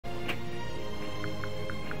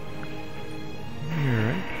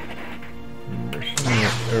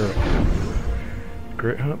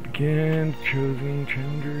Great hunt begins. Chosen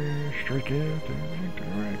challenger. Strike out.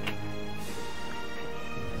 Alright.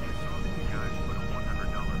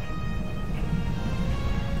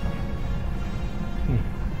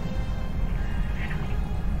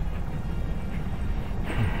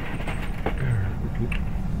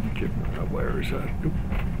 Get my wires out. Nope.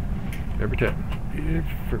 Every time. Every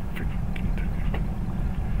freaking time.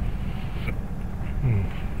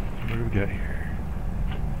 What do we got here?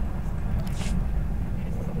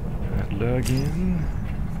 Log in.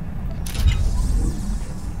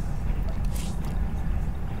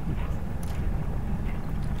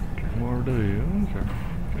 Get more of those. Alright.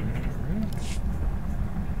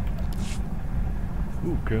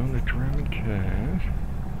 Ooh, go on the drum and cast.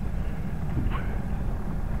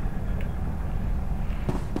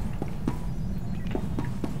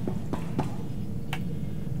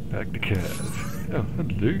 Back to cast. Oh,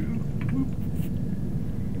 hello.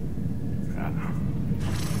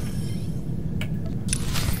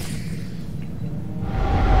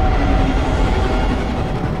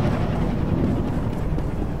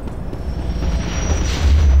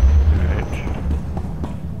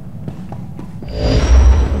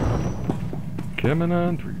 Coming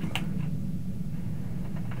on through.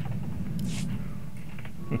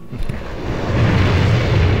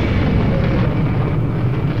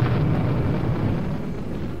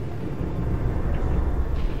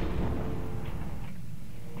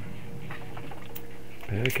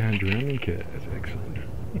 Back on drum and cast. Excellent.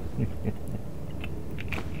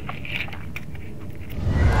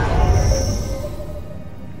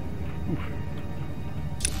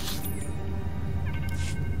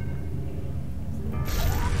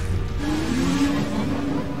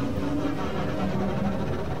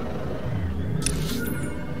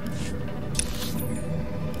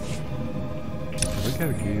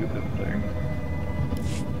 Gotta get up there.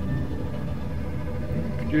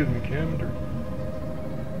 Excuse me, calendar.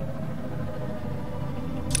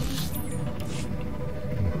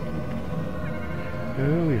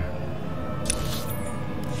 Oh yeah.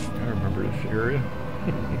 I remember this area.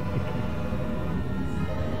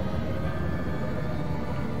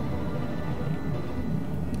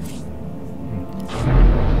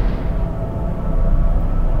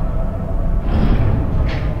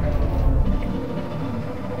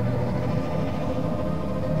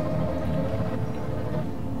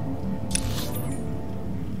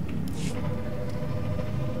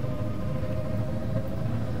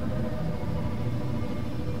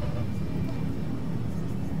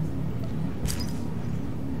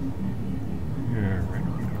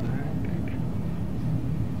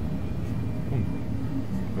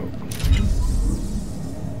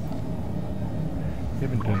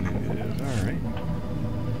 Haven't done any of this. Alright.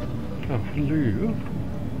 Oh, hello.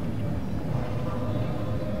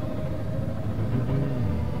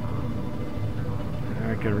 I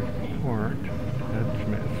gotta report. That's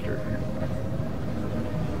master.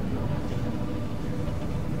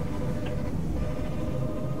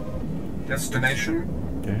 Destination?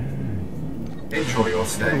 Dang. Enjoy your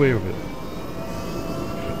stay. Way over there.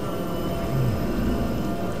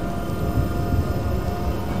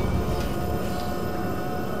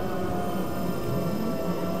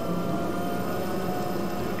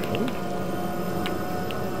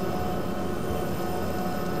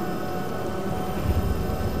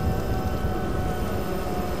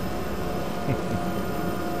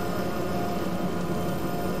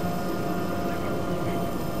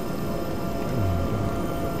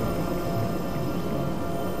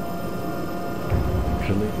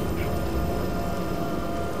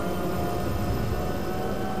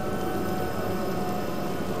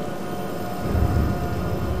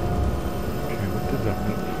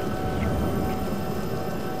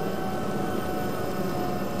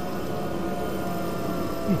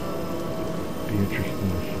 Be interesting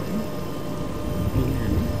to see.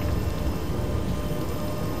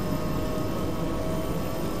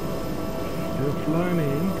 Still flying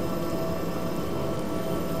in.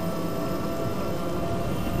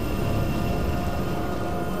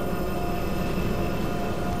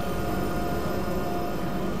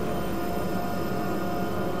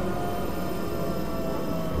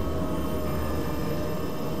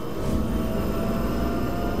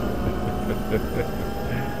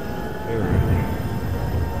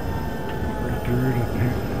 Through the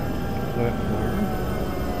platform.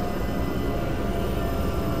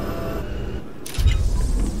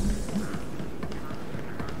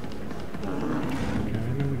 Okay, I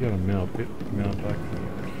know we got a mailbox on the other side.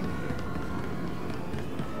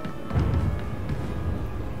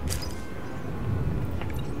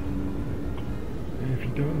 And if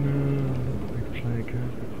you don't know, like Planka,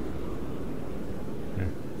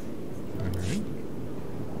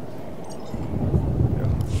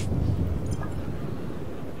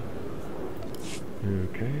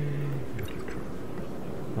 Okay.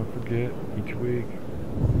 Don't forget each week.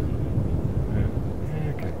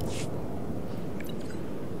 Okay.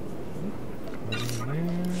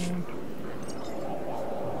 Land.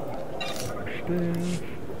 Staff.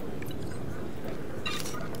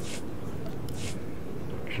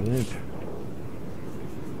 Excellent.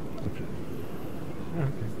 What's it? Oh,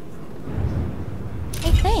 okay.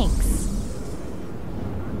 Hey, thanks.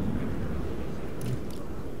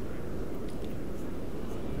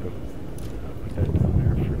 Put that down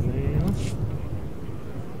there for now.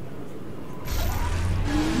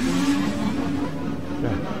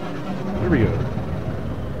 Yeah. Here we go.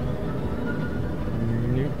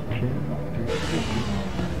 Nope,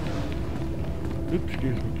 oops,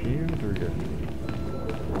 excuse me, can. There we go.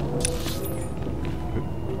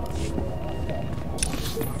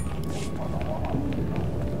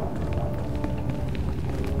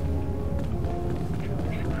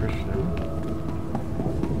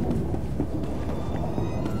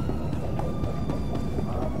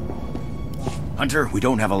 Hunter, we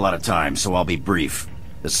don't have a lot of time, so I'll be brief.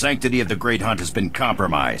 The sanctity of the Great Hunt has been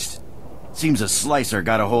compromised. Seems a slicer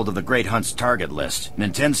got a hold of the Great Hunt's target list and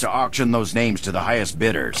intends to auction those names to the highest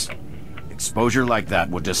bidders. Exposure like that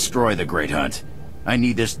would destroy the Great Hunt. I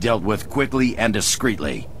need this dealt with quickly and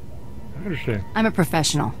discreetly. I understand. I'm a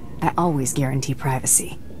professional. I always guarantee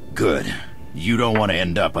privacy. Good. You don't want to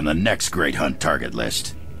end up on the next Great Hunt target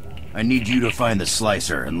list. I need you to find the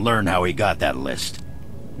slicer and learn how he got that list.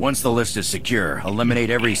 Once the list is secure, eliminate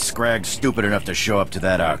every scrag stupid enough to show up to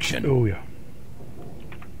that auction. Oh, yeah.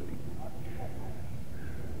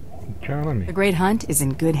 Count on me. The Great Hunt is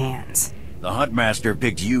in good hands. The Huntmaster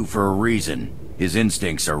picked you for a reason. His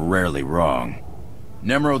instincts are rarely wrong.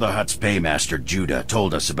 Nemro the Hutt's paymaster, Judah,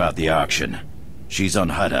 told us about the auction. She's on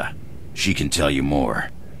Hutta. She can tell you more.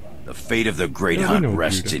 The fate of the Great Hunt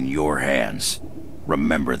rests Judah in your hands.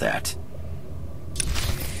 Remember that.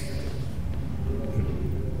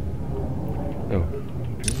 Oh. Okay.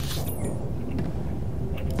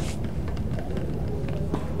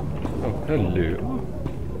 Oh, hello.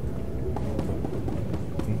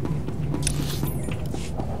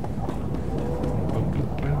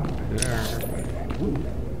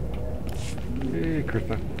 Hey,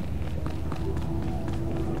 Krista.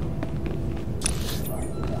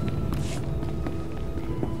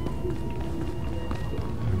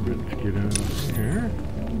 Let's get out here.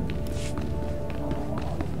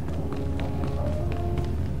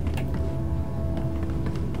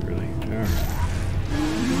 Really? Alright.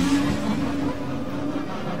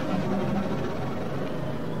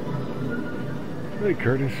 Hey,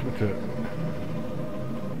 Curtis, what's up?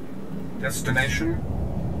 Destination?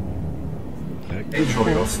 That Enjoy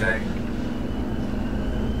your stay.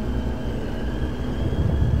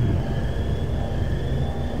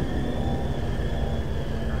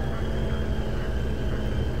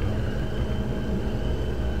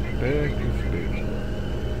 Back to space.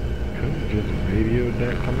 Couldn't just radio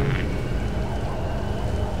that coming?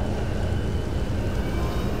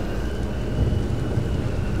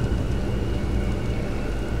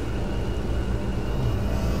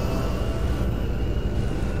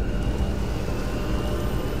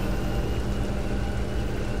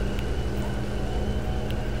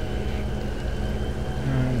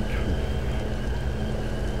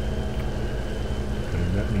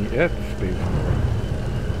 Let me at the space bar.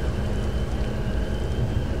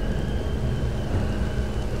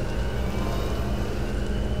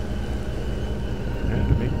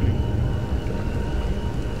 And make things.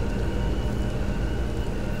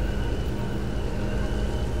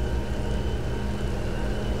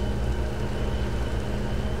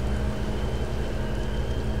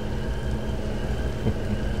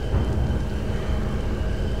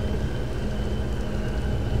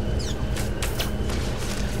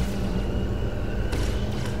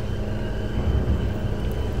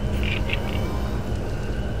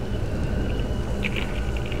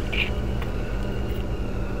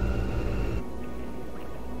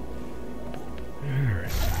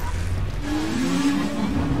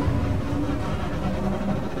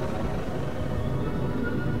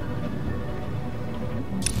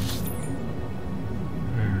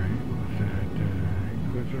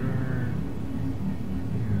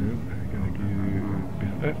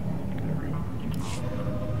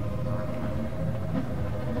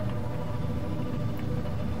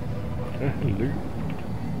 Hello.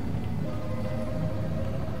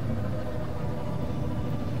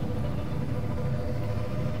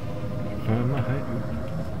 Find my hat.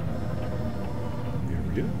 Here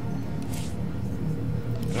we go.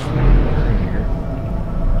 We're in here.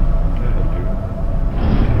 Hello.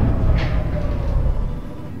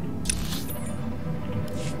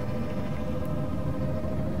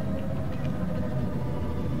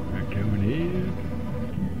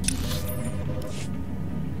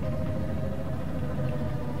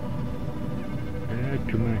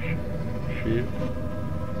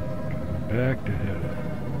 Back to head.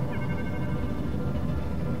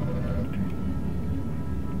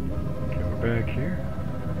 Okay, we're back here.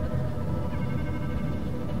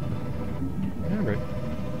 Alright.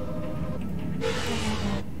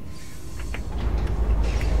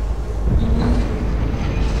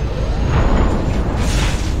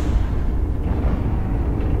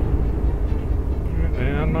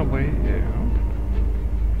 On my way out.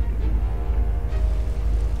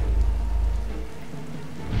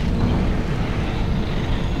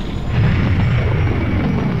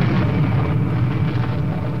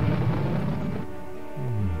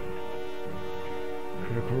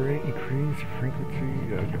 Critical rate increase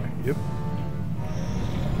frequency. Okay. Yep.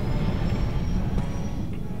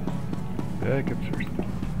 Back upstairs.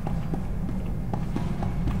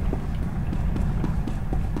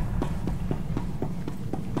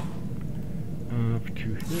 Up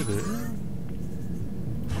to hit it.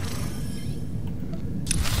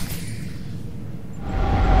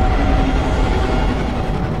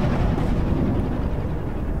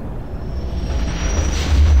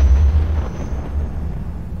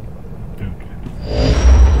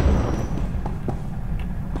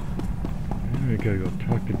 I gotta go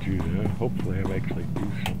talk to Judah. Hopefully I'll actually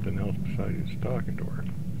do something else besides just talking to her.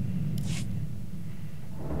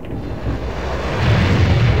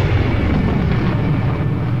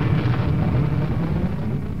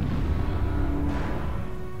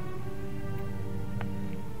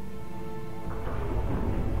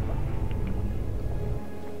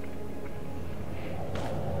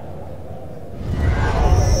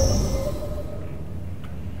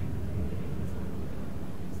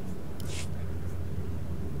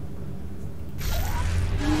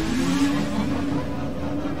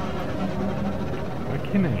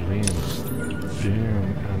 Can I land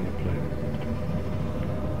down on the plane?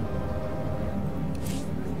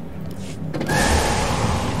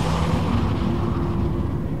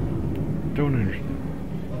 Don't understand.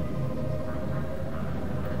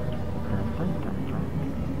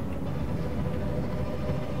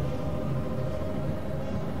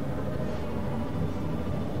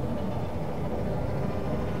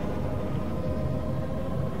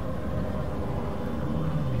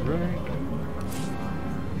 Right.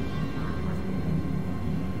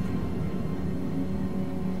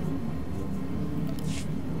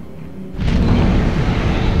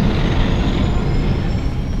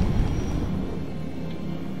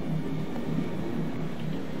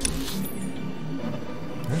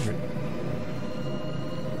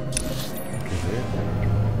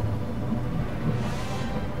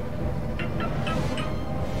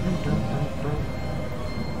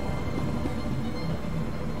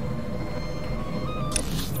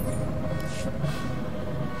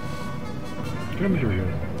 Come here, you.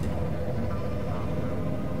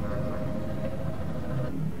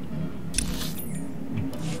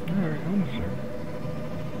 Alright, almost there.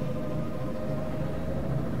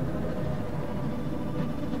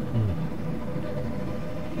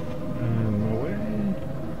 On my way.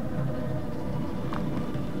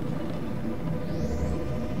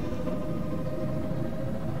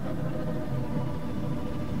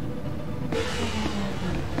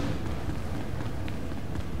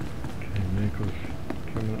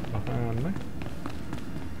 Coming up behind me.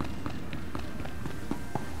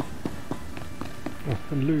 Oh,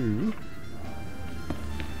 hello.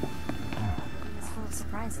 It's full of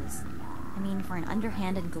surprises. I mean, for an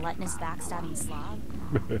underhanded, gluttonous, backstabbing slob.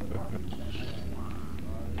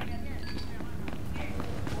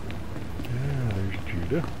 Yeah, there's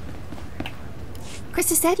Judah.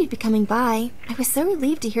 Krista said you'd be coming by. I was so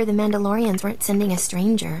relieved to hear the Mandalorians weren't sending a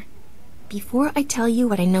stranger. Before I tell you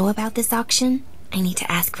what I know about this auction, I need to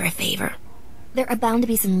ask for a favor. There are bound to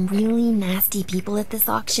be some really nasty people at this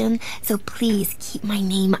auction, so please keep my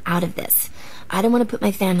name out of this. I don't want to put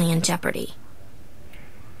my family in jeopardy.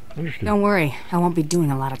 Understood. Don't worry, I won't be doing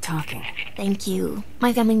a lot of talking. Thank you.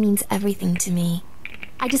 My family means everything to me.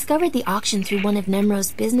 I discovered the auction through one of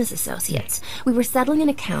Nemro's business associates. We were settling an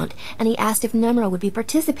account, and he asked if Nemro would be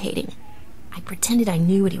participating. I pretended I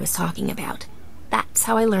knew what he was talking about. That's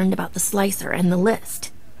how I learned about the slicer and the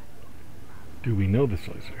list. Do we know the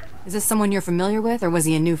slicer? Is this someone you're familiar with, or was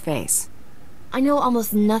he a new face? I know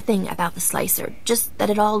almost nothing about the slicer, just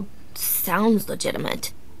that it all sounds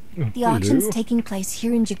legitimate. Oh, The auction's hello. taking place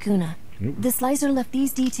here in Jakuna. Nope. The slicer left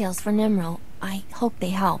these details for Nemro. I hope they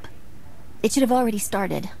help. It should have already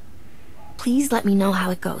started. Please let me know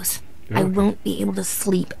how it goes. I Okay. won't be able to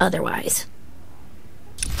sleep otherwise.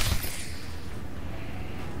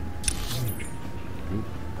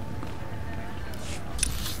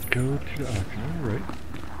 Go to the auction. Alright.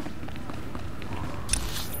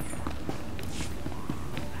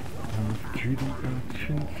 to the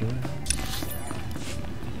auction site.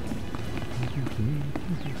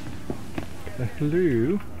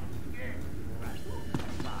 Hello?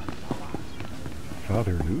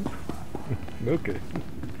 Father Luke? Okay.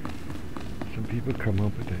 Some people come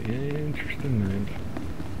up with the interesting names.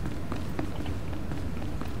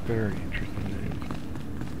 Very interesting names.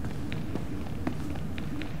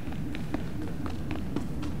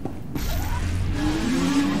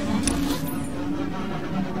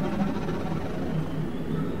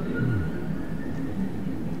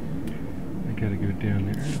 I gotta go down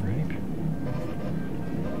there, right?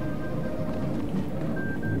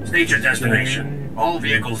 State your destination. All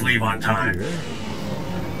vehicles leave on time. Here.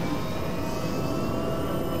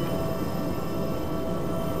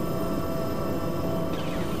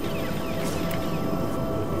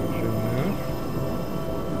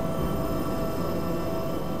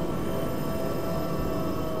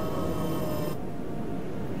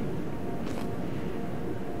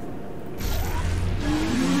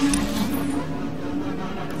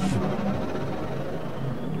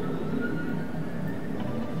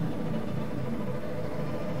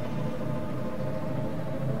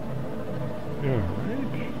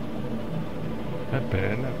 Alright. Not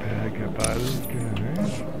bad, not bad. I got by those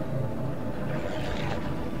guys.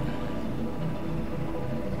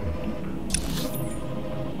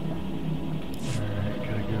 Alright,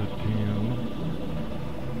 gotta go down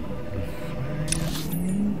this way.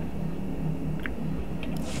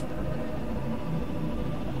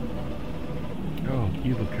 Oh,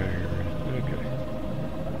 evil carrier. Okay.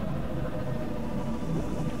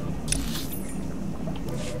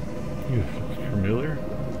 Yes, it's familiar.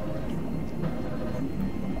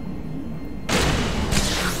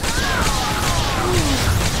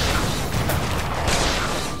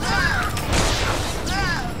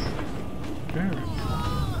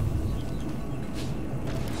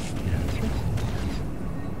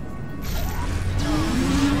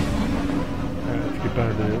 Let's get by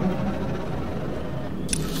there.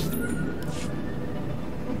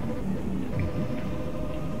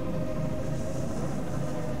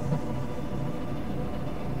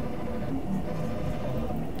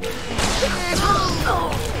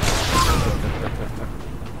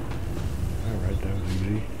 Alright, that was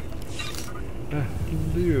easy.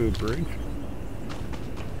 Hello, Brink.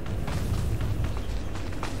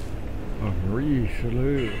 Oh, Marie,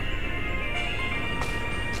 hello.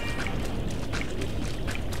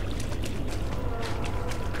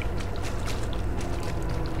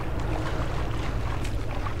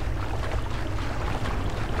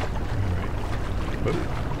 Alright.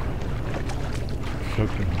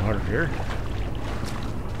 Soaked in water here.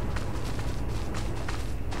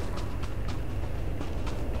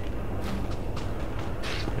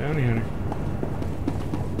 Bounty hunter.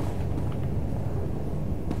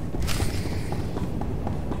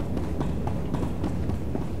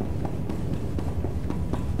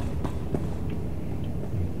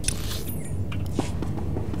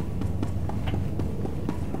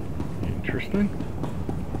 Interesting.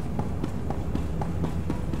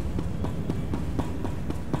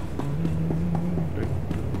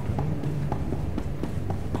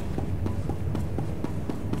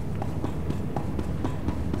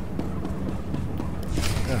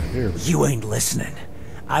 Here. You ain't listening.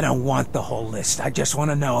 I don't want the whole list. I just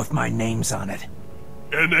want to know if my name's on it.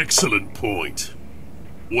 An excellent point.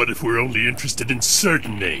 What if we're only interested in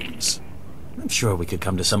certain names? I'm sure we could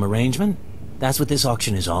come to some arrangement. That's what this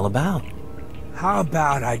auction is all about. How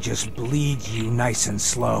about I just bleed you nice and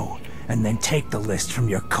slow, and then take the list from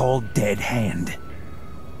your cold, dead hand?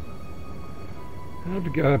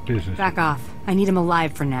 I've got business. Back off. I need him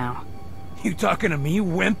alive for now. You talking to me,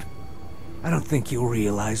 wimp? I don't think you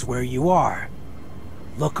realize where you are.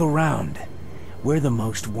 Look around. We're the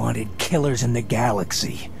most wanted killers in the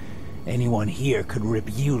galaxy. Anyone here could rip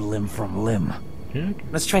you limb from limb. Yeah.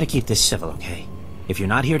 Let's try to keep this civil, okay? If you're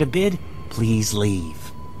not here to bid, please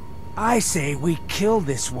leave. I say we kill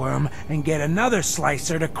this worm and get another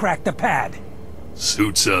slicer to crack the pad.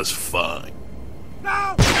 Suits us fine.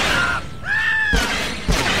 No!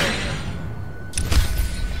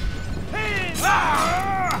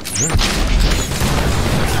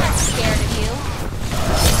 I'm scared of you.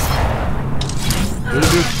 Really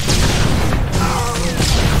good.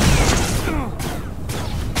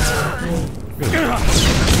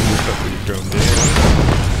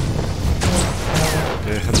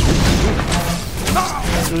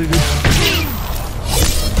 There we go.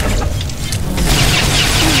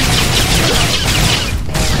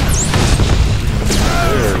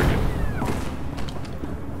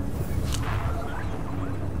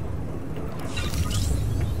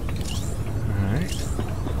 Alright.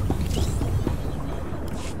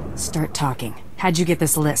 Start talking. How'd you get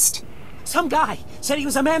this list? Some guy said he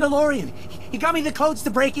was a Mandalorian. He got me the codes to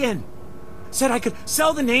break in. Said I could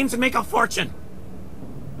sell the names and make a fortune.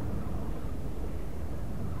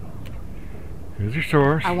 Here's your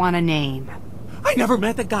source. I want a name. I never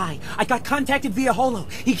met the guy. I got contacted via Holo.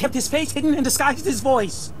 He kept his face hidden and disguised his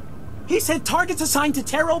voice. He said targets assigned to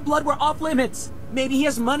Taro Blood were off limits. Maybe he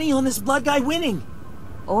has money on this Blood guy winning.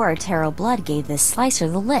 Or Taro Blood gave this Slicer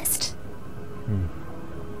the list.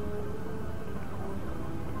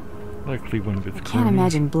 Likely one of its Can't cronies.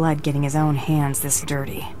 imagine Blood getting his own hands this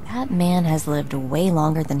dirty. That man has lived way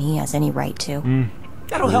longer than he has any right to.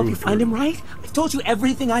 That'll help you find him, right? I've told you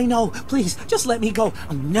everything I know. Please, just let me go.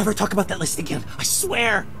 I'll never talk about that list again. I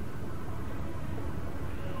swear.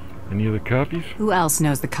 Any other copies? Who else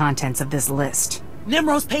knows the contents of this list?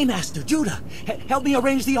 Nimro's paymaster, Judah, helped me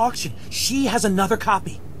arrange the auction. She has another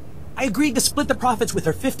copy. I agreed to split the profits with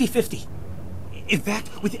her 50-50. In fact,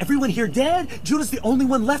 with everyone here dead, Judah's the only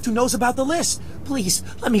one left who knows about the list. Please,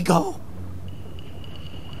 let me go.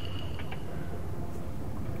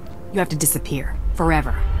 You have to disappear.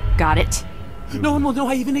 Forever. Got it? No one will know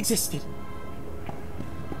I even existed.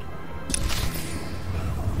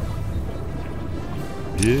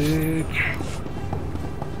 Bitch.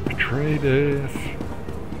 Betrayed us.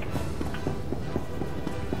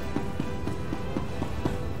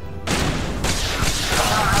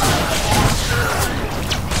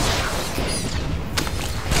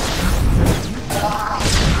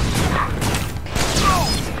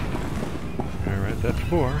 Alright, that's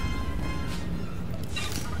 4.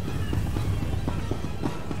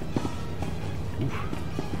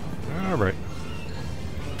 Alright.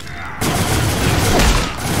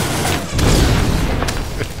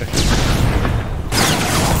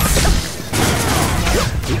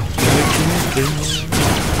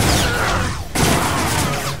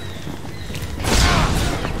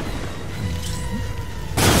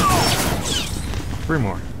 Three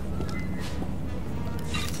more.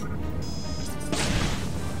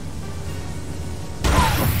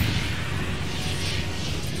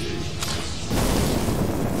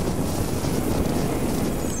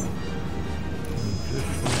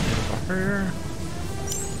 Alright.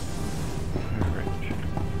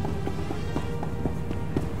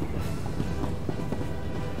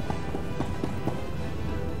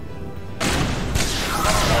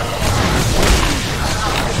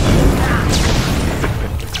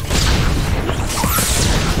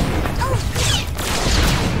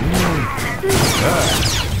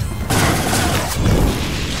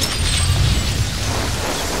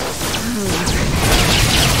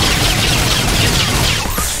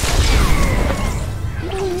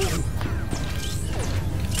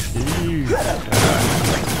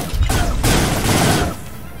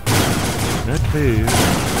 That is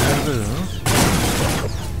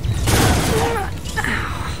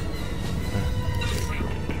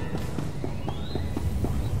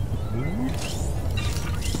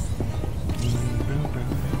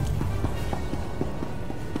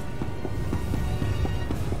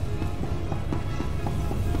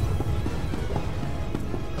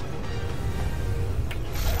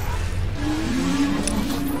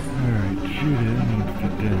Alright, Judah needs to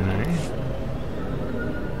die.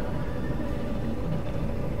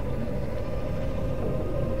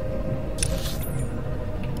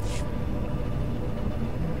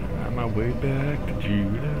 On my way back to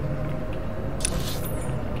Judah.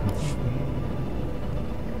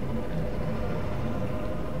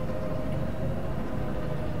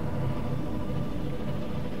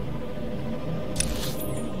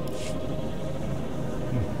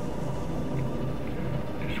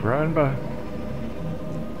 Just riding by.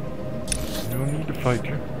 No need to fight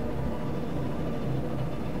you.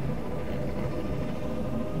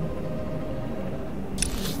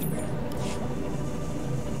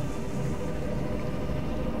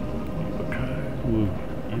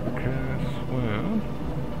 Because, well,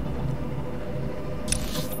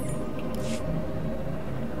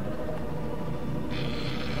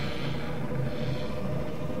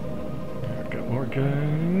 I've got more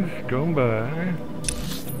guys going by.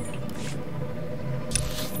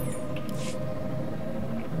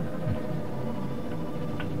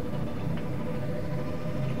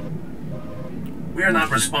 We are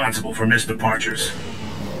not responsible for missed departures.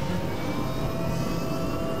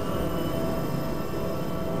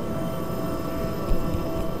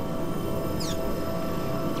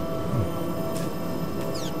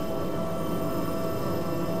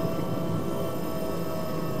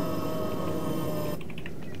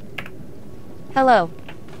 Hello.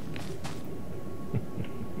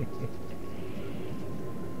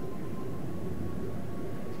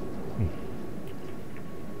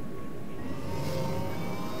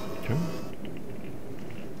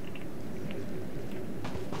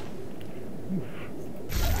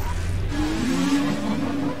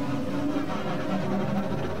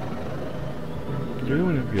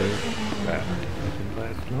 doing it, guys. That didn't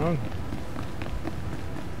last long.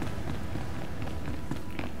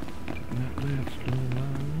 Did not last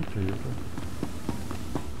long either.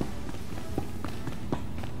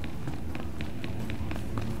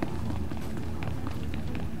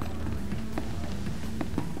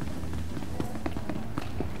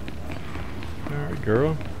 Alright,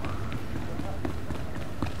 girl.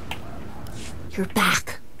 You're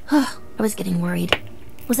back. I was getting worried.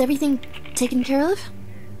 Was everything taken care of?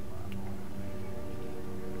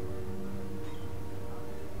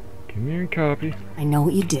 Give me your copy. I know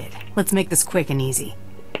what you did. Let's make this quick and easy.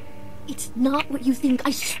 It's not what you think,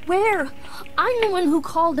 I swear. I'm the one who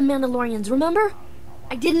called the Mandalorians, remember?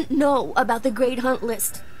 I didn't know about the Great Hunt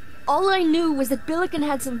list. All I knew was that Billiken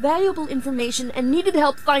had some valuable information and needed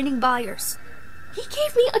help finding buyers. He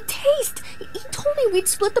gave me a taste. He told me we'd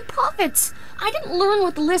split the profits. I didn't learn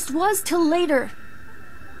what the list was till later.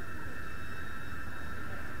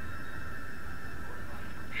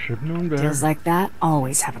 Should've known better. Deals like that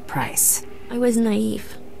always have a price. I was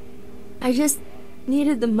naive. I just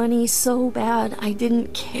needed the money so bad I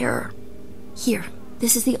didn't care. Here,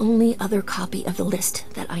 this is the only other copy of the list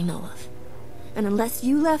that I know of. And unless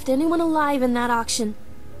you left anyone alive in that auction,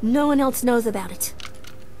 no one else knows about it.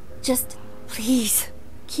 Just, please,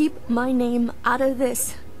 keep my name out of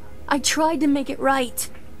this. I tried to make it right.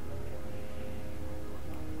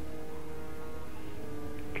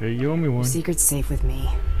 Okay, you owe me one. Your secret's safe with me.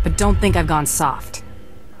 But don't think I've gone soft.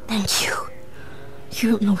 Thank you.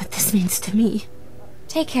 You don't know what this means to me.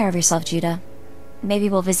 Take care of yourself, Judah. Maybe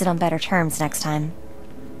we'll visit on better terms next time.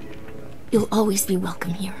 You'll always be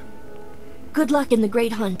welcome here. Good luck in the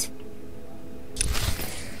Great Hunt.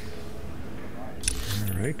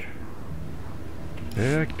 Alright.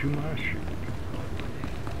 Back to my ship.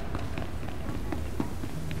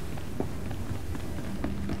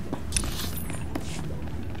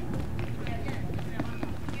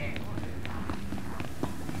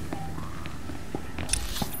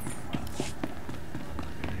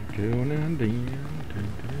 Doing and doing.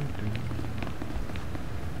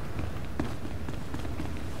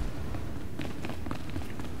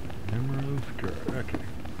 Emerald Scar. Okay.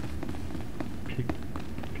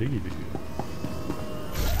 Piggy Pig.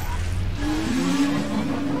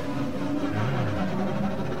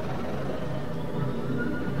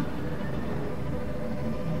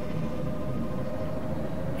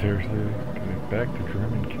 Seriously, going back to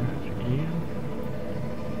German cats again?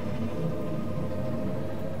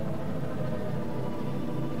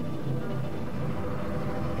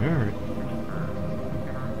 Alright.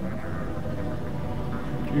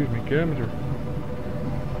 Excuse me, Captain.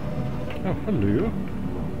 Oh, hello.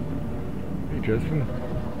 Hey, Justin.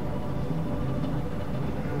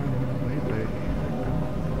 Hey, babe.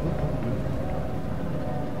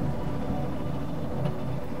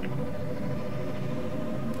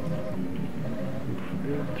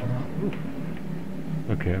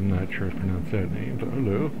 Okay, I'm not sure how to pronounce that name, but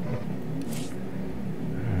hello.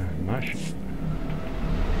 My ship.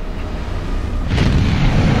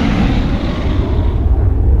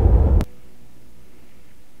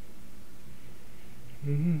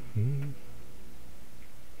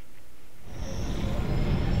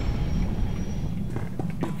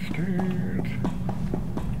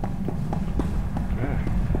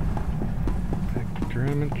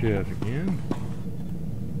 German kids again.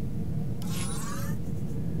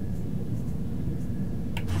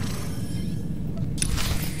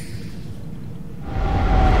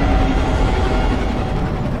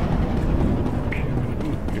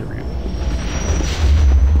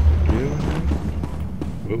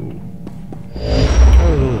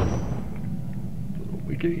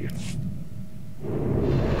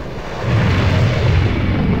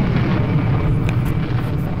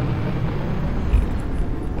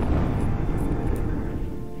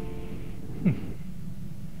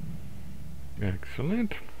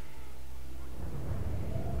 Excellent.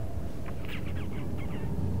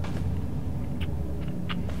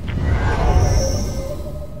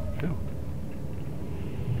 So.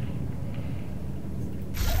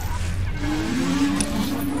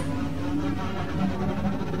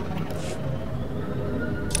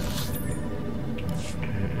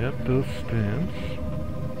 Okay, at those stamps.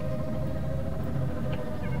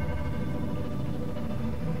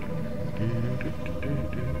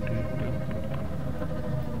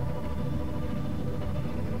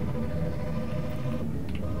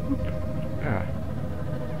 Ah.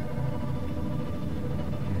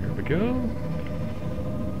 Here we go.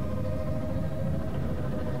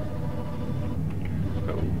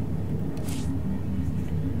 Oh.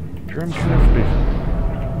 Drum cast space.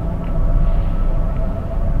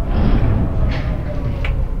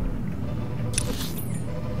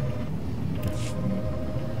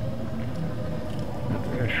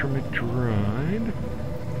 dried.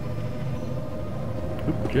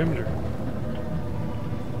 Oop, Gemder.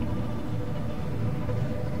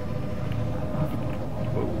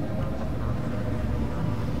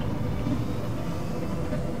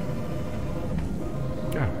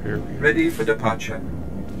 Here we go. Ready for departure.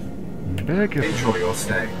 Back up. Enjoy your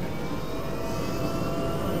stay.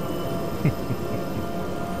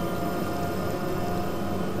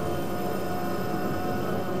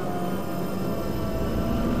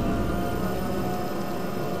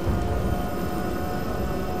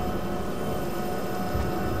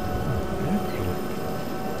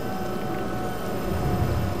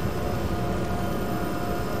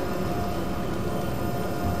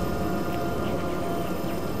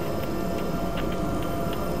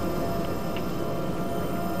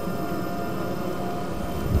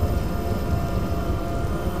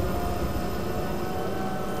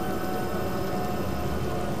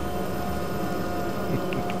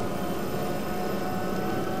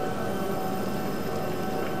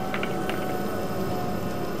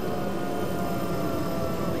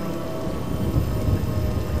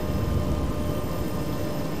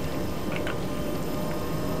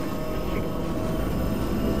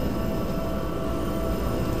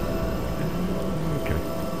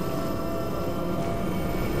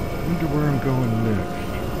 Where I'm going next.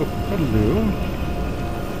 Oh, hello.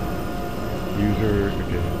 User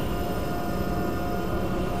again.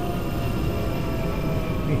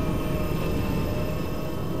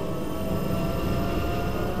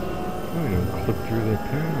 I don't clip through the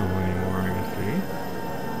panel anymore, I see.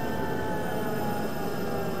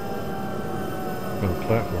 Well, the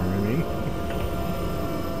platform, I mean.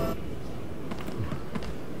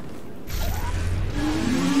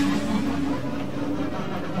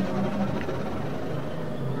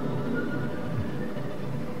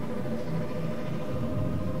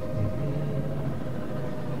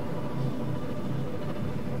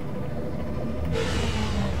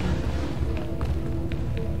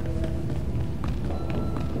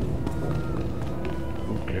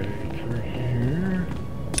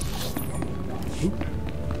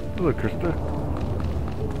 Hello, Krista.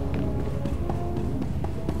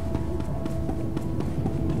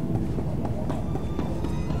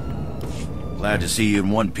 Glad to see you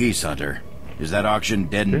in one piece, Hunter. Is that auction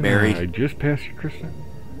dead and buried? I just passed you, Krista.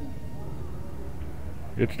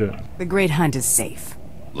 It's done. The Great Hunt is safe.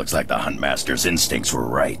 Looks like the Huntmaster's instincts were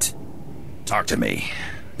right. Talk to me.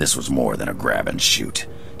 This was more than a grab and shoot.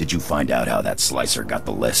 Did you find out how that slicer got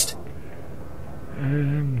the list?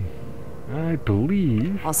 I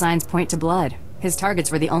believe... All signs point to blood. His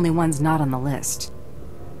targets were the only ones not on the list.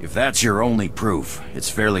 If that's your only proof, it's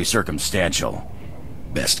fairly circumstantial.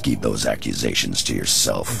 Best keep those accusations to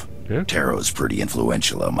yourself. Yeah. Taro's pretty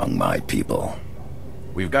influential among my people.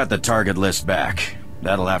 We've got the target list back.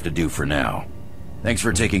 That'll have to do for now. Thanks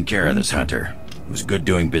for taking care of this, Hunter. It was good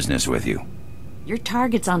doing business with you. Your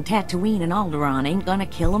targets on Tatooine and Alderaan ain't gonna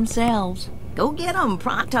kill themselves. Go get them,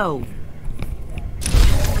 pronto!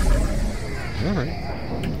 Alright.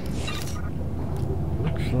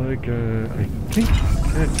 Looks like, I think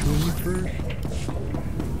Tatooine first.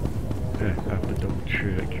 I have to double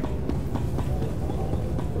check.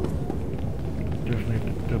 Definitely have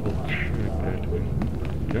to double check Tatooine.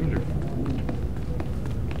 Gemder.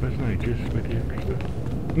 Wasn't I just with you, Krista?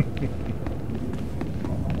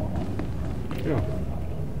 Yeah.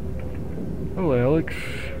 Hello, Alex.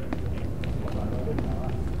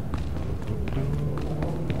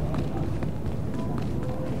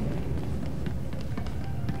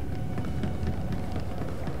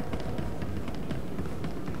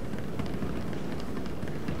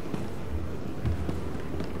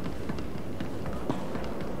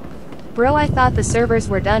 Bro, I thought the servers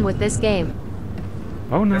were done with this game.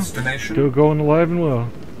 Oh no, still going alive and well.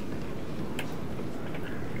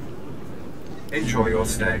 Enjoy your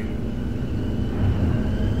stay. I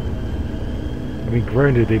mean,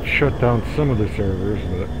 granted, they've shut down some of the servers,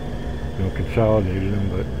 but, you know, consolidated them,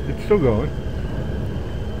 but it's still going.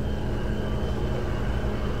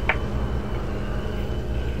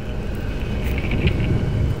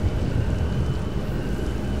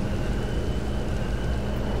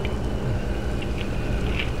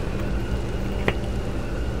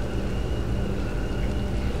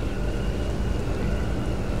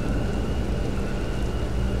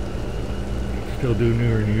 Still do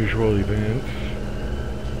new and unusual events.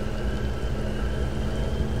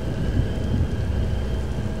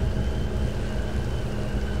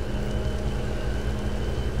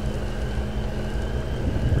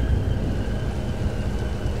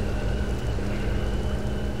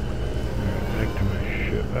 Back to my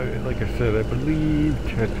ship. Like I said, I believe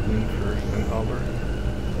Tatooine first and Alderaan.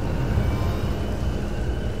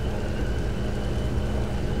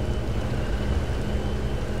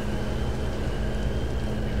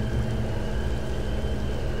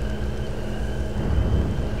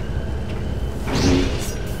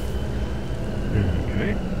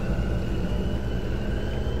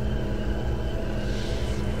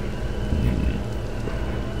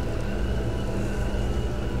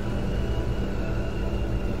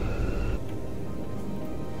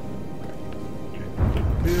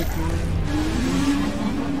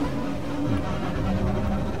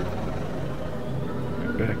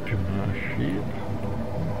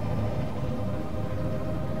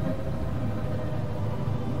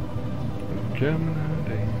 Gemini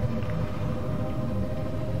Day.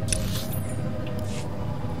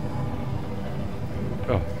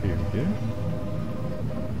 Oh, here we go.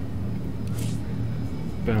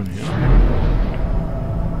 Bounty hunter.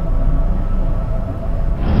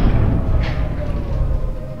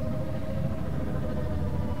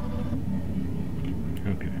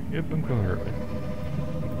 Okay, yep, I'm going early.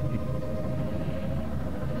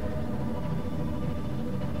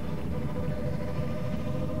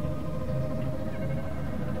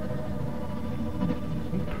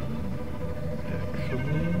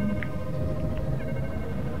 Excellent.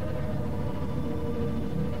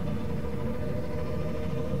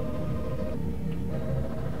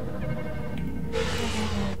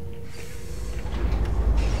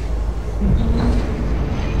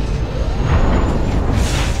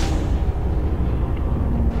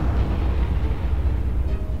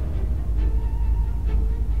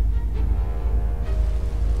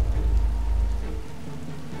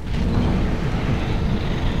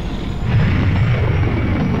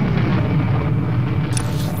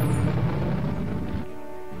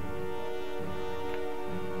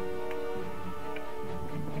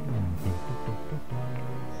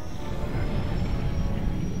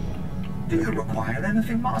 Do you require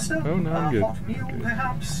anything, Master? Oh, no, I'm good. Hot meal,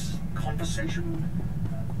 perhaps? Conversation?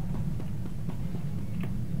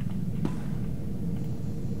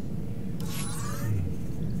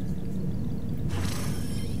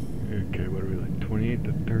 Okay, what are we like? 28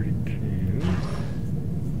 to 32.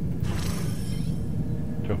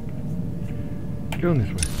 So, going this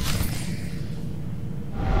way.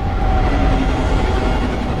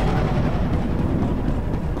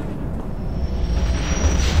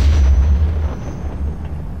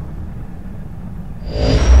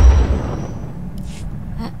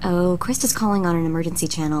 Uh-oh, Krista's calling on an emergency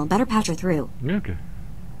channel. Better patch her through. Okay.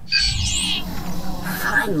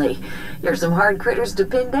 Finally, you're some hard critters to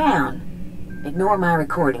pin down. Ignore my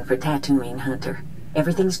recording for Tatooine, Hunter.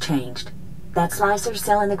 Everything's changed. That slicer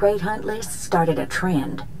selling the Great Hunt list started a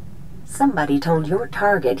trend. Somebody told your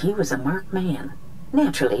target he was a marked man.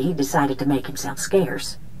 Naturally, he decided to make himself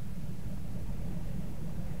scarce.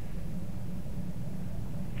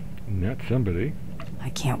 Not somebody. I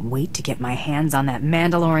can't wait to get my hands on that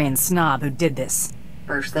Mandalorian snob who did this.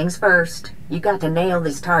 First things first, you got to nail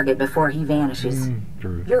this target before he vanishes.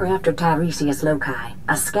 True. You're after Tiresias Loci,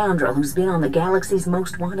 a scoundrel who's been on the galaxy's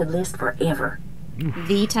most wanted list forever.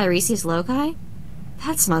 The Tiresias Loci?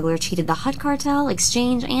 That smuggler cheated the Hutt Cartel,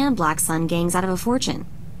 Exchange, and Black Sun gangs out of a fortune.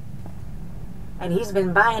 And he's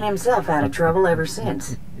been buying himself out of trouble ever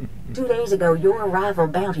since. 2 days ago, your rival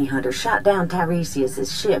bounty hunter shot down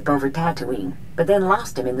Tiresias' ship over Tatooine, but then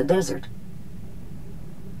lost him in the desert.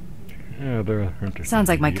 Yeah, they're a hunter. Sounds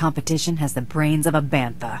like my competition has the brains of a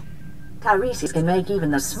bantha. Tiresias can make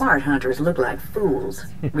even the smart hunters look like fools.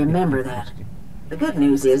 Remember that. The good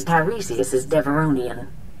news is Tiresias is Deveronian.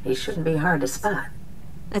 He shouldn't be hard to spot.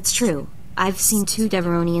 That's true. I've seen 2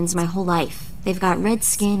 Deveronians my whole life. They've got red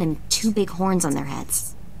skin and 2 big horns on their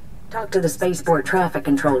heads. Talk to the spaceport traffic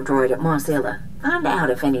control droid at Mos Illa. Find out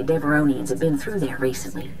if any Deveronians have been through there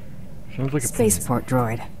recently. Sounds like a Spaceport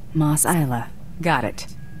droid. Mos Illa. Got it.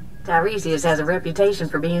 Tiresias has a reputation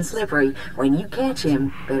for being slippery. When you catch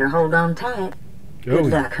him, better hold on tight. Good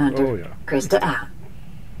luck, Hunter. Oh, yeah. Krista out.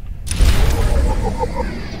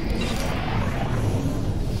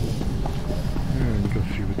 And go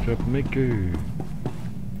see what's up, Mako.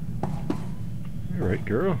 Alright,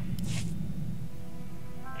 girl.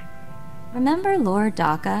 Remember Lord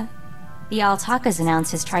Daka? The Altakas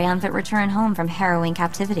announced his triumphant return home from harrowing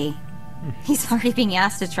captivity. He's already being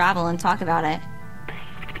asked to travel and talk about it.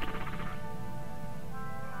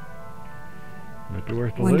 Might be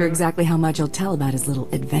worth a Wonder look. exactly how much he'll tell about his little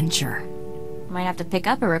adventure. Might have to pick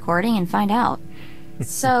up a recording and find out.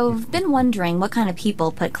 So, I've been wondering what kind of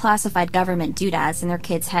people put classified government doodads in their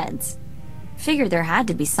kids' heads. Figured there had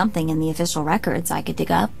to be something in the official records I could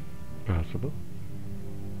dig up. Possible.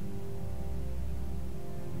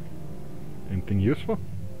 Anything useful?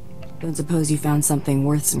 Don't suppose you found something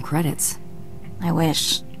worth some credits. I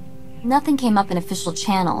wish. Nothing came up in official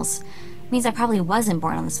channels. Means I probably wasn't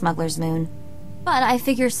born on the smuggler's moon. But I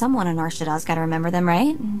figure someone in Arshada's gotta remember them,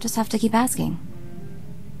 right? Just have to keep asking.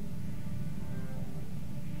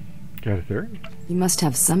 Got a theory? You must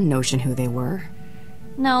have some notion who they were.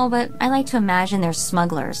 No, but I like to imagine they're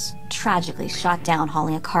smugglers, tragically shot down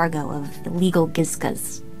hauling a cargo of illegal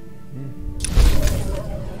Gizkas.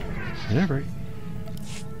 Yeah, right.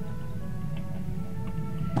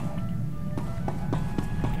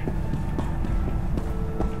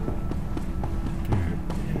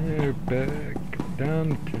 Alright, back down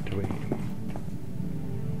to Tatooine.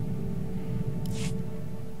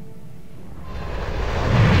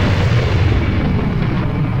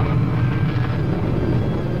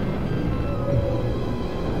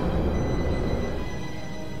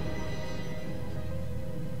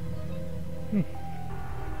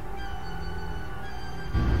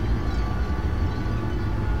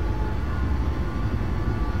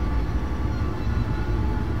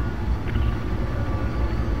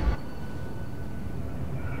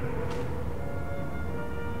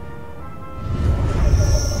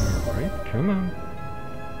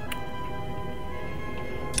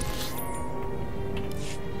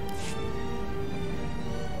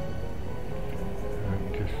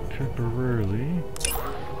 temporarily.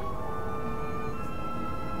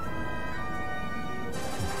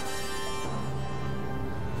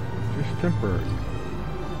 Just temporary.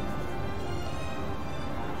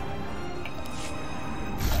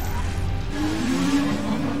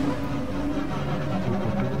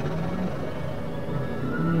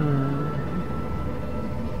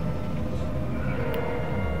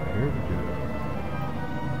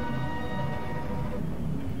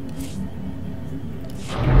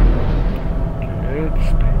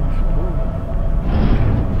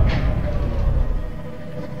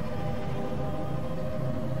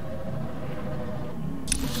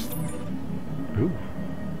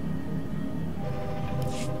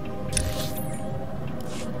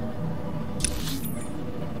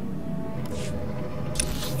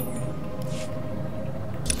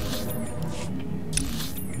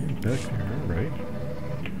 Back there, alright.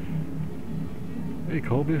 Hey,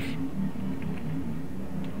 Colbius.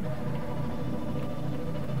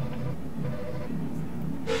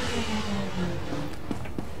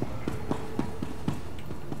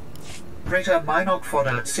 Operator Minoc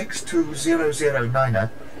Fodder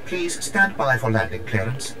 62009er, please stand by for landing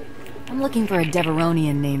clearance. I'm looking for a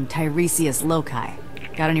Deveronian named Tiresias Loci.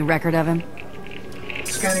 Got any record of him?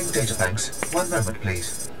 Scanning databanks. 1 moment,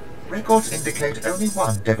 please. Records indicate only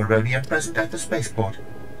one Deveronian present at the spaceport.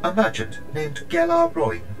 A merchant named Gellar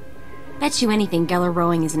Roing. Bet you anything Gellar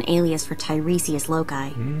Roing is an alias for Tiresias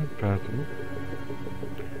Loci. Possible.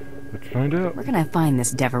 Let's find out. Where can I find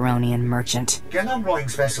this Deveronian merchant? Gellar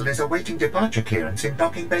Roing's vessel is awaiting departure clearance in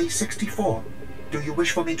Docking Bay 64. Do you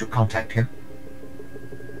wish for me to contact him?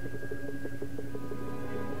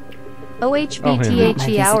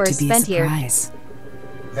 OHBTHE hours spent here.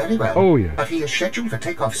 Very well. Oh, yeah. But he is scheduled for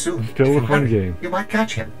takeoff soon. Still a fun game. You might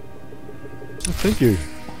catch him. Oh, thank you.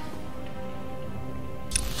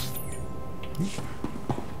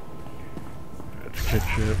 Let's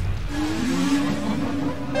catch up.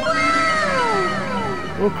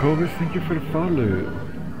 Oh, Colbus, thank you for the follow.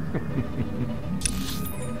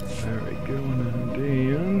 Alright, going on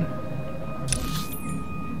down.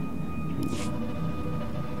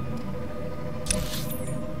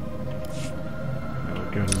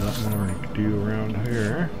 Got a lot more to do around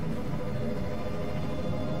here.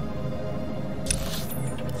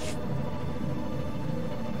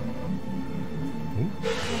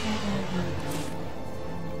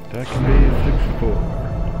 That can be a 6-4.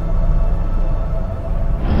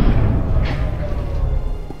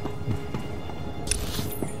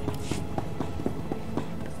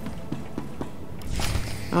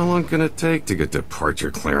 How long can it take to get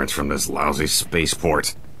departure clearance from this lousy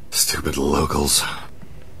spaceport? Stupid locals.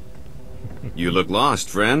 You look lost,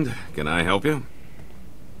 friend. Can I help you?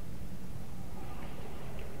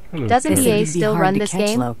 Hello. Doesn't EA still run this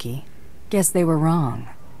game? Loki. Guess they were wrong.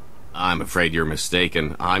 I'm afraid you're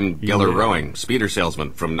mistaken. I'm Gellar Roing, speeder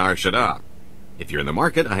salesman from Nar Shaddaa. If you're in the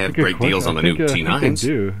market, I have great deals on the new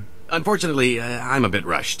T9s. Unfortunately, I'm a bit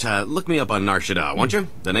rushed. Look me up on Nar Shaddaa, won't you?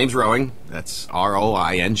 The name's Roing. That's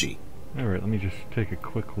R-O-I-N-G. Alright, let me just take a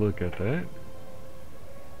quick look at that.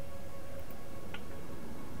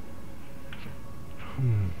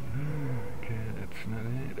 Okay, that's not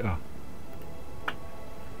it. Oh.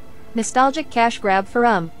 Nostalgic cash grab for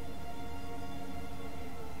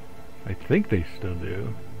I think they still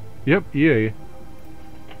do. Yep, EA.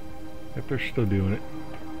 Yep, they're still doing it.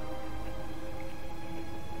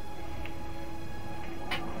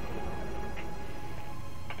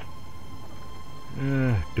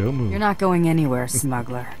 Don't move. You're not going anywhere,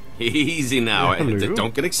 smuggler. Easy now.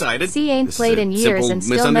 Don't get excited. C ain't played in years and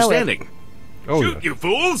still know it. Oh, shoot, you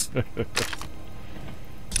fools! That's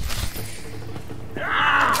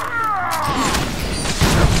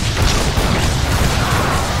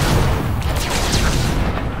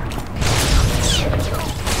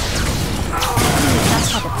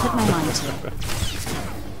how to put my mind to it.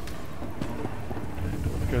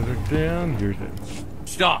 Those guys are down. Here's it.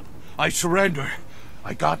 Stop. I surrender.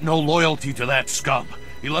 I got no loyalty to that scum.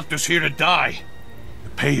 He left us here to die.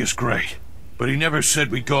 The pay is great, but he never said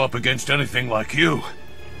we'd go up against anything like you.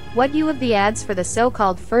 What you of the ads for the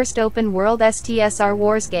so-called first open world STSR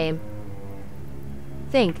Wars game?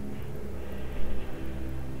 Think.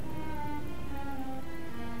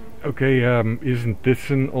 Okay, isn't this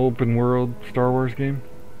an open world Star Wars game?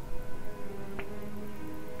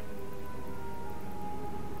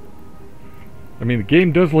 I mean, the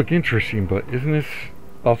game does look interesting, but isn't this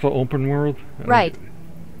also open world? Right.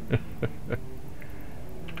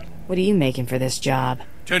 What are you making for this job?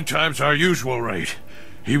 10 times our usual rate.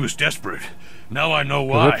 He was desperate. Now I know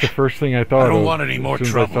Well, why. that's the first thing I thought I don't of want any more as soon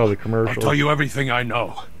as I saw trouble. the commercial. I'll tell you everything I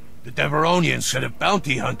know. The Deveronian said a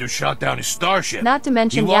bounty hunter shot down his starship. Not to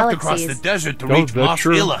mention he walked galaxies. across the desert to Oh, reach that's Mos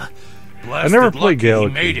true. Illa. I never played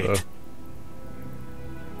Galaxy. Galaxy, He made it.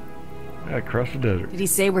 Yeah, across the desert. Did he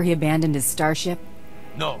say where he abandoned his starship?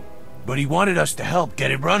 No, but he wanted us to help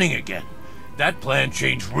get it running again. That plan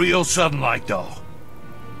changed real sudden like though.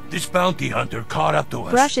 This bounty hunter caught up to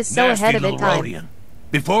us. Brush is so Nasty ahead of little it, time. Rodian.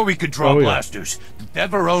 Before we could draw Oh, yeah. blasters, the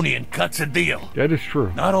Deveronian cuts a deal. That is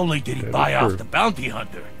true. Not only did he That buy is off true. the bounty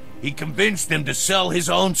hunter, he convinced him to sell his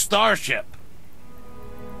own starship.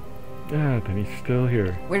 Yeah, then he's still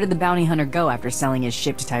here. Where did the bounty hunter go after selling his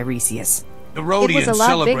ship to Tiresias? The Rodian's It was a lot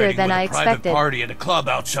celebrating bigger than with I a private expected. party at a club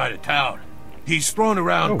outside of town. He's thrown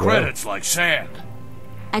around Oh, wow. credits like sand.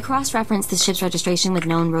 I cross-referenced the ship's registration with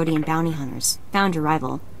known Rhodian bounty hunters. Found your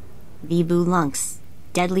rival. Vibu Lunx.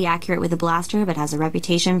 Deadly accurate with a blaster, but has a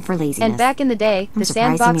reputation for laziness. And back in the day, I'm the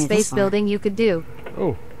surprised he sandbox made it this space far. building you could do.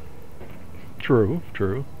 Oh. True,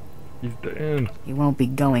 true. He's dead. He won't be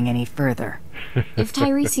going any further. If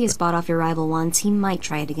Tiresias bought off your rival once, he might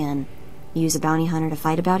try it again. Use a bounty hunter to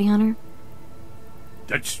fight a bounty hunter?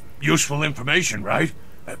 That's useful information, right?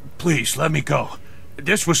 Please, let me go.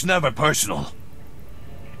 This was never personal.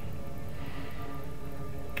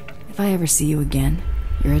 If I ever see you again,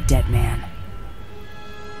 you're a dead man.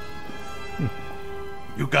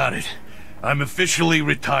 You got it. I'm officially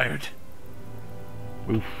retired.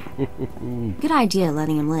 Good idea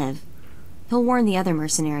letting him live. He'll warn the other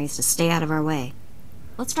mercenaries to stay out of our way.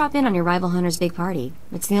 Let's drop in on your rival hunter's big party.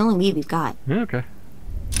 It's the only lead we've got. Yeah, okay.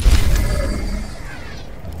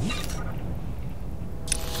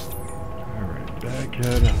 Alright, back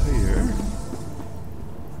out of here.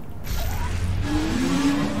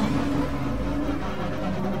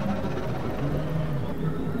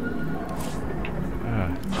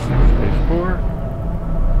 Space 4.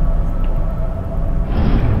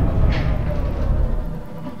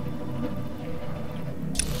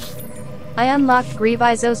 I unlocked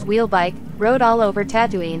Grievizo's wheel bike, rode all over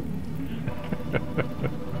Tatooine.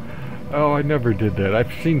 Oh, I never did that.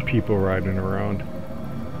 I've seen people riding around.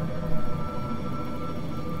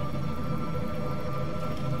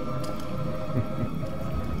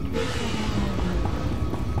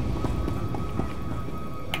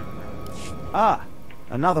 Ah,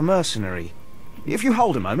 another mercenary. If you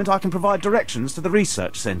hold a moment, I can provide directions to the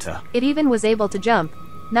research center. It even was able to jump.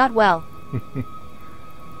 Not well.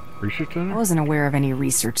 Research center? I wasn't aware of any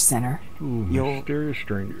research center. Ooh, mysterious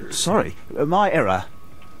stranger. Sorry, my error.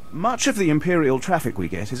 Much of the Imperial traffic we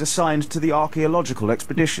get is assigned to the archaeological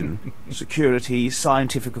expedition. Security,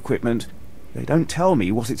 scientific equipment. They don't tell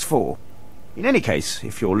me what it's for. In any case,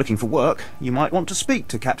 if you're looking for work, you might want to speak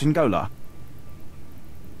to Captain Gola.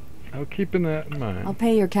 I'll keep that in mind. I'll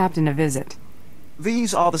pay your captain a visit.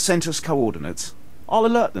 These are the center's coordinates. I'll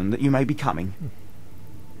alert them that you may be coming.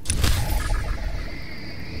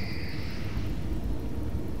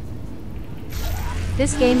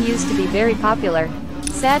 This game used to be very popular.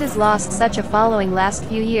 Sad has lost such a following last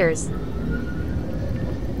few years.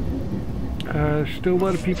 Still a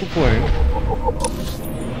lot of people playing.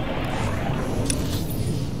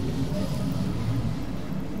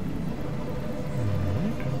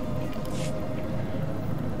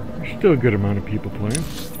 There's still a good amount of people playing.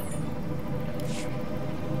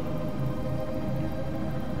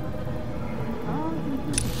 Oh, there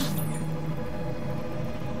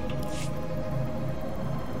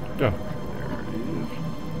he is.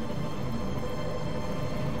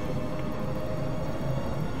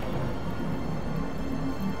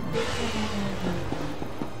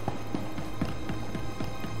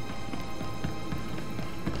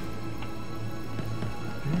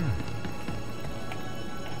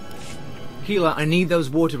 Keeler, I need those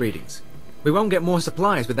water readings. We won't get more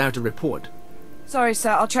supplies without a report. Sorry,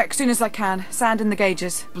 sir. I'll check as soon as I can. Sand in the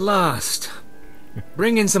gauges. Blast!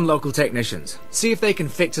 Bring in some local technicians. See if they can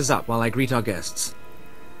fix us up while I greet our guests.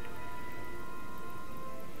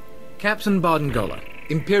 Captain Barden Gola,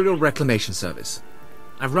 Imperial Reclamation Service.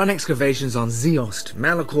 I've run excavations on Zeost,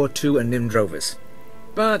 Malachor II, and Nimdrovis.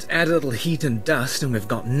 But add a little heat and dust and we've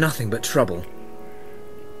got nothing but trouble.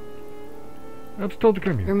 I was told to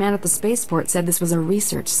come here. Your man at the spaceport said this was a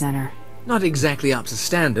research center. Not exactly up to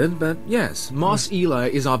standard, but yes, Mos Ila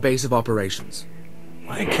is our base of operations.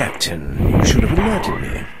 Why, Captain, you should have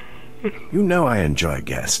alerted me. You know I enjoy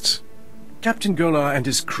guests. Captain Gola and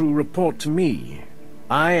his crew report to me.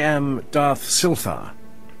 I am Darth Silthar.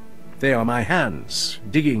 They are my hands,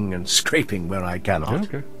 digging and scraping where I cannot.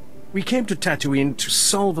 Okay. We came to Tatooine to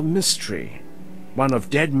solve a mystery. One of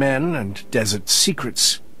dead men and desert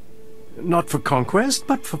secrets. Not for conquest,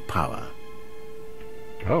 but for power.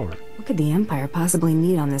 Power? What could the Empire possibly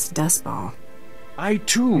need on this dust ball? I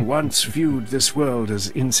too once viewed this world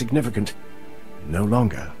as insignificant. No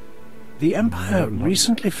longer. The Empire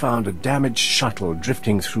recently found a damaged shuttle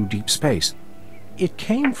drifting through deep space. It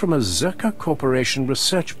came from a Zerka Corporation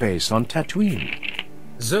research base on Tatooine.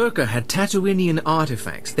 Zerka had Tatooinian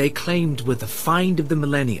artifacts they claimed were the find of the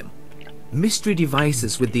millennium. Mystery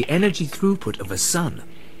devices with the energy throughput of a sun.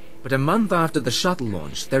 But a month after the shuttle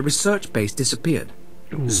launch, their research base disappeared.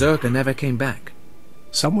 Zerka never came back.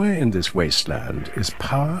 Somewhere in this wasteland is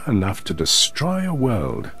power enough to destroy a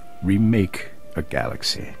world, remake a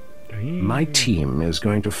galaxy. My team is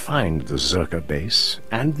going to find the Zerka base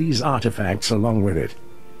and these artifacts along with it.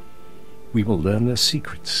 We will learn their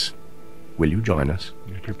secrets. Will you join us?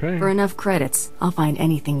 For enough credits, I'll find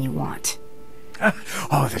anything you want.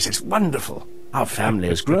 Oh, this is wonderful. Our family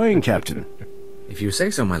is growing, Captain. If you say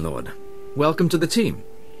so, my lord. Welcome to the team.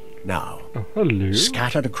 Now, hello.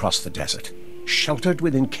 Scattered across the desert, sheltered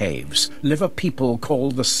within caves, live a people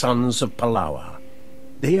called the Sons of Palawa.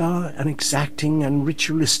 They are an exacting and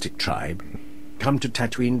ritualistic tribe, come to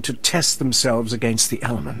Tatooine to test themselves against the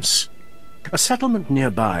elements. A settlement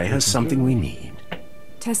nearby has something we need.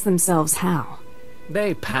 Test themselves how?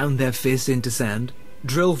 They pound their fists into sand,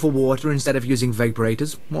 drill for water instead of using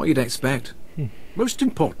vaporators, what you'd expect. Most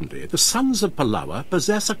importantly, the Sons of Palawa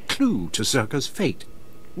possess a clue to Zerka's fate.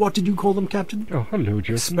 What did you call them, Captain? Oh, hello,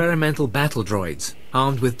 Jason. Experimental battle droids,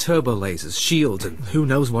 armed with turbo lasers, shields, and who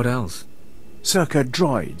knows what else. Zerka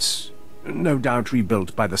droids, no doubt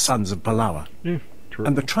rebuilt by the Sons of Palawa. Yeah, true.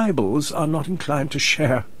 And the tribals are not inclined to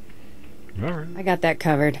share. All right. I got that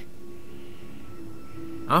covered.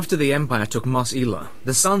 After the Empire took Mos Ela,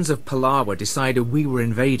 the Sons of Palawa decided we were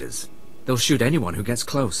invaders. They'll shoot anyone who gets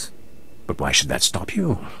close. But why should that stop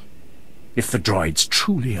you? If the droids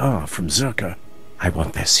truly are from Zerka, I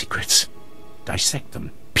want their secrets. Dissect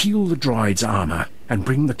them, peel the droids' armor, and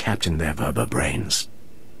bring the captain their Verba brains.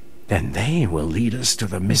 Then they will lead us to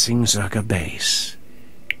the missing Zerka base.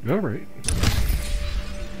 All right. Let's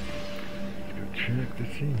go check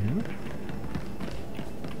this in.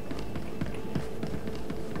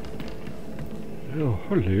 Oh,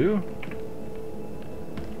 hello.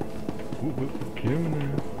 Coming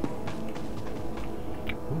now.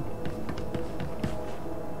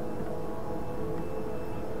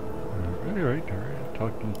 All right.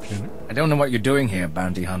 Talk to Lieutenant. I don't know what you're doing here,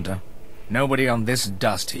 bounty hunter. Nobody on this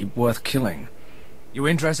dust heap worth killing. You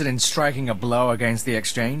interested in striking a blow against the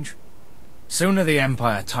Exchange? Sooner the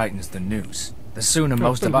Empire tightens the noose, the sooner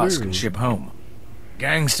most of us can ship home.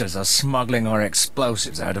 Gangsters are smuggling our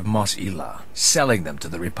explosives out of Mos Ela, selling them to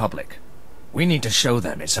the Republic. We need to show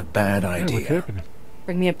them it's a bad idea. What's happening?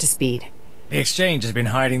 Bring me up to speed. The Exchange has been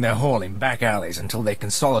hiding their haul in back alleys until they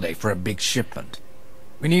consolidate for a big shipment.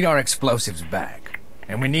 We need our explosives back,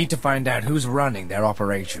 and we need to find out who's running their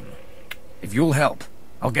operation. If you'll help,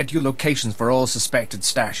 I'll get you locations for all suspected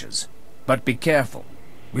stashes. But be careful.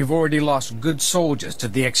 We've already lost good soldiers to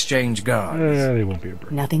the Exchange guards. They won't be a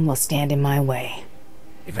break. Nothing will stand in my way.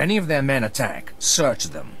 If any of their men attack, search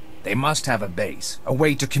them. They must have a base, a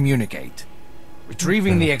way to communicate.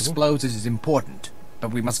 Retrieving the explosives is important,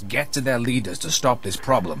 but we must get to their leaders to stop this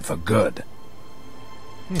problem for good.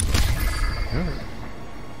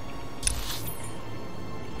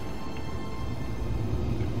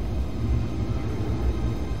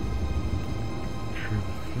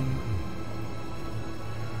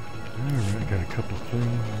 Alright, got a couple things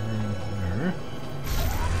around there.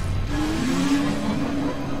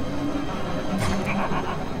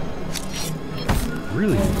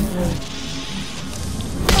 Really? On the way.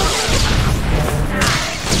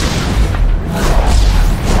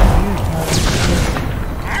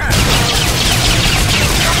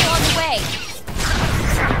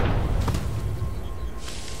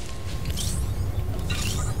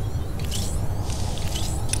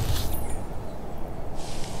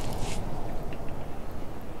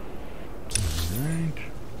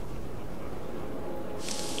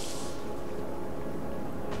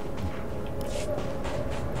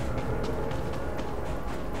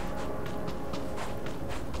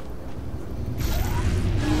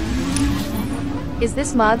 Is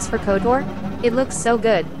this mods for KOTOR? It looks so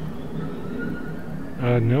good.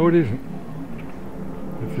 No it isn't.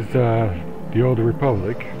 This is, the Old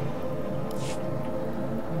Republic.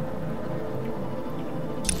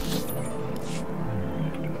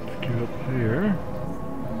 Let's get up here.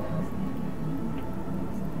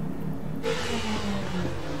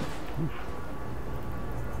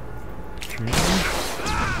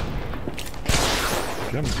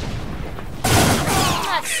 I'm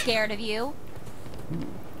not scared of you.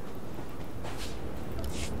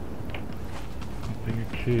 Something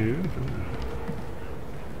accused.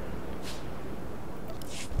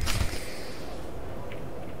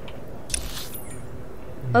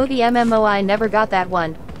 Oh, the MMO, I never got that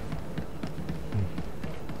one.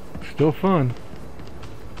 Still fun.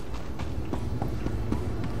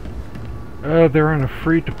 They're on a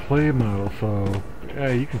free-to-play model, so yeah,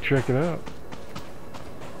 you can check it out.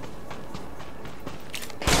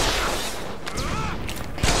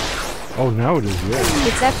 Oh, now it is, yeah.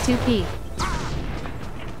 It's F2P.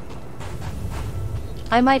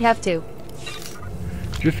 I might have to.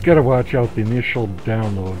 Just gotta watch out, the initial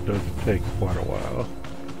download does take quite a while.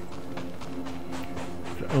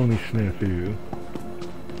 It's the only snafu.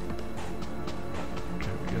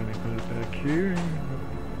 Okay, we got anybody back here?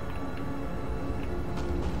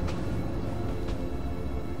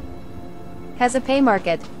 Has a pay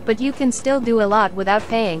market, but you can still do a lot without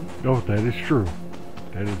paying. Oh, that is true.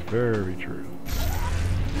 That is very true.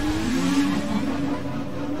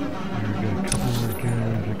 There, we got a couple more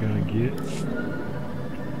guys I gotta get.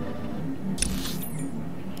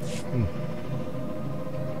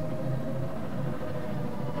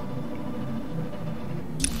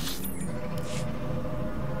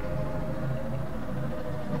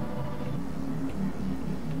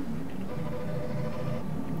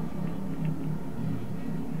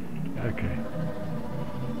 Okay.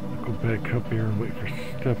 I'll go back up here and wait for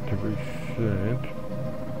stuff to reset.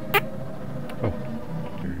 Oh,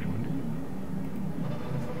 there's one.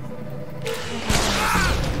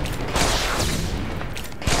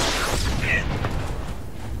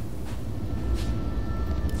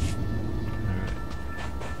 Alright.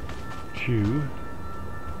 2.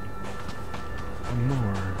 One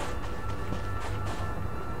more.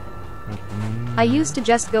 I used to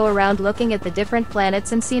just go around looking at the different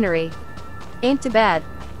planets and scenery. Ain't too bad.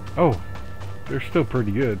 Oh, they're still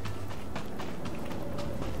pretty good.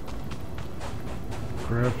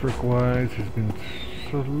 Graphic-wise, has been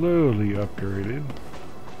slowly upgraded.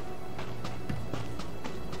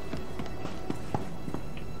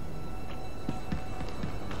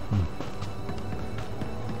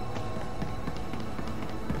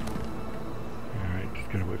 Alright,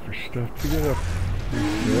 just gotta wait for stuff to get up.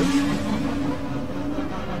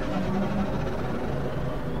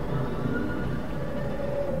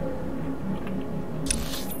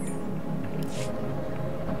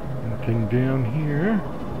 Nothing down here.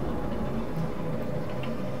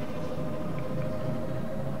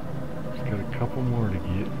 Just got a couple more to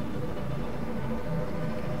get.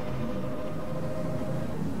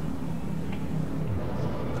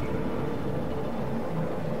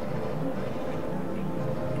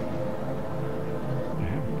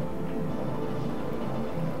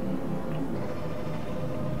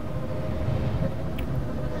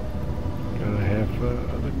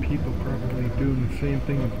 Other people probably doing the same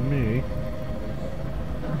thing as me.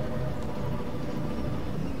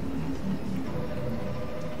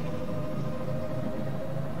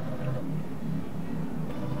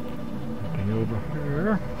 Nothing over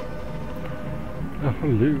here. Oh,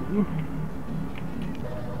 hello.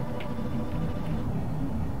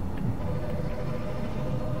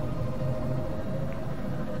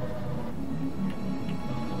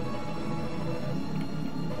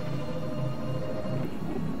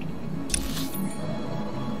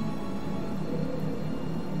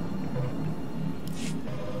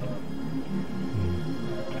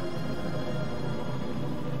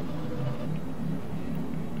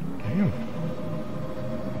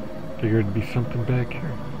 Figured it'd be something back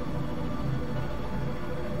here.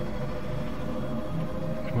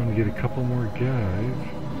 Just wanted to get a couple more guys.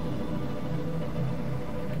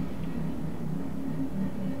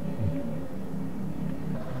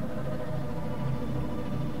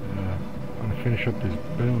 I'm gonna finish up this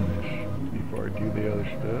bonus before I do the other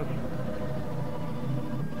stuff.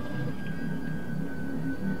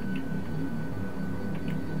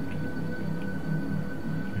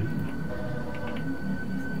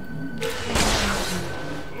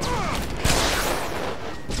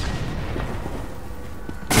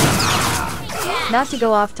 Not to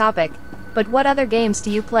go off topic, but what other games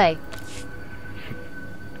do you play?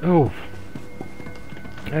 Oh,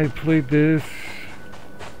 I played this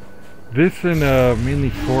and mainly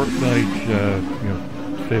Fortnite, you know,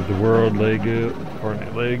 Save the World, Lego,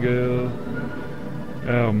 Fortnite Lego.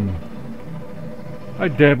 I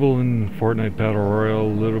dabble in Fortnite Battle Royale a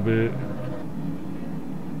little bit.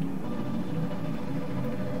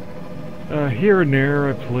 Here and there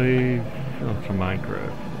I play some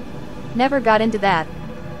Minecraft. Never got into that.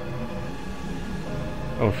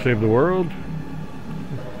 Oh, Save the World?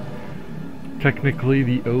 Technically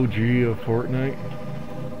the OG of Fortnite.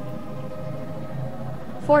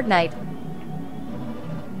 Fortnite.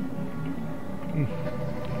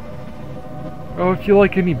 Oh, if you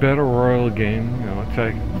like any Battle Royale game, you know,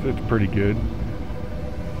 it's pretty good.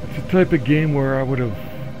 It's the type of game where I would have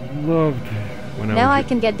loved when I was... Now I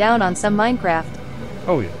can get down on some Minecraft.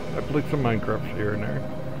 Oh yeah, I played some Minecraft here and there.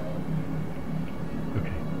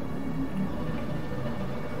 Okay.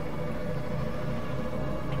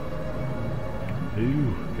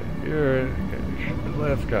 Ooh, okay, here, okay, shoot the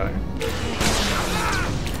last guy.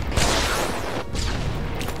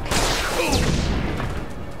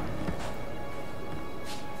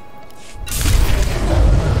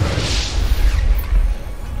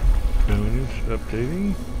 Bonus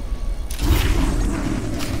updating.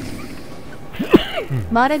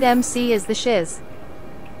 Modded MC is the shiz.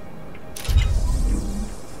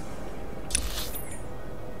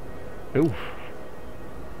 Oof.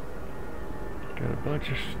 Got a bunch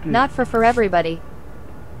of sticks. Not for everybody.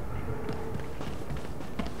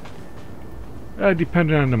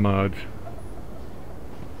 Depending on the mods.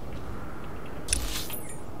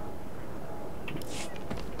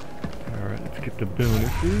 Alright, let's get the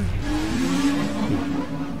bonuses.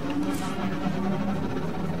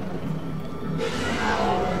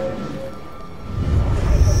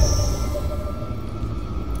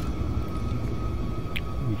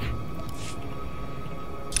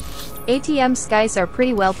 ATM skies are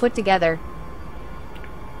pretty well put together.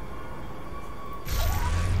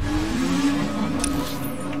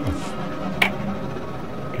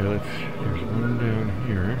 Okay, there's one down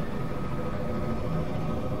here.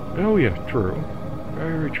 Oh yeah, true.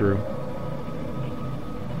 Very true.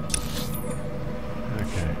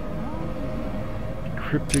 Okay.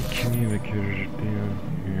 Cryptic communicators down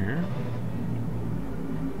here.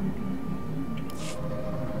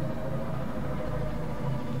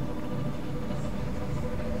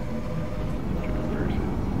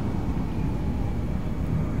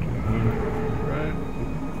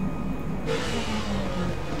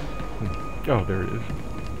 Oh, there it is.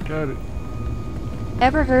 Got it.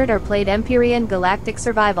 Ever heard or played Empyrean Galactic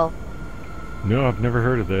Survival? No, I've never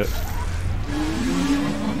heard of that.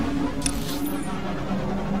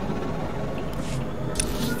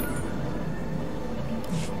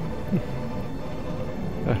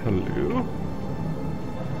 Hello?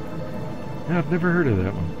 No, I've never heard of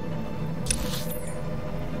that one.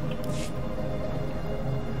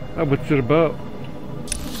 Oh, what's it about?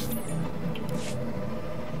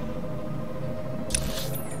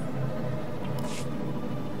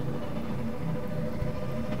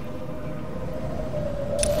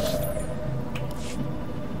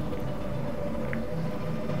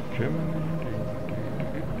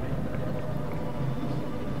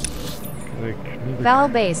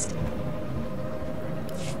 Foul-based.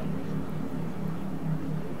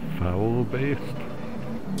 Foul-based?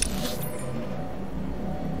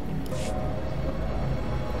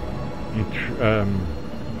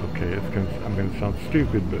 Okay, I'm gonna sound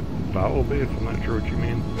stupid, but foul-based? I'm not sure what you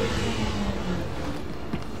mean.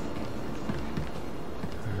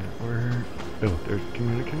 Where? Oh, there's the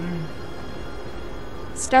communicator.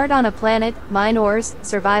 Start on a planet, mine ores,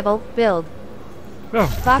 survival, build. Oh,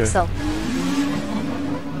 Voxel. Okay.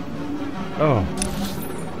 Oh.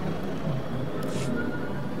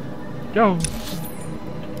 Go.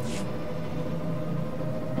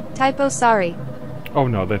 Typo, sorry. Oh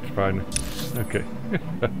no, that's fine. Okay.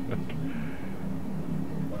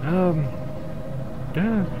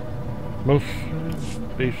 Yeah.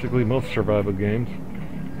 Basically most survival games.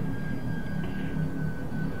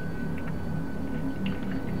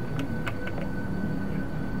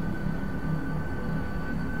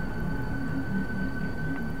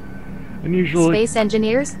 And usually... Space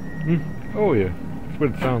engineers? Oh yeah, that's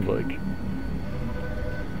what it sounds like.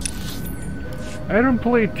 I don't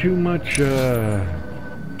play too much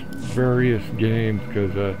various games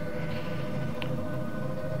because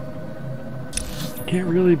can't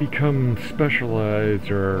really become specialized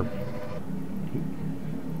or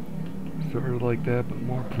sort of like that, but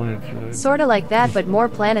more planet side. Sorta like that, but more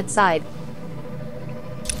planet side.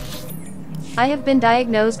 I have been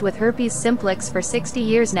diagnosed with herpes simplex for 60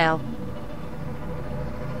 years now.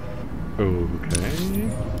 Okay.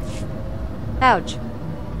 Ouch.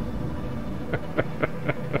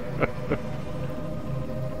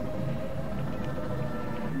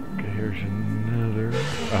 Okay, here's another.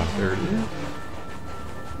 Ah, there it is.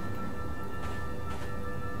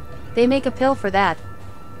 They make a pill for that.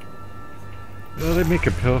 Well, they make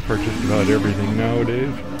a pill for just about everything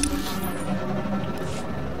nowadays.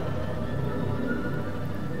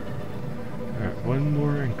 Alright, one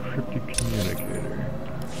more encrypted communicator.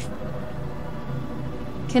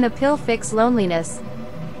 Can a pill fix loneliness?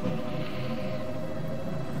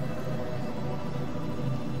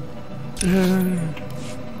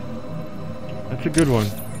 That's a good one.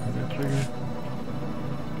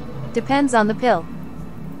 Depends on the pill.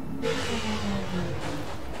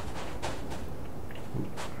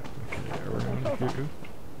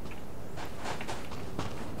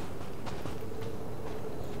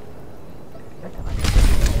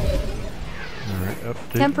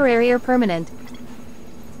 update? Temporary or permanent?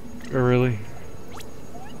 Oh, really?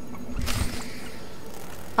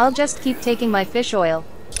 I'll just keep taking my fish oil.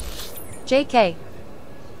 JK.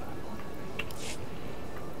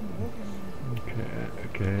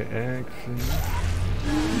 Okay, accent.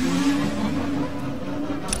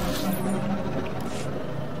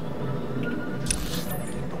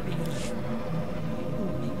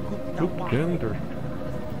 Oop, gender.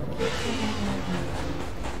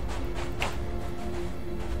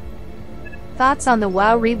 Thoughts on the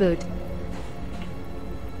WoW reboot?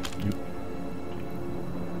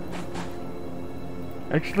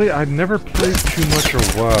 Actually, I've never played too much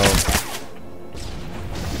of WoW.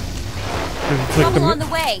 It's like Trouble on the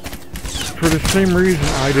way. For the same reason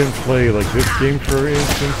I didn't play like this game, for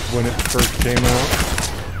instance, when it first came out.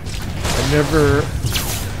 I never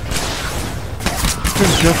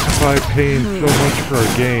couldn't justify paying so much for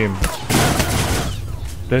a game,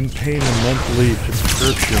 then paying a monthly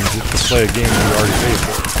subscription just to play a game you already paid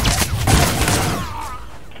for.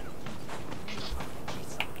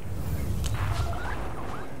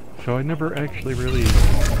 So I never actually really...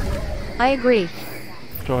 I agree.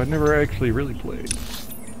 So I never actually really played.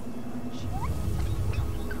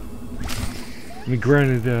 I mean,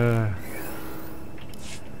 granted,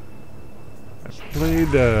 I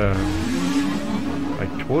played, I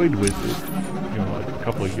toyed with it, you know, like a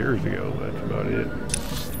couple of years ago, that's about it.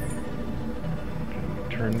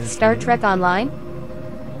 Turn this Star on. Trek Online?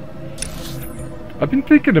 I've been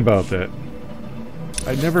thinking about that.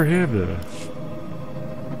 I never have that.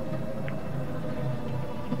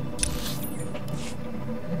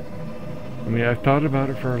 I mean, I've thought about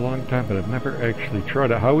it for a long time, but I've never actually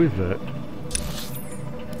tried it. How is that?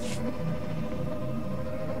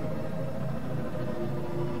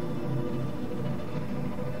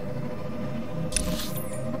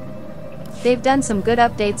 They've done some good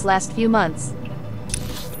updates last few months.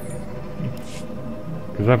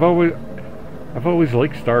 Because I've always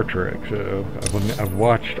liked Star Trek, so I've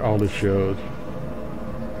watched all the shows.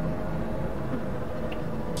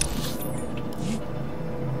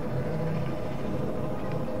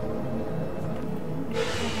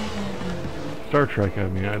 Star Trek, I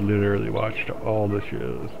mean, I literally watched all the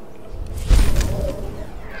shows.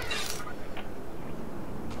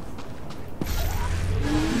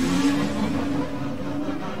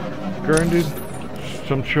 Granted,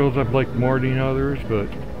 some shows I've liked more than others, but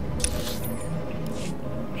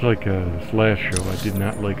it's like this last show, I did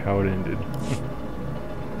not like how it ended.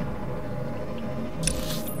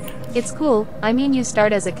 It's cool, I mean you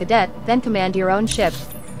start as a cadet, then command your own ship.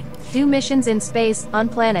 Do missions in space, on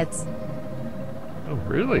planets. Oh,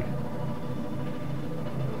 really?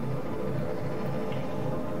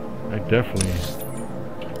 That definitely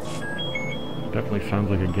sounds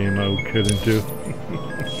like a game I would get into.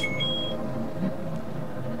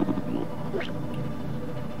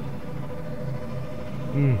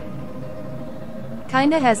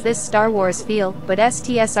 Kinda has this Star Wars feel, but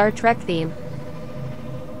STSR Trek theme.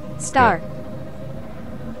 Star.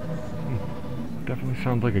 Definitely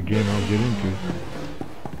sounds like a game I'll get into.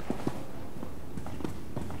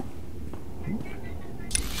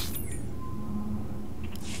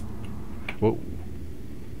 Whoa.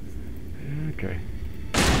 Okay.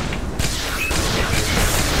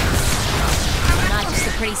 Not just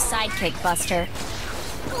a pretty sidekick, Buster.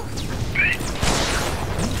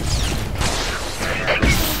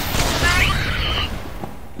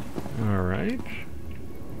 All right.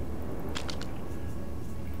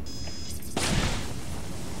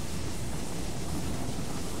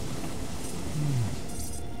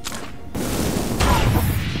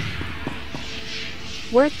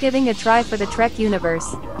 Worth giving a try for the Trek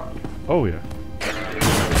universe. Oh yeah.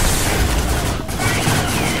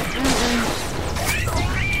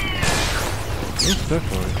 Yes,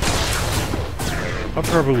 definitely. I'll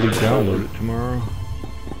probably download it tomorrow.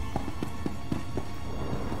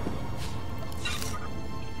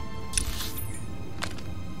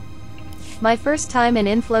 My first time in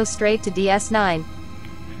inflow straight to DS9.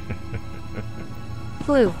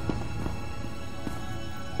 Flu.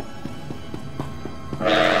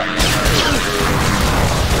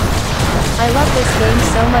 I love this game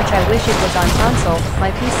so much I wish it was on console. My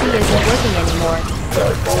PC isn't working anymore.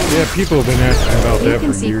 Yeah, people have been asking about that for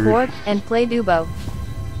years. You can see Quark and play Dubo.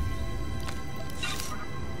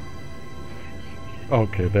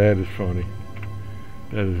 Okay, that is funny.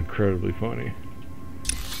 That is incredibly funny.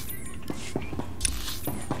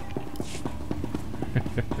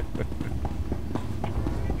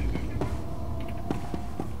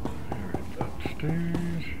 Alright,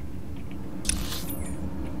 upstairs.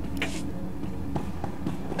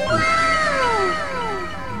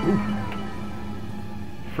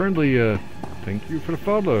 friendly, thank you for the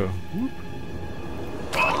follow. Whoop.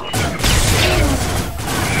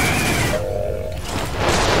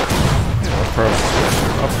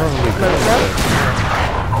 I'll probably go with that.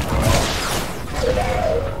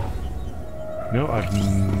 No, I've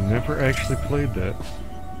never actually played that.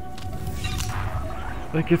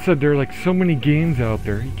 Like I said, there are like so many games out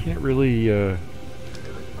there. You can't really,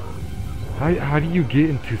 how do you get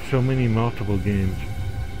into so many multiple games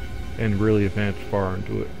and really advance far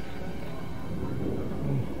into it?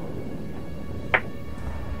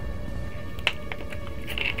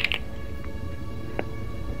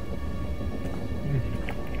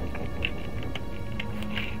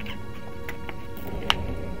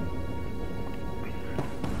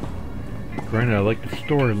 Granted, I like the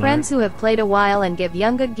storyline. Friends who have played a while and give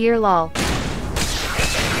younger gear lol.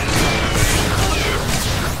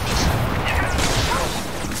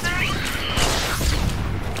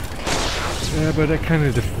 Yeah, but that kind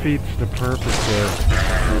of defeats the purpose of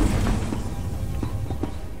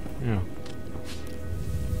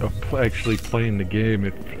actually playing the game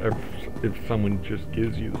if someone just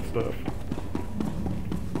gives you the stuff.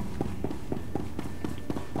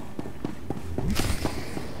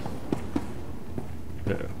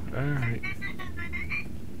 Alright.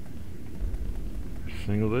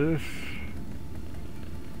 Single this.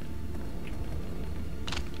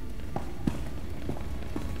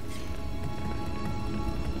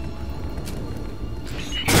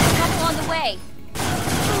 Trouble on the way.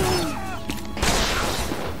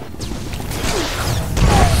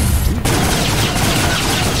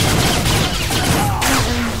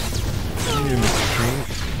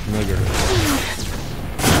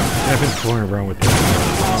 I've been toying around with this for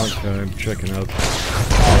a long time, checking out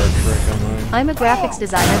Star Trek online. I'm a graphics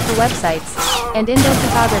designer for websites and indoor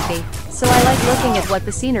photography, so I like looking at what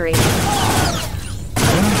the scenery. I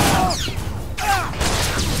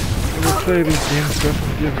would say these games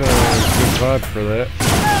definitely give a good vibe for that.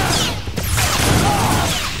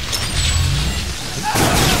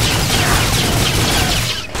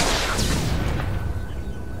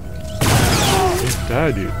 Yes,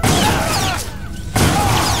 I do.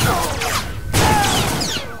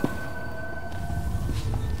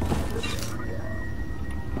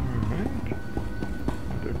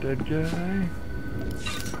 Dead guy.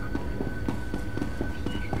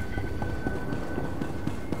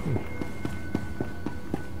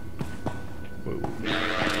 Whoa.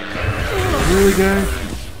 Really, guys?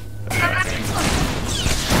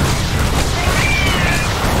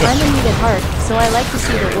 I'm a neat at heart, so I like to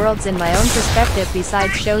see the worlds in my own perspective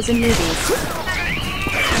besides shows and movies.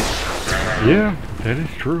 Yeah, that is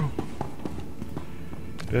true.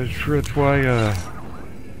 That is true. That's why, a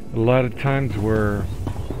lot of times where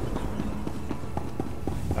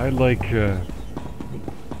I like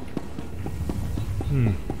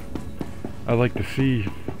to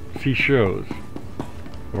see shows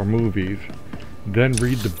or movies, then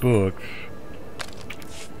read the books,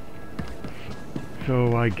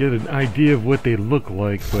 so I get an idea of what they look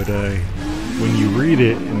like. But when you read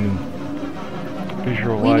it and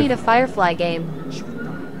visualize, we need a Firefly game.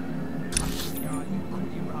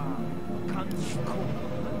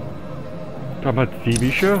 Talking about the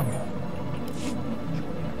TV show?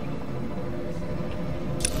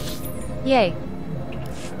 Yay.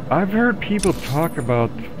 I've heard people talk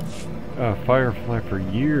about Firefly for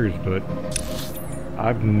years, but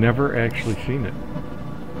I've never actually seen it.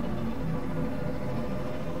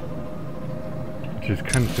 Which is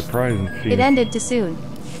kind of surprising to see. It ended too soon.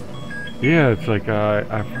 Yeah, it's like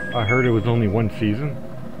I heard it was only one season.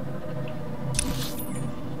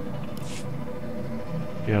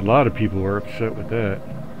 Yeah, a lot of people were upset with that.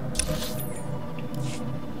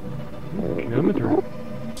 Coming through.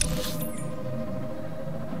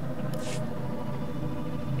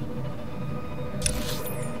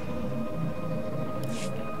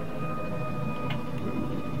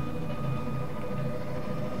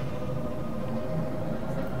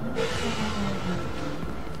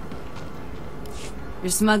 Your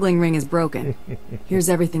smuggling ring is broken. Here's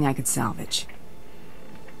everything I could salvage.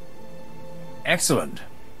 Excellent.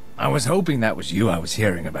 I was hoping that was you I was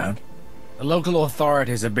hearing about. The local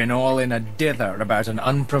authorities have been all in a dither about an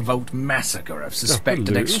unprovoked massacre of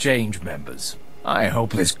suspected exchange members. I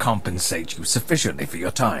hope this compensates you sufficiently for your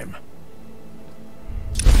time.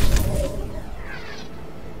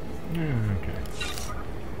 Okay.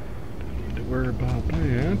 Don't to worry about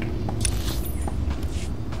that.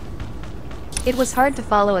 It was hard to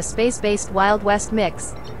follow a space-based Wild West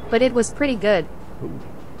mix, but it was pretty good.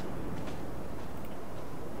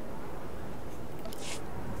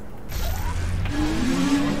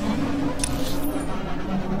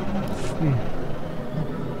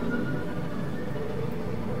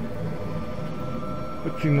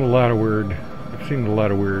 I've seen a lot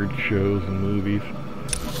of weird shows and movies.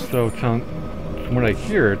 So it sounds, from what I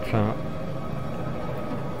hear, it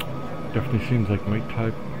definitely seems like my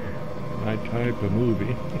type of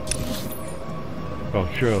movie. Well,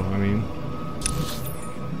 show, I mean.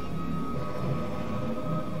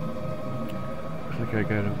 Looks like I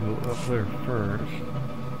gotta go up there first.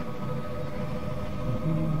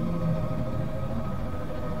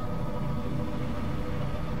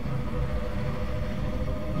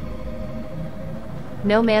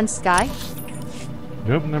 No Man's Sky?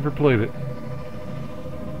 Nope, never played it.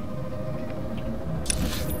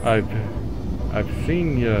 I've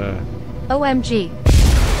seen OMG.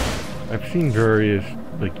 I've seen various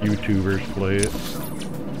like YouTubers play it,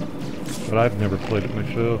 but I've never played it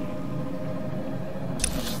myself.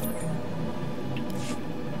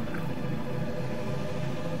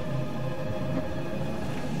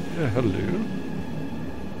 Yeah, hello.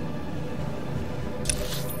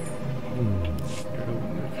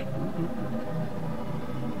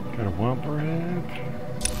 Got a Womper hat.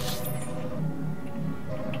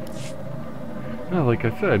 No, like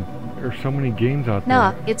I said, there's so many games out there.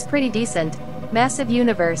 Nah, it's pretty decent. Massive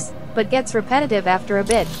universe, but gets repetitive after a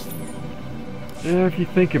bit. Yeah, if you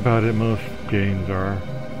think about it, most games are.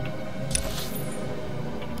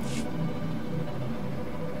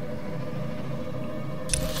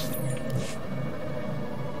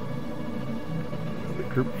 The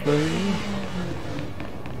group phase.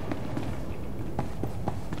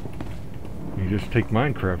 You just take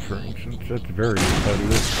Minecraft, for instance. That's very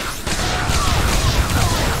repetitive.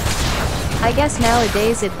 I guess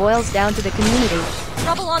nowadays it boils down to the community.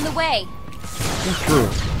 Trouble on the way. That's true.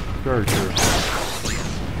 Very true.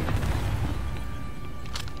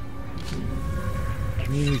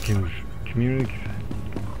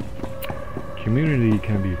 Community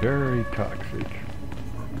can be very toxic.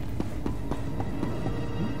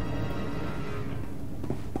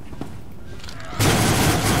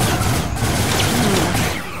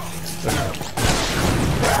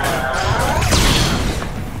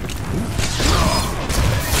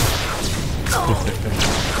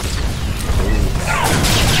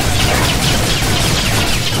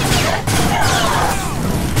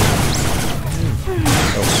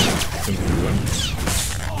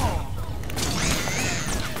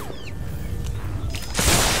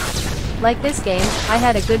 Like this game, I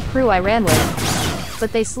had a good crew I ran with,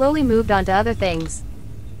 but they slowly moved on to other things.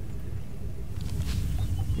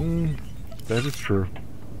 That is true.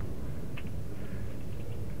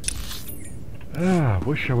 I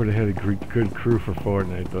wish I would have had a good crew for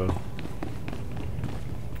Fortnite though.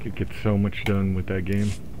 Could get so much done with that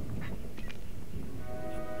game.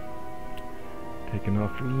 Taking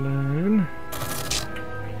off the line.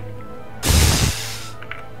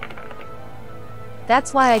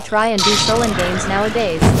 That's why I try and do stolen games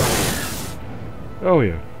nowadays. Oh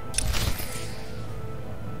yeah.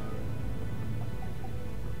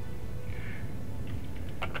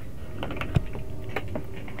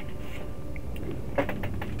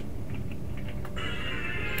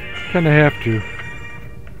 Kinda have to.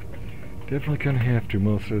 Definitely kinda have to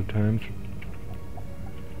most of the times.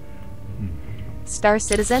 Star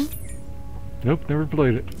Citizen? Nope, never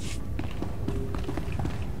played it.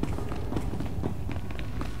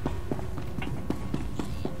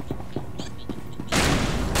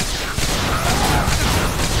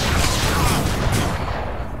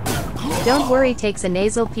 Don't worry, takes a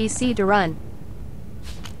nasal PC to run.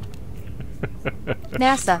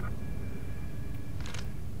 NASA.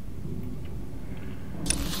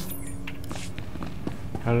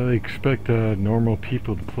 How do they expect normal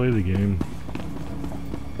people to play the game?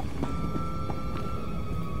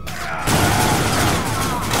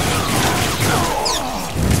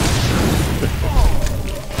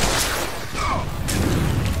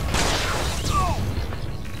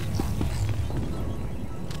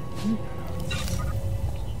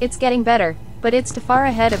 It's getting better, but it's too far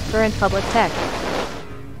ahead of current public tech.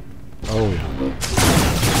 Oh yeah.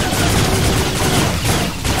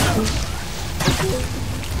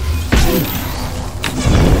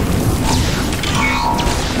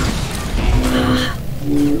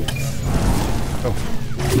 Oh.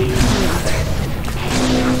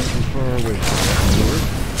 Too far away.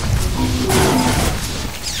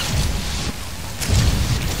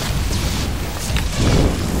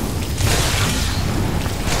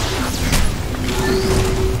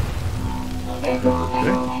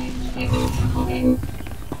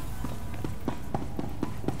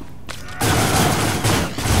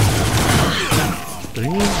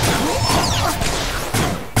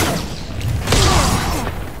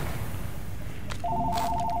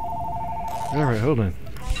 Alright, hold on.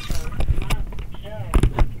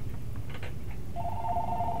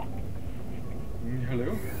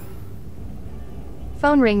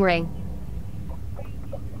 Phone ring.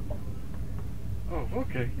 Oh,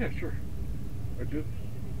 okay. Yeah, sure. I did.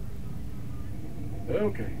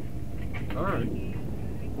 Okay. All right.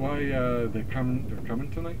 Why, they're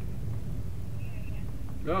coming tonight?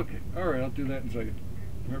 Okay. All right, I'll do that in a second.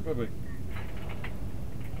 All right, bye-bye.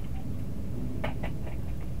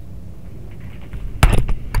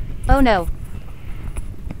 Oh no.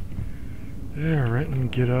 Alright, let me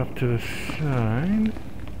get off to the side.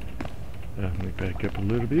 Let me back up a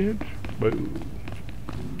little bit. Boom.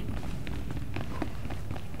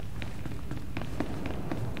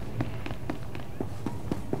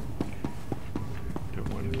 Don't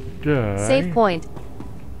want to die. Save point.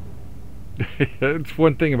 That's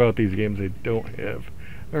one thing about these games they don't have.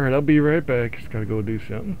 Alright, I'll be right back. Just gotta go do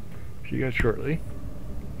something. See you guys shortly.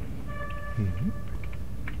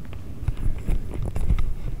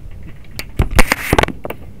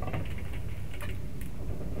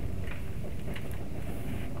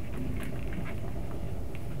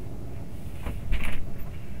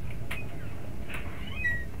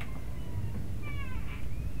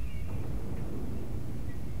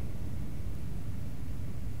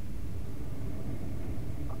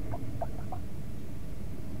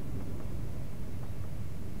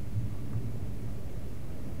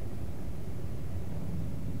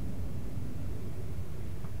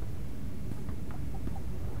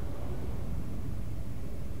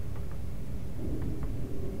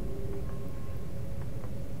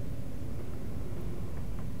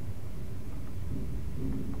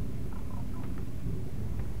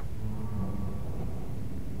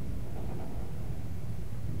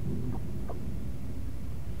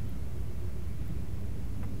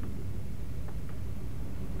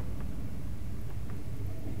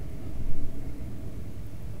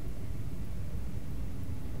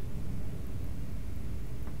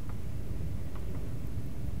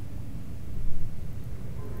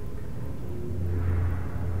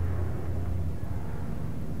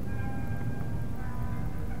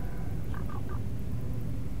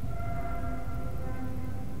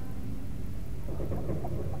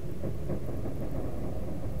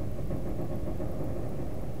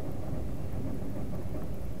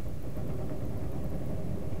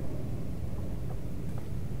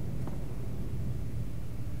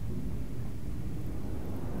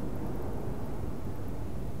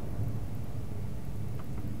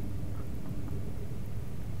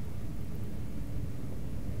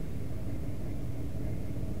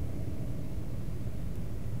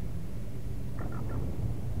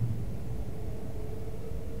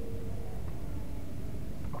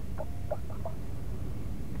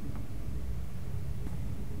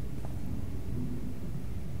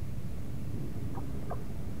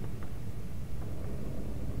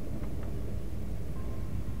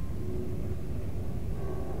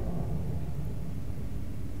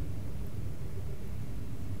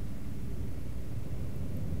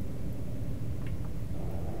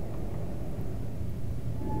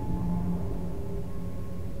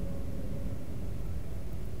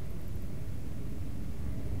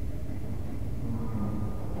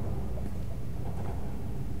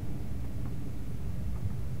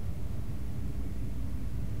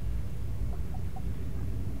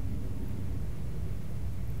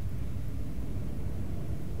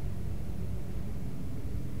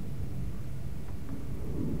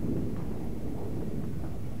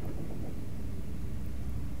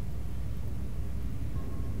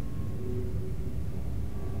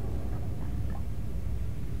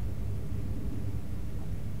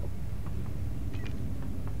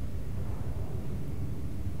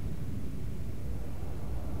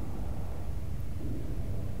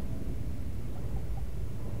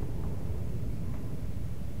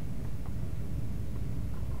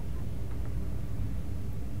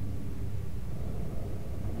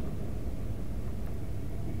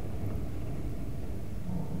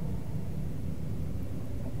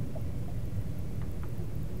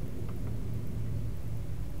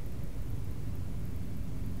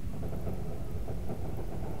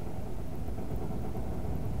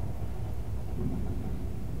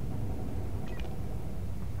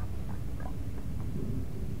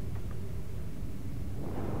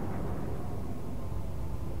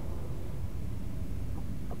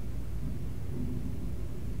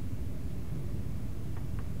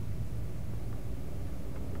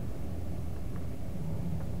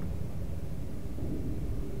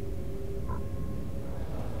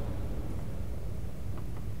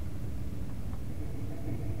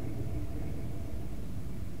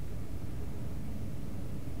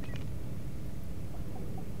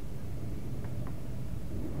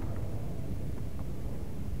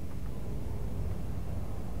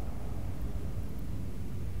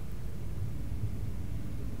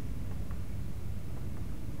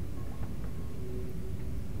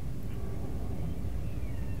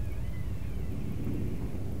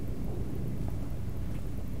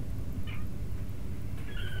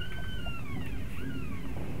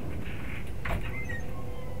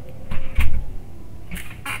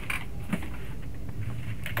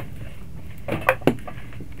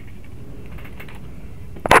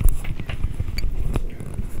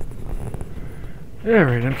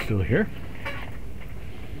 Alright, I'm still here.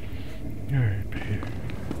 Alright, here.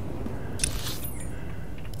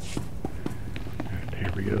 Alright,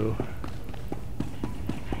 here we go.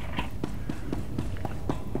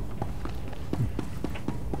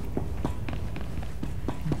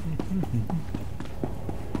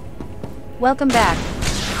 Welcome back.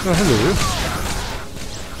 Oh, hello.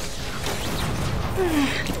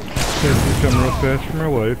 Gotta do something real fast for my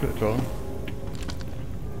wife, that's all.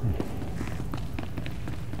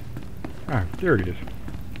 Ah, there it is.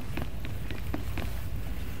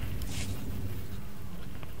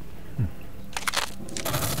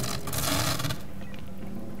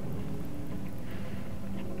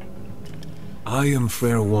 I am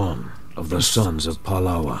Fair One of the Sons of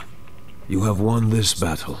Palawa. You have won this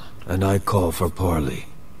battle, and I call for parley.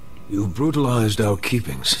 You brutalized our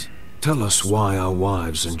keepings. Tell us why our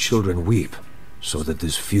wives and children weep, so that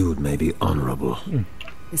this feud may be honorable.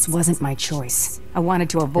 This wasn't my choice. I wanted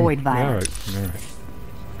to avoid violence. Alright.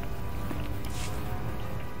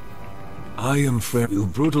 I am Fair. You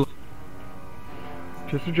brutal.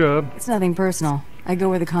 Just a job. It's nothing personal. I go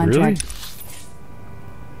where the contract. Really?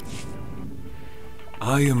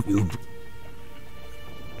 I am you.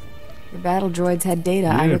 The battle droids had data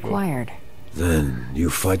I required. Then you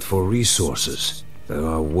fight for resources. There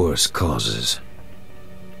are worse causes.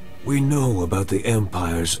 We know about the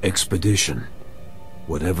Empire's expedition.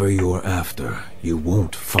 Whatever you're after, you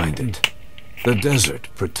won't find it. The desert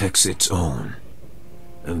protects its own.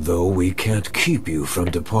 And though we can't keep you from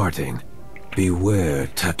departing, beware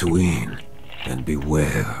Tatooine, and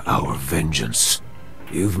beware our vengeance.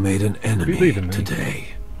 You've made an enemy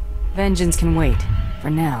today. Vengeance can wait. For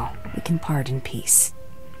now, we can part in peace.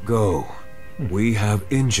 Go. We have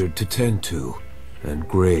injured to tend to, and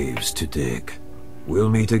graves to dig. We'll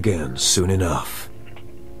meet again soon enough.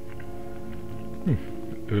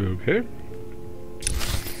 Okay.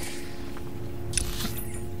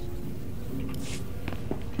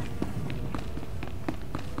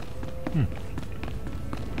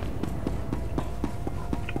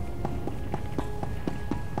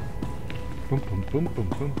 Boom, boom, boom, boom,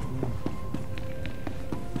 boom, boom.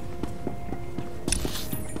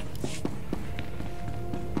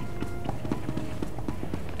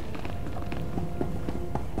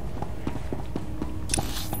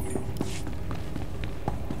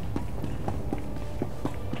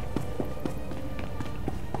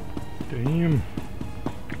 Damn.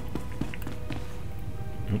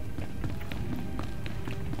 Nope.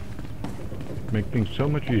 Make things so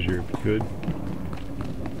much easier if you could.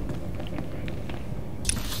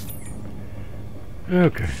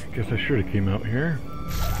 Okay, guess I should have came out here.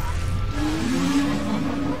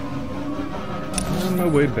 On my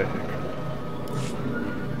way back.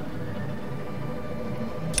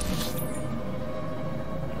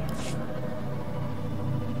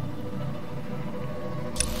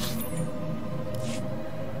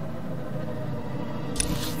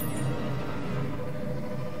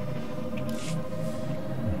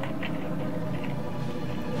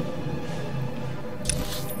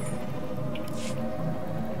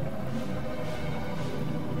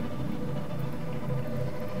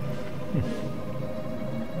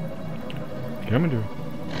 Coming to.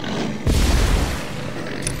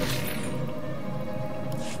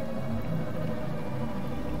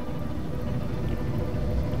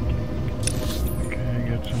 Okay, I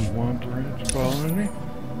got some womp rats following me.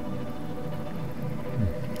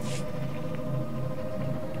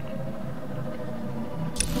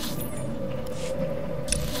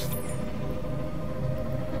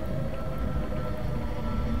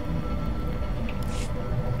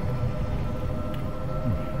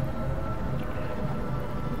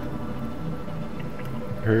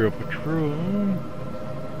 Imperial Patrol.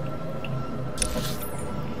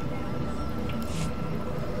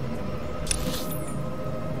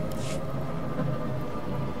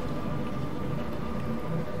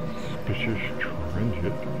 Suspicious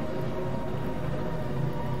Transit.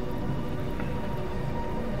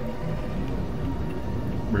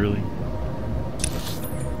 Really?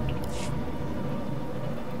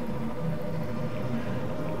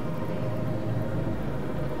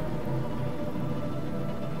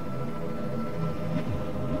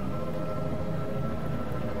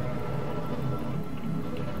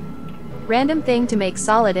 Random thing to make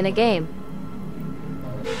solid in a game.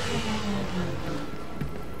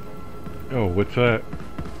 Oh, what's that?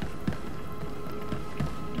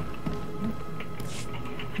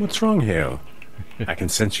 What's wrong, Hale? I can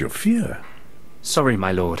sense your fear. Sorry,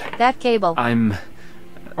 my lord. That cable. I'm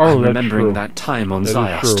remembering that time on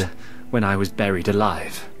Ziost, when I was buried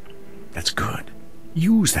alive. That's good.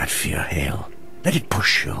 Use that fear, Hale. Let it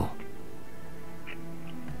push you.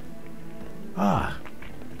 Ah,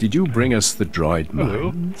 did you bring us the droid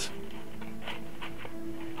mines?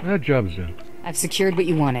 That job's done. I've secured what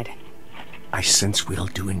you wanted. I sense we'll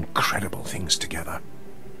do incredible things together.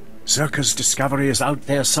 Zerka's discovery is out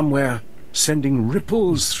there somewhere, sending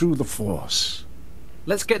ripples through the Force.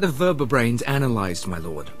 Let's get the vertebrains analyzed, my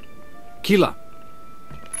lord. Keelah.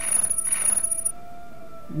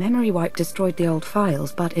 Memory wipe destroyed the old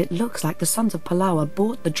files, but it looks like the Sons of Palawa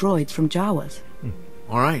bought the droids from Jawas.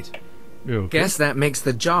 All right. Okay. Guess that makes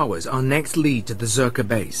the Jawas our next lead to the Zerka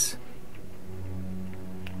base.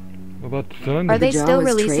 What about the Sun? Are they still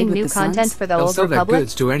releasing new content for the They'll Old sell Republic? their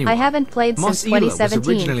goods to anyone. I haven't played Mos since Ela 2017. was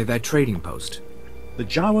originally their trading post. The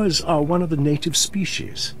Jawas are one of the native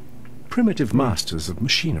species, primitive masters of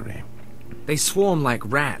machinery. They swarm like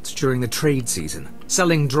rats during the trade season,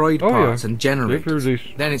 selling droid parts and generators.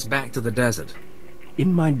 Then it's back to the desert.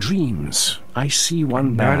 In my dreams, I see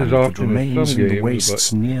one Not band as that often as remains some in the games, wastes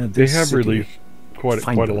but near they this have city. released quite a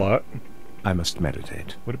Finally, lot. I must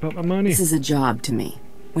meditate. What about my money? This is a job to me.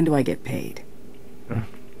 When do I get paid?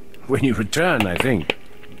 When you return, I think.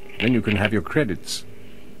 Then you can have your credits.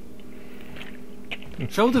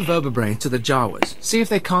 Show the vertebrae to the Jawas. See if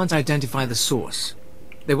they can't identify the source.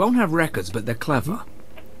 They won't have records, but they're clever.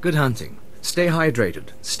 Good hunting. Stay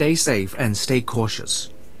hydrated, stay safe, and stay cautious.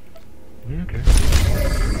 Okay.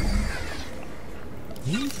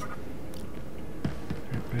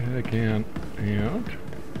 Back in out.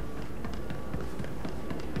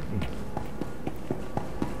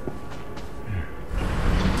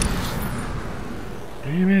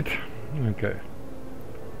 Damn it. Okay.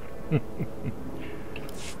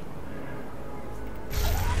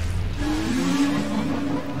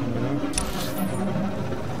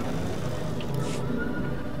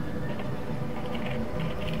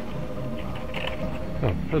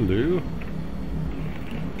 Oh, hello.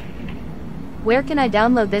 Where can I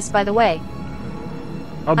download this, by the way?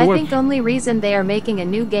 I think the only reason they are making a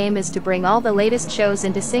new game is to bring all the latest shows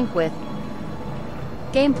into sync with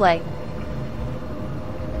gameplay.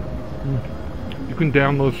 You can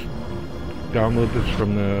download this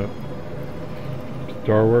from the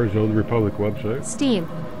Star Wars Old Republic website. Steam.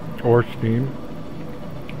 Or Steam.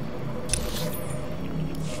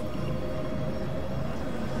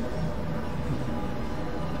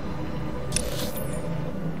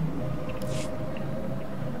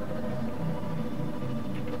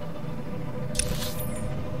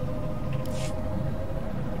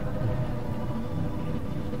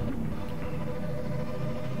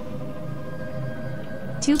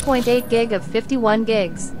 .8 gig of 51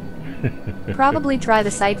 gigs. Probably try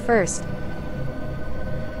the site first.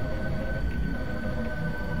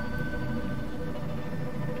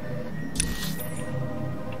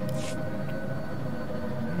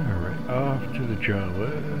 Alright, off to the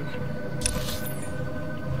Jawas.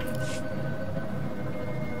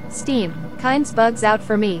 Steam. Kinds bugs out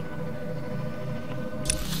for me.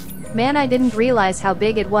 Man, I didn't realize how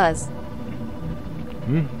big it was.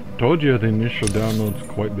 Told you the initial download's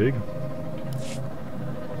quite big.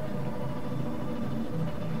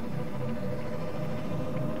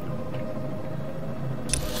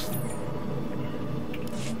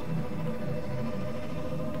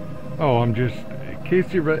 Oh, I'm just, in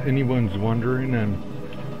case anyone's wondering, I'm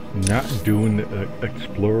not doing the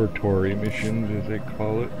exploratory missions, as they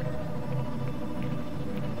call it.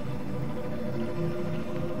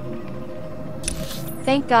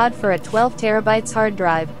 Thank God for a 12 terabytes hard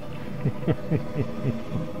drive.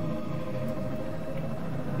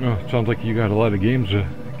 Oh, sounds like you got a lot of games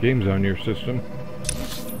on your system.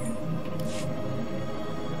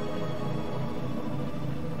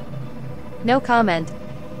 No comment.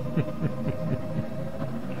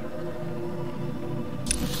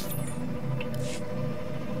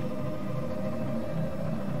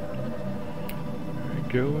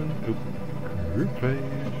 Going, group page.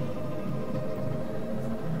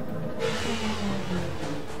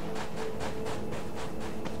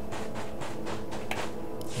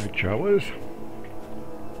 Jawas?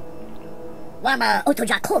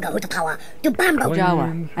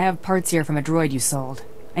 Jawa, I have parts here from a droid you sold.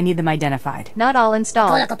 I need them identified. Not all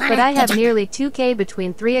installed, but I have nearly 2K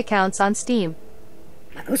between 3 accounts on Steam.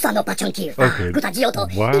 Okay,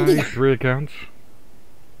 why 3 accounts?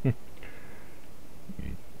 Could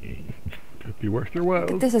be worth your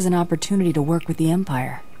while. This is an opportunity to work with the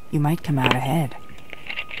Empire. You might come out ahead.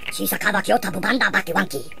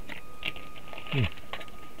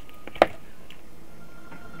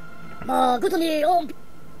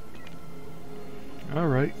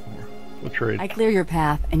 Alright, we'll trade. I clear your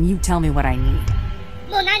path, and you tell me what I need.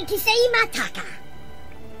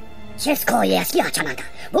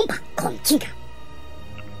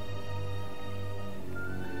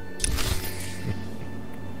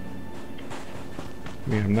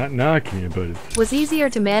 mean, I'm not knocking you, but it's... Was easier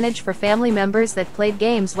to manage for family members that played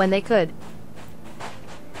games when they could.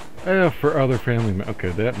 For other family members. Okay,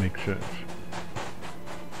 that makes sense.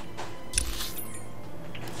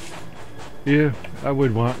 Yeah, I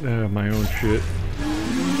would want my own shit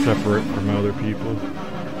separate from other people's.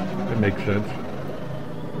 That makes sense.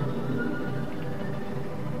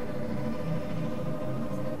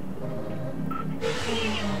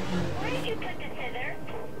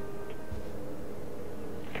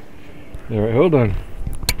 Alright, hold on.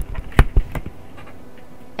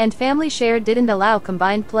 And family share didn't allow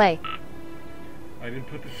combined play. I didn't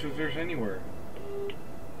put the scissors anywhere.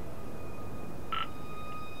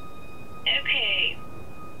 Okay.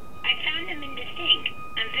 I found them in the sink.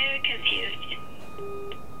 I'm very confused.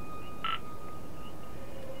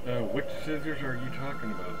 Which scissors are you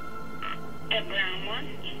talking about? The brown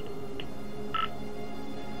ones?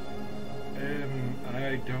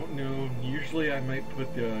 I don't know. Usually I might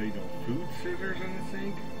put the, food scissors in the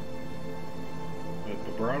sink. But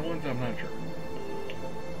the brown ones, I'm not sure.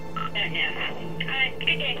 Oh, no. Alright,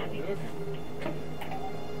 good day.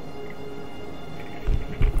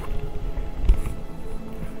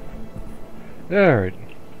 Alright.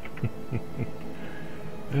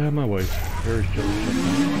 My wife. Very silly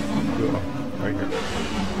sometimes. Oh, right here.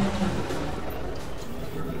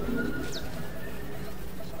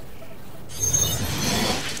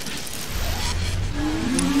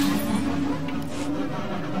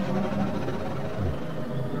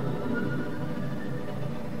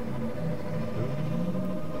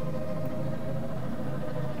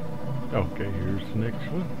 Okay, here's the next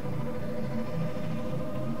one.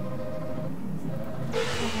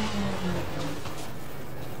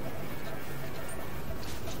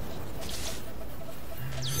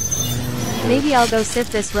 Maybe I'll go sit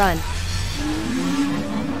this run.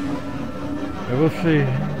 I will see.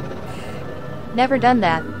 Never done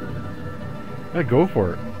that. I go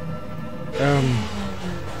for it.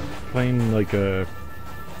 Playing like a...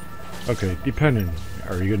 Okay, depending.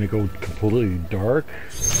 Are you gonna go completely dark?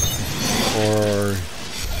 Or...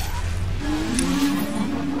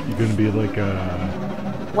 you gonna be like a...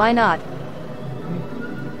 Why not?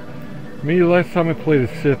 Me, last time I played a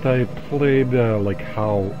Sith, I played like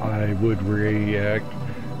how I would react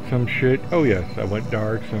some shit. Oh yes, I went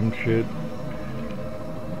dark, some shit.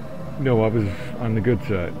 No, I was on the good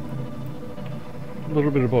side. A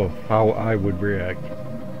little bit of both. How I would react.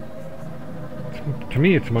 To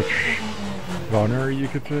me, it's much funner, you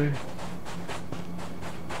could say.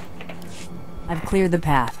 I've cleared the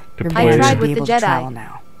path. I tried with the Jedi.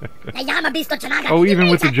 Now. Oh, even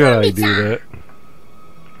with the Jedi, I do that.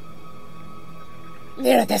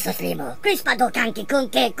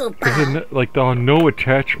 Like the no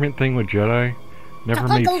attachment thing with Jedi never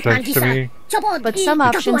made sense to me. But some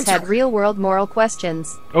options had real-world moral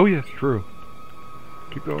questions. Oh yes, true.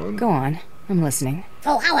 Keep going. Go on. I'm listening.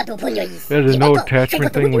 Yeah, the no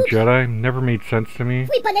attachment thing with Jedi never made sense to me.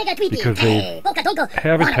 Because they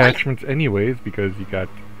have attachments anyways, because you got,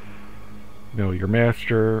 your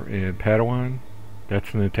master and Padawan.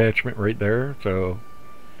 That's an attachment right there, so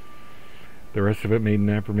the rest of it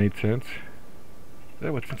never made sense. Is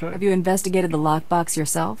that what's inside? Have you investigated the lockbox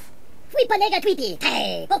yourself?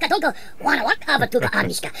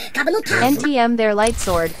 NTM their light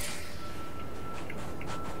sword.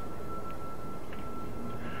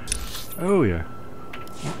 Oh yeah.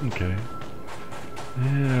 Okay.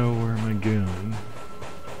 Now where am I going?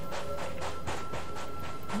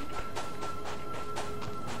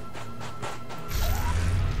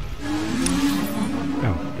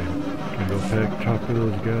 Oh, damn. Can I go back, talk to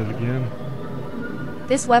those guys again?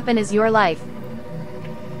 This weapon is your life.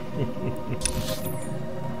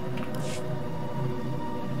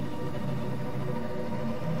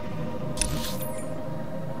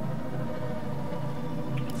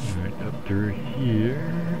 Alright, up through here.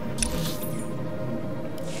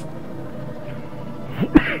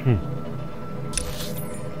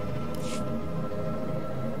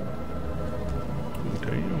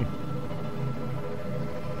 Damn.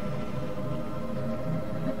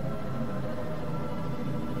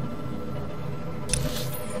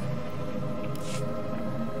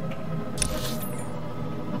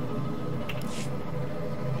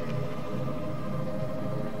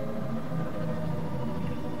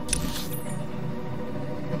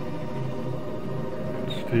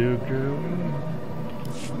 Still going.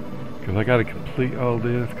 Because I gotta complete all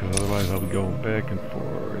this, because otherwise I'll be going back and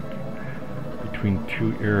forth between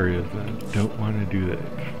two areas, and I don't want to do that.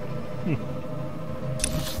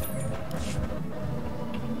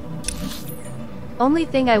 Only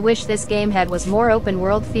thing I wish this game had was more open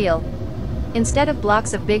world feel. Instead of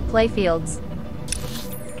blocks of big playfields.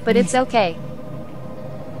 but it's okay.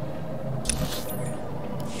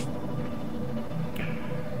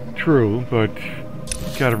 True, but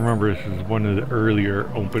you gotta remember this is one of the earlier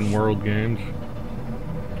open world games.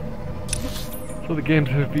 So the games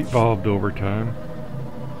have evolved over time.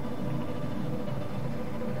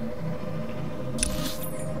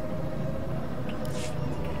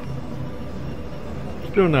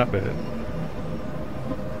 Still not bad.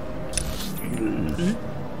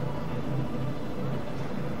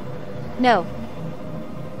 No.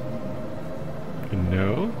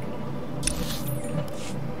 No?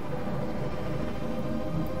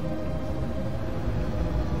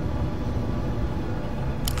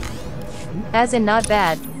 As in not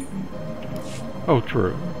bad. Oh,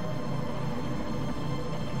 true.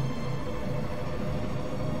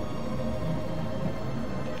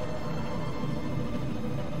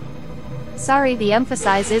 Sorry, the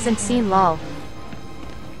emphasis isn't seen, lol.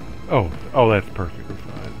 Oh, that's perfectly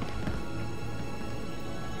fine.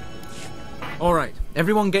 Alright,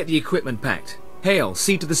 everyone get the equipment packed. Hale,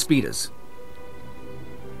 see to the speeders.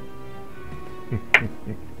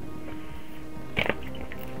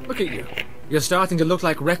 Look at you. You're starting to look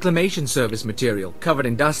like reclamation service material, covered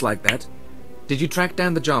in dust like that. Did you track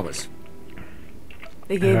down the Jawas?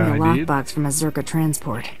 They gave me a lockbox from a Zerka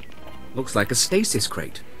transport. Looks like a stasis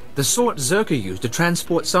crate. The sort Zerka used to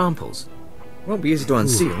transport samples. Won't be easy to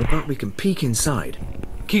unseal, but we can peek inside.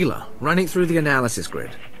 Keeler, run it through the analysis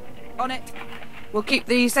grid. On it. We'll keep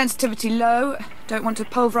the sensitivity low. Don't want to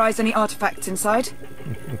pulverize any artifacts inside.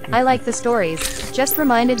 I like the stories. Just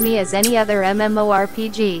reminded me as any other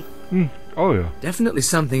MMORPG. Oh yeah. Definitely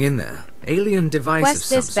something in there. Alien device Quest of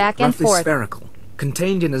some this sort, back and roughly forth. spherical,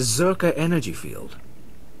 contained in a Zerka energy field.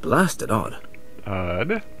 Blasted odd.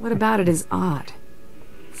 Odd? What about it is odd?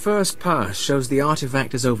 First pass shows the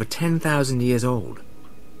artifact is over 10,000 years old.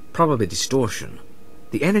 Probably distortion.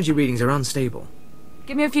 The energy readings are unstable.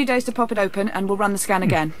 Give me a few days to pop it open and we'll run the scan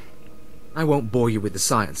again. I won't bore you with the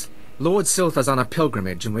science. Lord Silthar's on a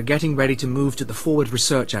pilgrimage and we're getting ready to move to the forward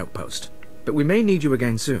research outpost. But we may need you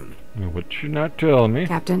again soon. What you not telling me?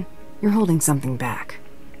 Captain, you're holding something back.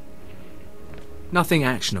 Nothing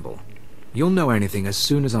actionable. You'll know anything as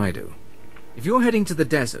soon as I do. If you're heading to the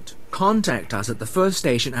desert, contact us at the first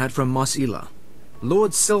station out from Mos Ila.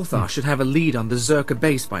 Lord Silthar should have a lead on the Zerka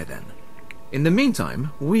base by then. In the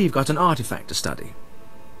meantime, we've got an artifact to study.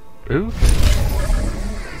 Ooh.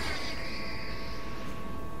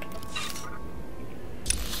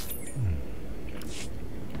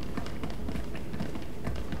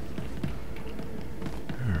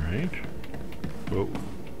 Alright. Whoa.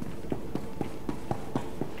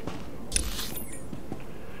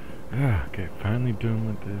 Okay, finally done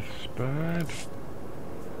with this spot.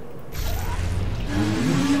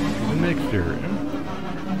 The next area.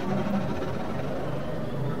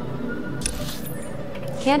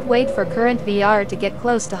 Can't wait for current VR to get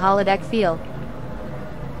close to holodeck feel.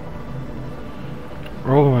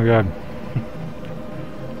 Oh my god.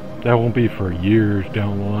 That won't be for years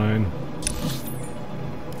down the line.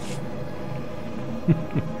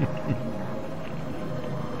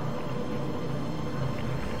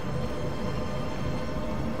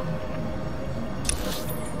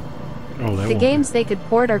 Oh, that the games they could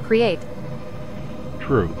port or create.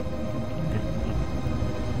 True.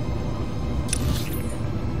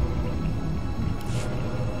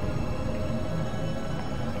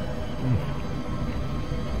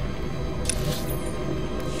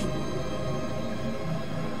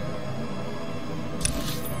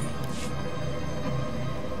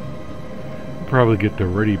 Probably get the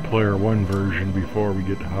Ready Player One version before we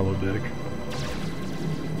get the holodeck.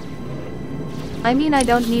 I mean, I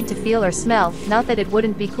don't need to feel or smell, not that it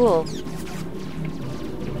wouldn't be cool.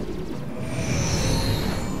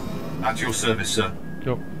 At your service, sir.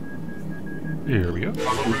 Oh. Here we go.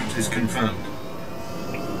 Our route is confirmed.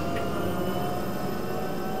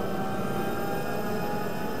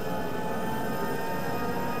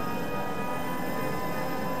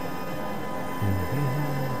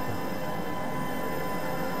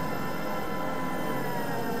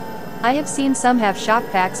 I have seen some have shock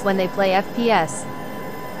packs when they play FPS.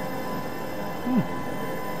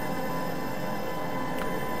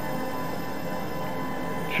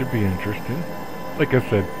 Should be interesting. Like I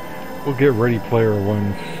said, we'll get Ready Player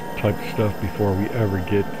One's type stuff before we ever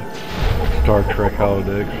get Star Trek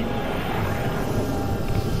holodecks.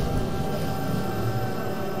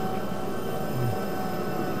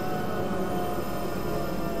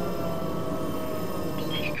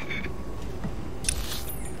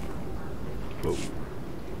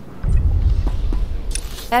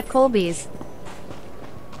 At Colby's.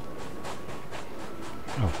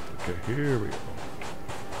 Oh, okay, here we go.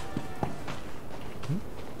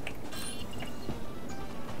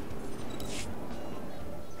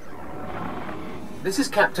 This is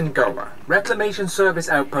Captain Gola, Reclamation Service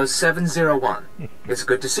Outpost 701. It's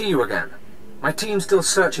good to see you again. My team's still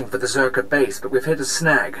searching for the Zerka base, but we've hit a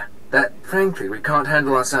snag that, frankly, we can't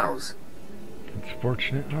handle ourselves. It's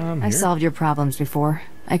fortunate I've solved your problems before.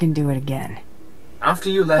 I can do it again. After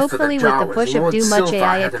you left Hopefully for the Jawas, with the push of Lord Do Much Silvar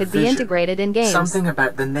AI had it a could be vision. integrated in games. Something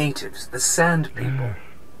about the natives, the Sand People.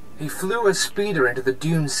 He flew a speeder into the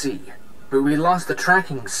Dune Sea, but we lost the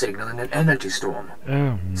tracking signal in an energy storm.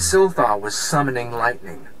 Silvar was summoning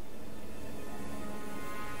lightning.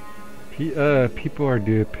 People are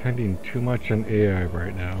depending too much on AI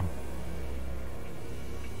right now.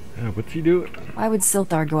 What's he doing? Why would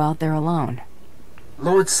Silthar go out there alone?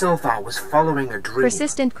 Lord Silvar was following a dream.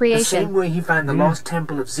 Persistent creation. The same way he found the lost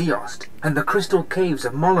temple of Zeost and the crystal caves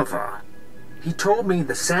of Molivar. He told me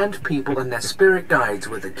the Sand People and their spirit guides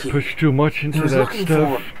were the key. Push too much into that looking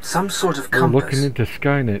stuff. For some sort of We're compass. looking into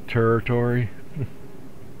Skynet territory.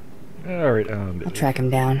 Alright, I'll track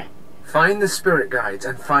him down. Find the spirit guides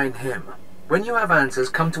and find him. When you have answers,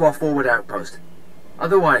 come to our forward outpost.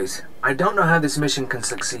 Otherwise, I don't know how this mission can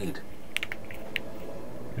succeed.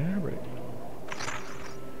 Alright.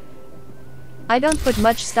 I don't put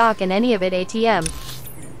much stock in any of it, ATM.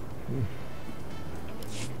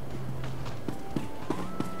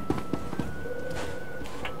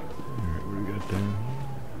 Alright, what do we got down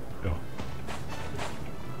here? Oh.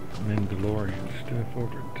 Mandalorian stuff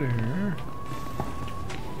over there.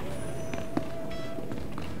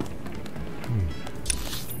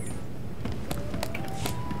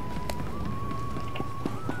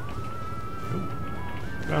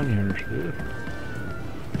 Bounty hunter stuff.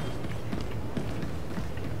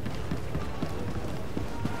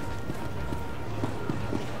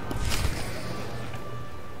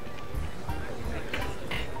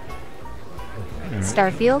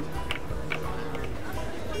 Starfield?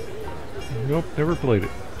 Nope, never played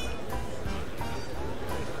it.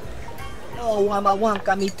 O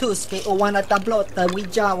wamawangka mituske o wana tablota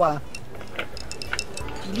wijawa.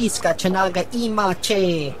 Liska chanaga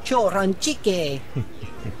imache choranchike.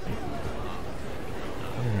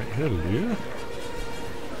 Alright, hello.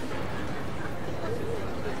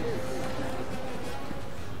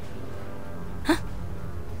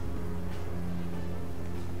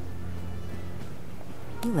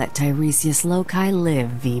 You let Tiresias Loci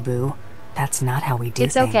live, Vibu. That's not how we do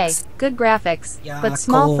It's things. okay. Good graphics, but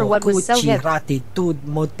small for what was so hip.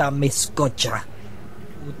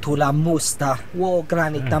 Utula musta wo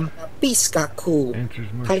granitam piska ku.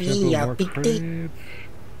 Halia piti.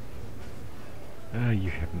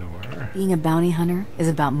 You have no honor. Being a bounty hunter is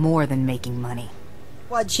about more than making money.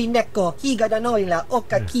 Wajineko higadanoila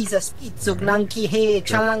oka kizas pitsug nanki he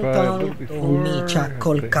changtong umicha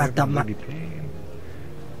kolkata ma.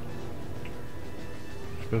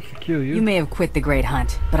 Supposed to kill you. You may have quit the Great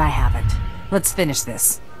Hunt, but I haven't. Let's finish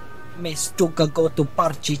this. Mestuka go to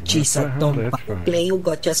parchi chisa tompa.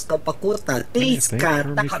 Pleugo cheska pakuta. Please ka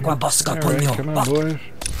takakwaboska punyo. Come on, boys.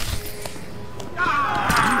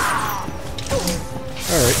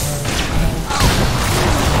 Alright.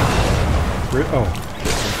 Oh.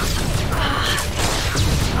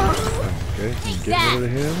 Okay, get rid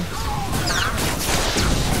of him.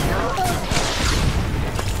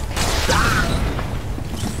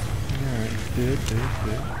 Alright, dead.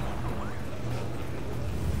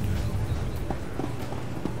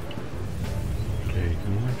 Okay, who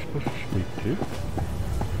am I supposed to speak to?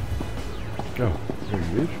 Oh, there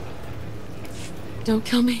he is. Don't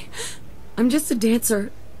kill me. I'm just a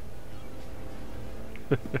dancer.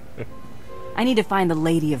 I need to find the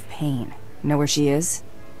Lady of Pain. Know where she is?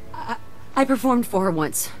 I performed for her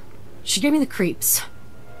once. She gave me the creeps.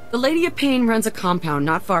 The Lady of Pain runs a compound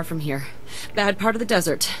not far from here. Bad part of the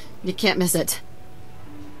desert. You can't miss it.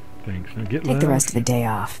 Thanks. Now get Take the rest of the day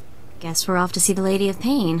off. Guess we're off to see the Lady of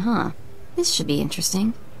Pain, huh? This should be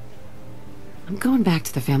interesting. I'm going back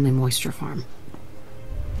to the family moisture farm.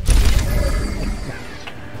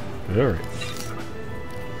 Alright.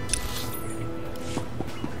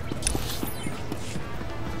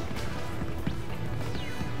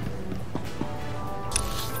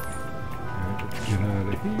 Let's get out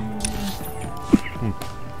of here.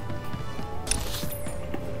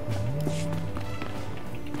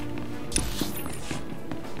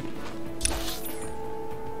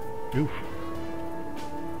 Oof.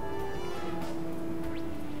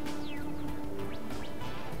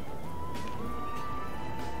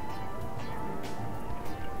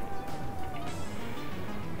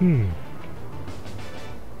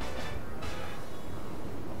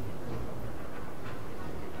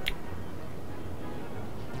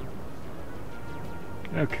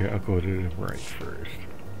 Okay, I'll go to the right first.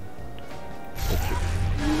 That's it.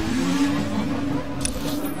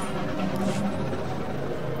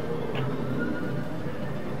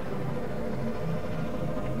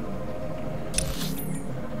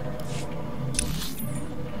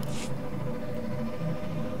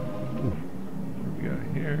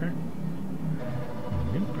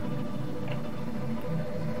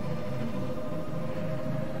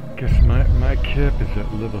 guess my cap is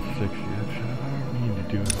at level 60. That's all I need to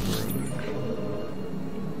do in the world.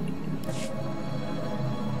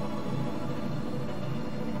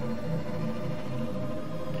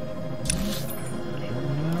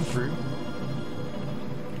 Through.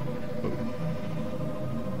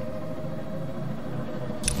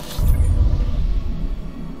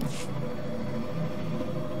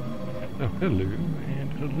 Oh, hello and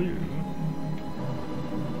hello.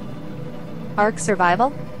 Ark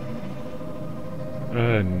survival?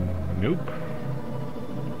 Nope.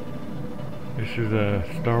 This is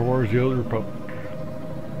Star Wars: The Old Republic.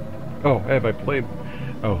 Oh, have I played?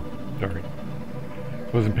 Oh, sorry.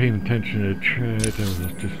 Wasn't paying attention to chat, I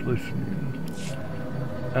was just listening.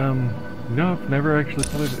 No, I've never actually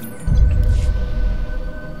played it.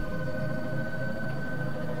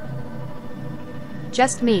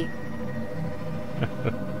 Just me.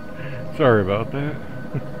 Sorry about that.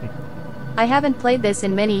 I haven't played this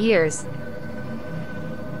in many years.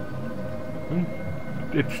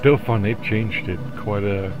 It's still fun. They've changed it quite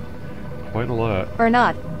a lot. Or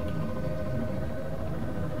not.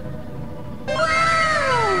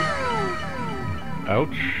 Ouch.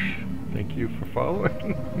 Thank you for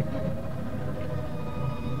following.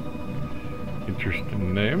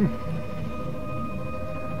 Interesting name.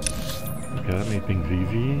 Okay, that made things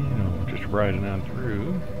easy. You know, just riding on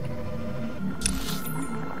through.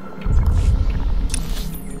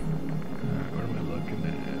 What am I looking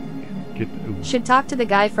at? Should talk to the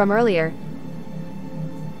guy from earlier.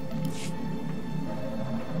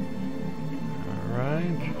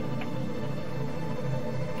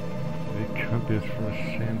 Compass from a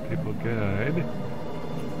Sand People Guide.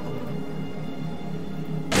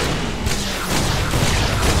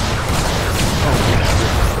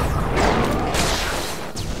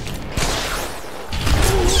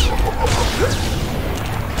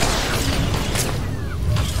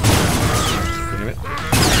 Damn it.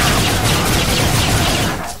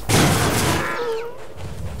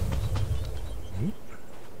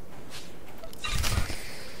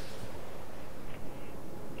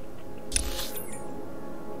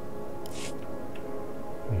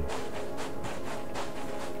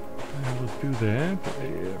 Do that.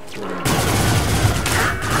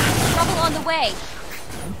 Trouble on the way.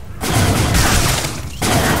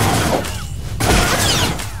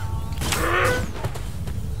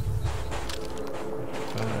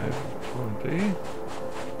 520.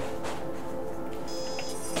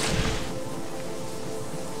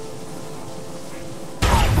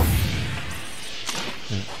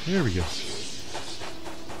 There we go.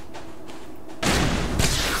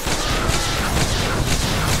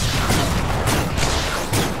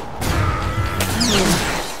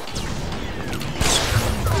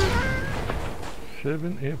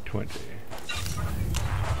 Seven F20.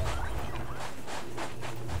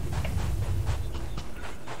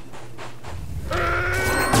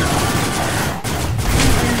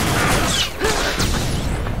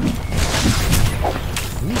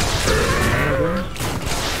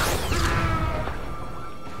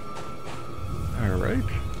 All right.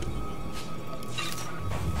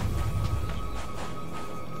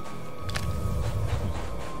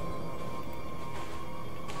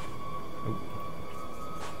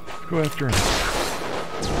 Go after him.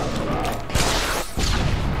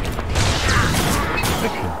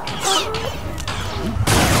 Excellent.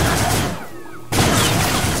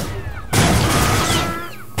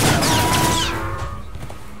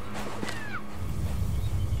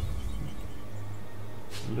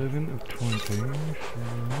 11 of 20.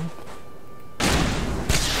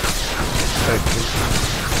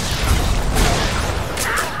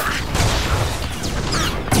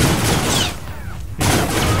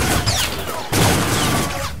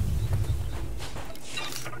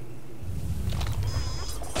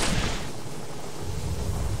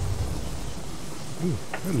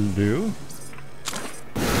 That'll do.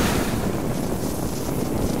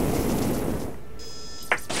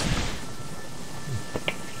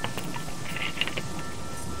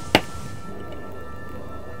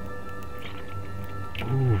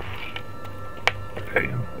 Ooh.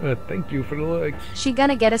 Damn. Thank you for the legs. She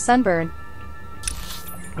gonna get a sunburn.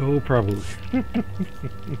 Oh, probably.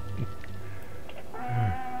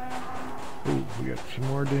 Ooh, we got some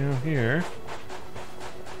more down here.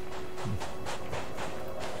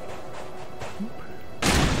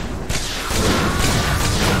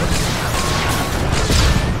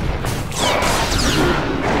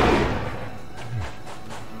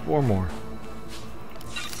 Four more.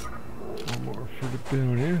 One more for the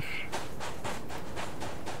bonus.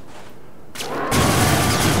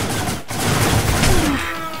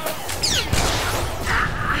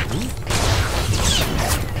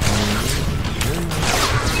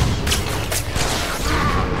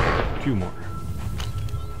 2 more.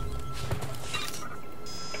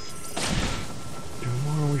 2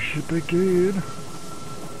 more, we should be good.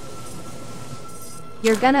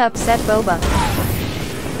 You're gonna upset Boba.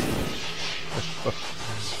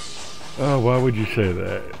 Oh, why would you say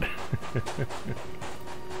that?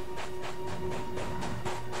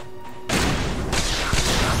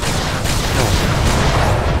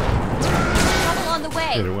 Trouble on the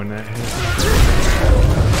way. Better when that happens.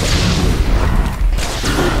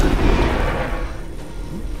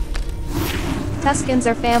 Tuskens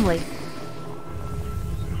are family.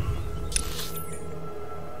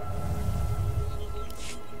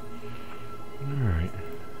 Alright.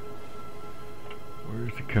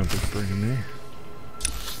 Where's the compass bringing me?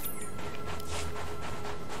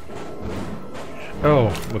 Oh,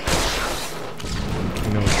 what the?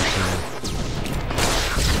 I know what you're saying.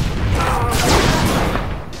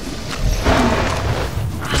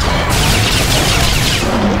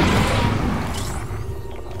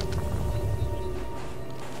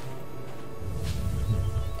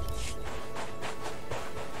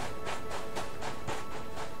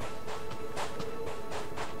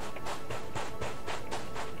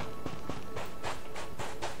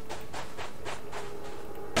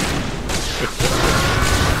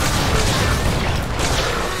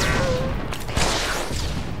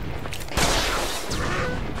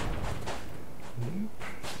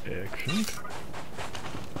 Excellent.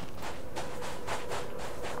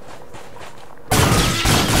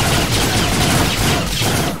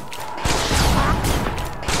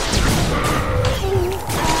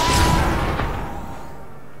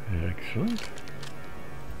 Excellent.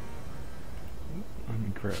 Let me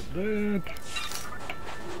grab that.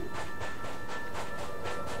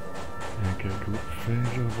 Okay, group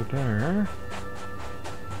phase over there.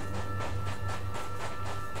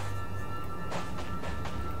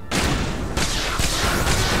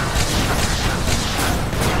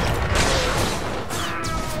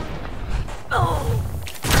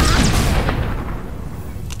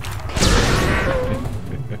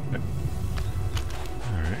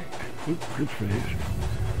 Good phase.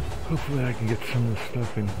 Hopefully I can get some of the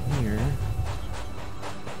stuff in here.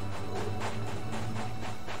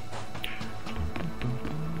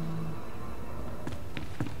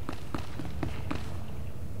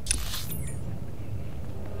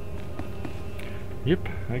 Yep,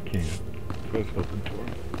 I can. That's what I was hoping for.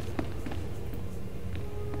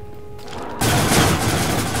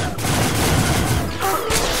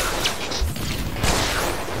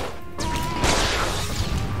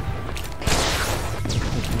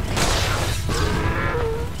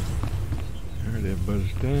 Buzz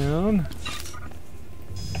down.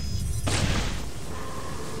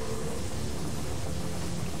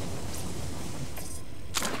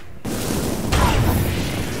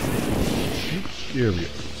 Here we go.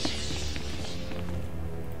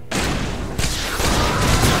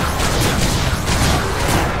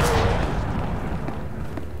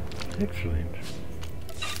 Excellent.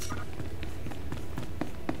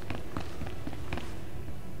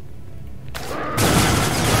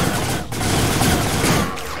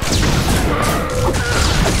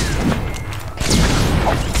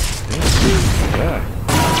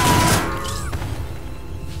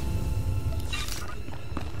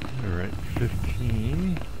 Alright,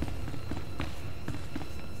 15.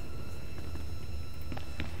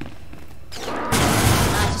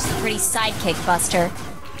 Not just a pretty sidekick, Buster.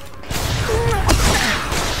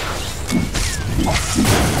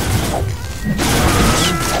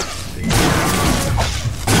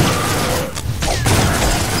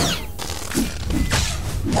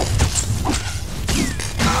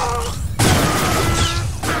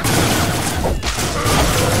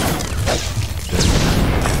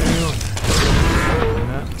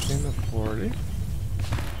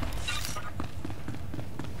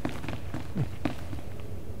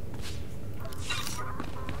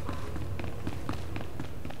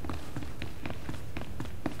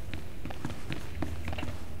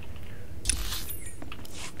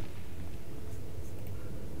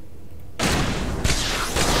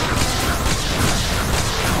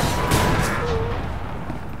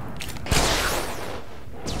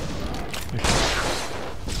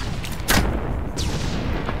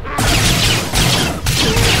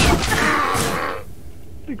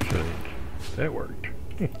 That worked.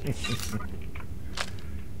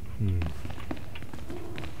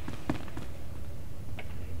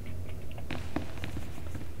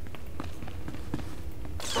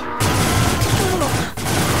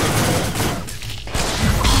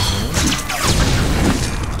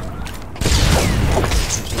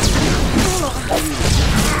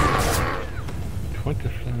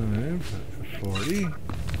 $25, 40.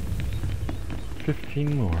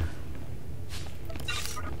 15 more.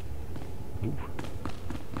 Ooh.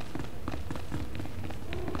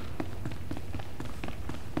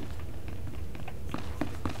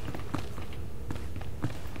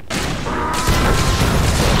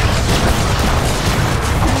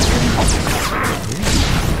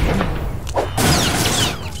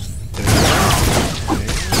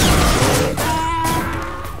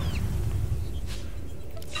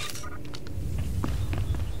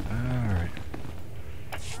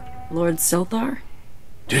 Lord Silthar?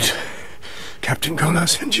 Did Captain Gola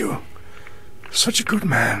send you? Such a good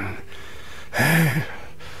man.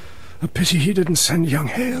 A pity he didn't send young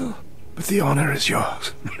Hale, but the honor is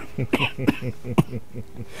yours.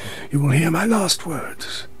 You will hear my last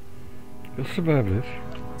words. You'll survive this.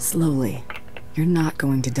 Slowly. You're not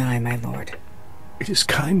going to die, my lord. It is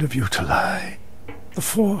kind of you to lie. The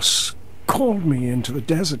Force called me into the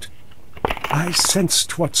desert. I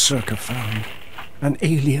sensed what Circa found. An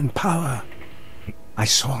alien power. I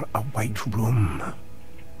saw a white room.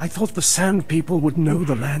 I thought the Sand People would know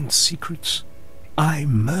the land's secrets. I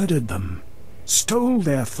murdered them, stole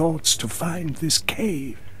their thoughts to find this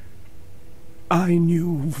cave. I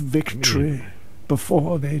knew victory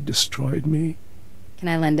before they destroyed me. Can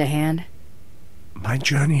I lend a hand? My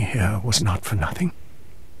journey here was not for nothing.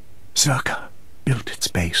 Circa built its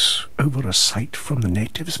base over a site from the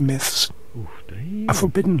natives' myths. A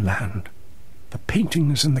forbidden land. The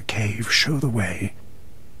paintings in the cave show the way.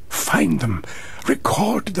 Find them.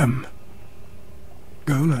 Record them.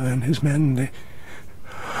 Gola and his men, they...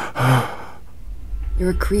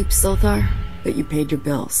 You're a creep, Silthar, but you paid your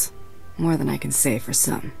bills. More than I can say for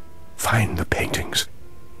some. Find the paintings.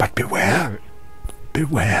 But beware.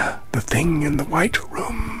 Beware the thing in the white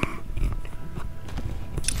room.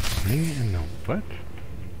 Thing in the what?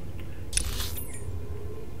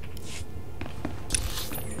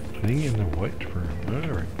 Thing in the white room.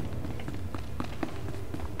 Alright.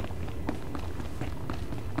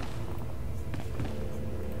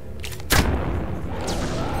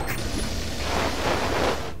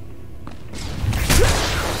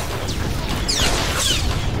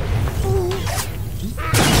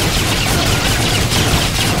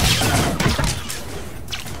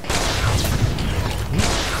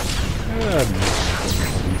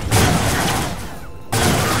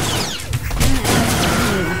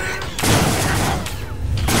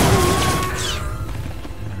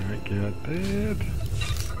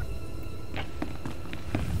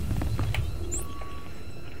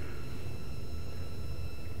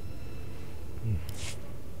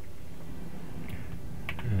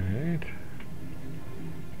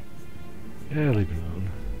 Yeah, leave it alone.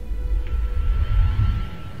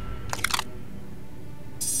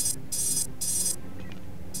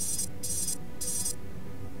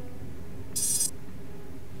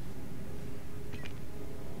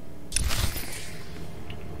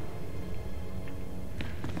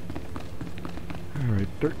 Alright,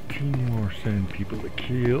 13 more Sand People to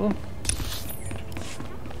kill.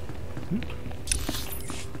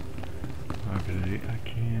 Okay, I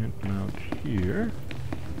can't mount here.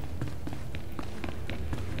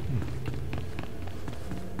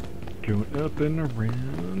 Going up and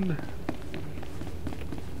around.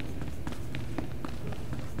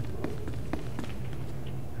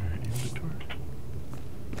 Alright, inventory.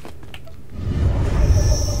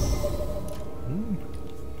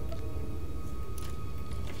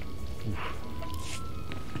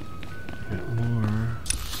 Got more.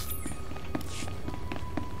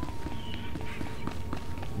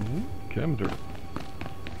 Chem dirt.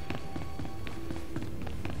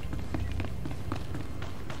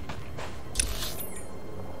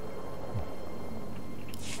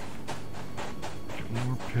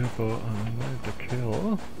 People on there to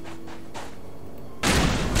kill.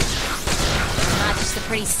 Not just a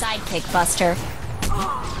pretty sidekick, Buster.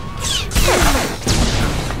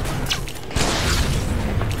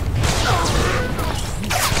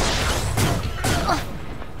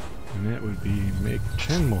 And that would be make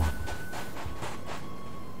 10 more.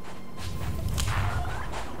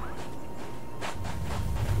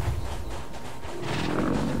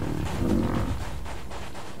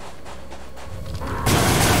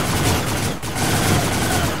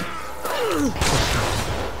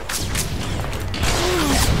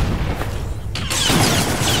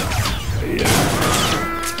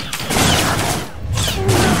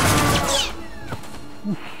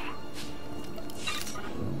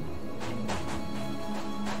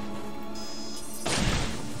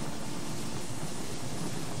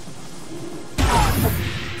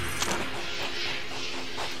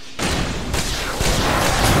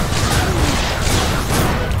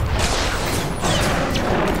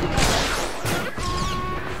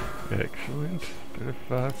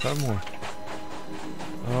 Five more.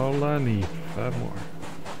 All I need, 5 more.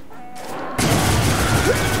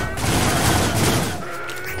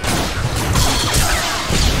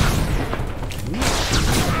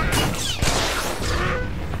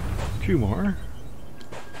 Two more.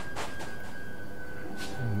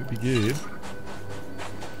 That'd be good.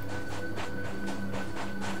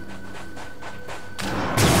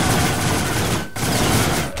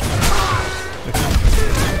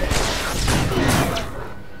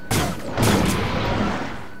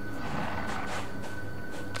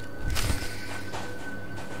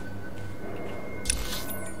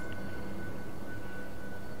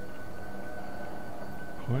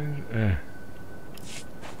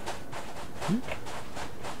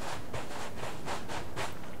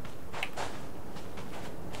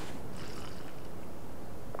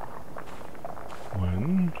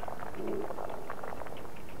 One.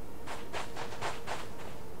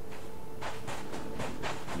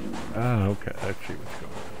 Ah, okay, I see what's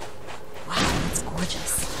going on. Wow, that's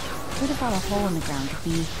gorgeous. Who'd have thought a hole in the ground could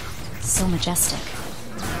be so majestic?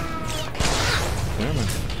 Salmon.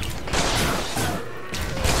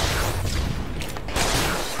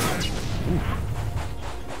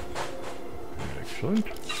 Excellent.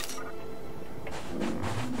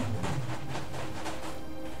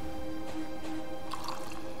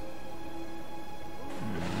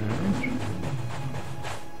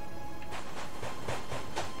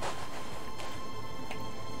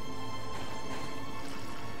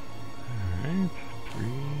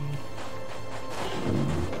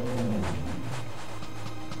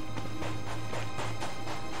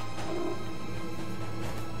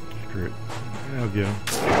 I'll get him.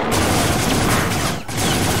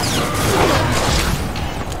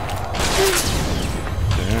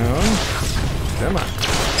 Down. Come on.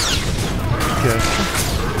 Gotcha.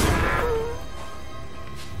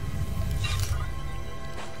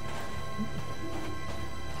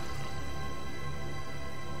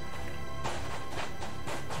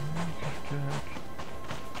 Just got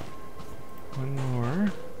one more.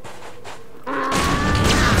 I'm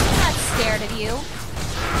not scared of you.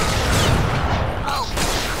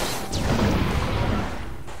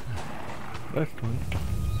 Last one.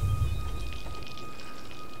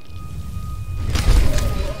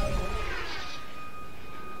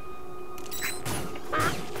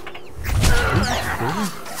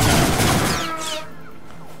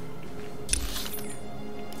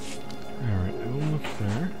 Alright, almost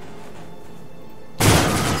there.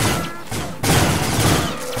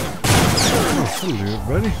 Oh, hello,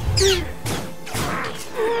 buddy.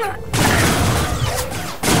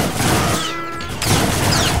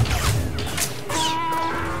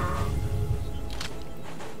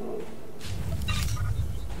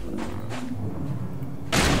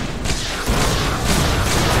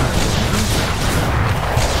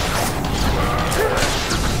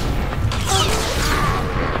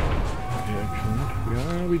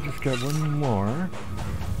 We just got one more.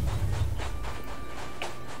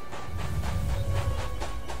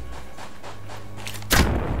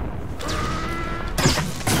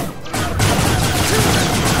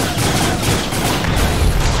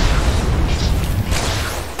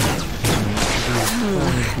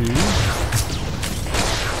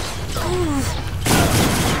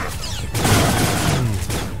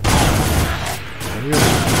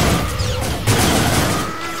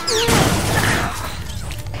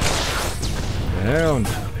 Down.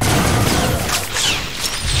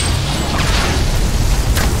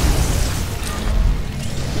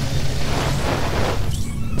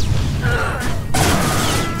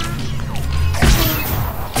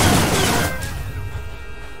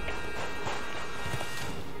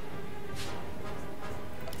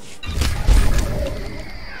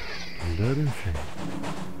 Let him see.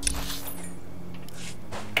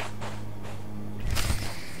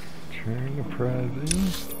 Turn the prize in.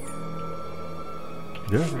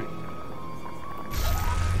 Yeah, right.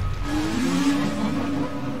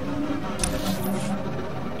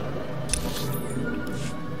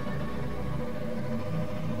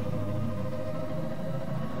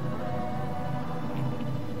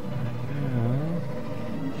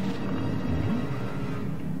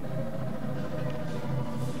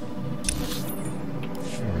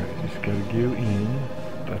 Alright, just gotta go in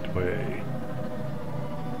that way.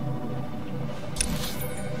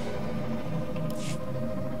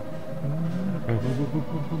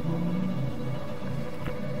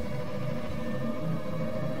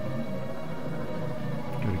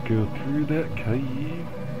 Gotta go through that cave.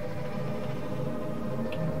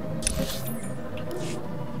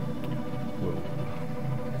 Whoa.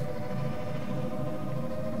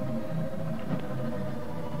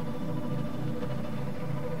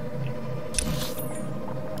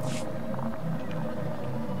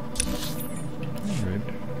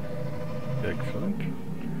 Excellent.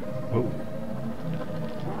 Whoa.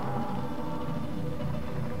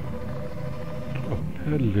 Oh,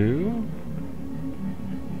 hello.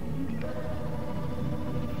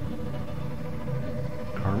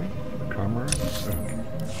 Comrade?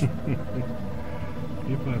 Okay.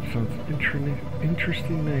 You have some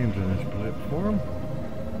interesting names on this platform.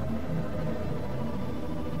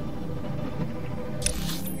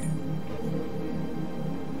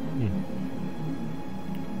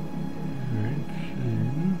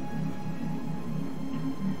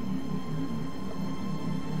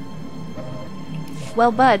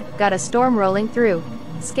 Well, Bud, got a storm rolling through.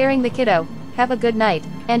 Scaring the kiddo. Have a good night,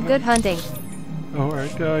 and good hunting.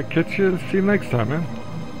 Alright, catch you and see you next time,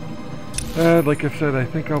 man. Like I said, I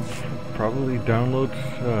think I'll probably download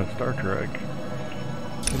Star Trek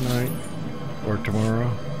tonight or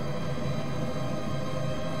tomorrow.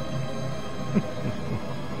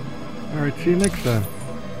 Alright, see you next time.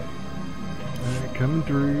 Alright, coming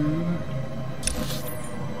through.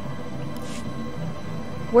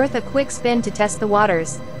 Worth a quick spin to test the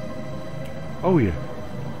waters. Oh yeah,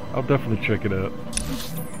 I'll definitely check it out.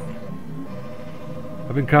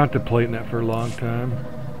 I've been contemplating that for a long time.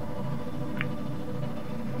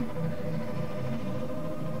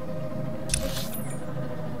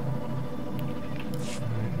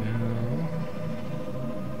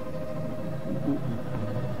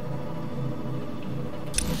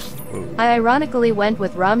 I ironically went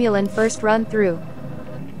with Romulan first run through.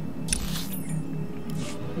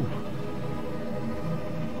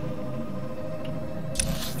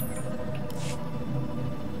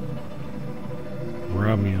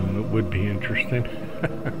 Romulan would be interesting.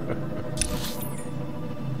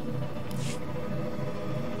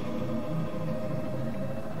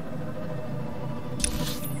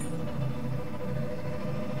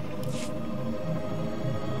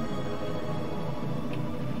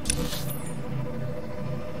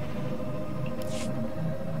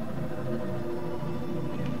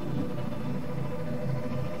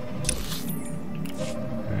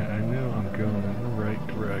 I know I'm going in the right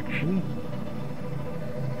direction.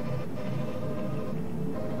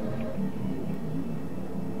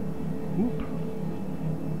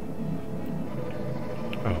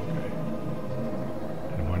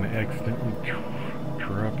 Accidentally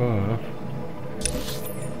drop off.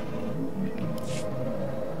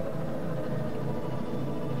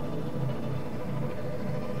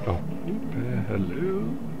 Oh,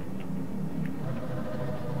 hello.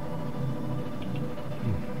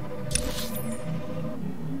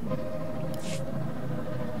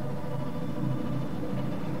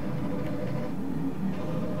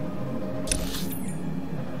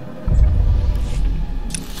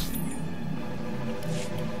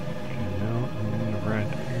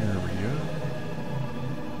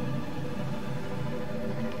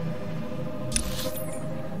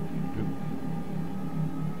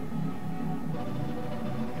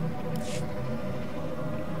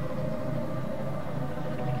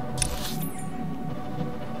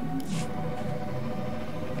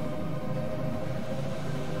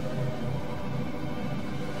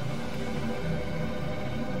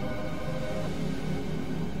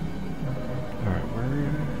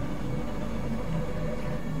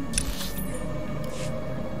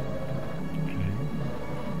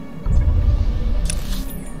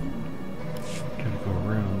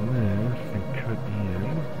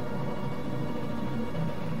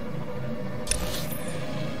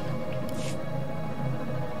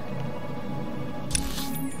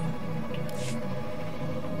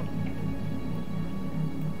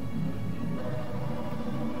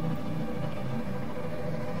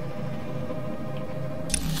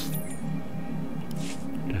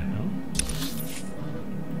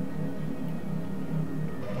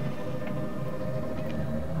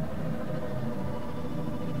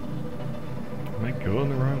 Am I going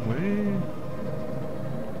the wrong way?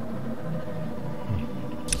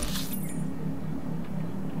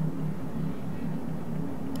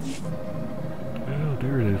 Oh,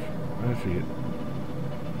 there it is. I see it.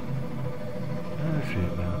 I see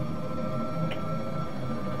it now.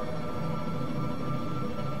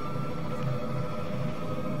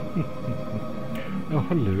 Oh,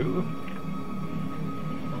 hello.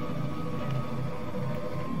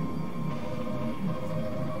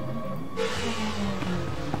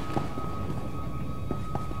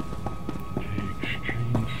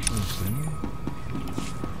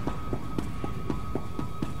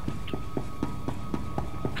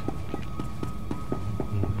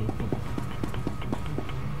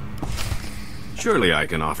 Surely I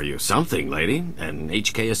can offer you something, lady. An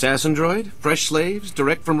HK assassin droid? Fresh slaves?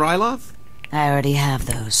 Direct from Ryloth? I already have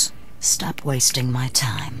those. Stop wasting my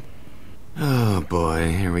time. Oh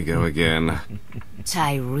boy, here we go again.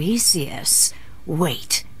 Tiresias,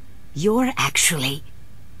 wait. You're actually...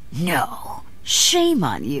 No. Shame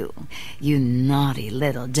on you, you naughty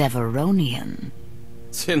little Deveronian.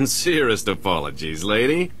 Sincerest apologies,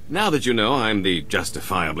 lady. Now that you know I'm the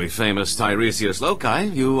justifiably famous Tiresias Loci,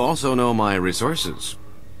 you also know my resources.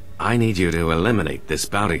 I need you to eliminate this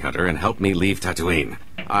bounty hunter and help me leave Tatooine.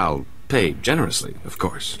 I'll pay generously, of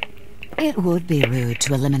course. It would be rude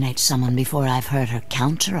to eliminate someone before I've heard her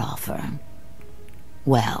counteroffer.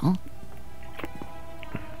 Well?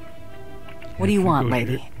 What do you want,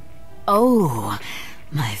 lady? Oh,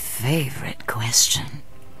 my favorite question.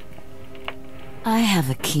 I have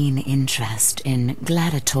a keen interest in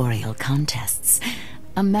gladiatorial contests.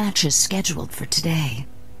 A match is scheduled for today,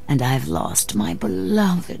 and I've lost my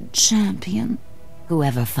beloved champion.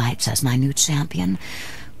 Whoever fights as my new champion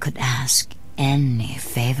could ask any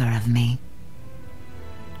favor of me.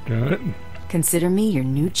 Got it. Consider me your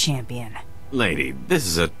new champion. Lady, this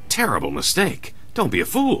is a terrible mistake. Don't be a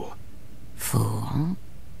fool. Fool?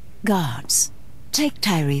 Guards, take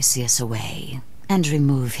Tiresias away and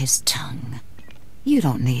remove his tongue. You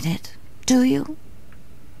don't need it, do you?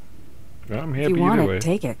 I'm happy if you want either way.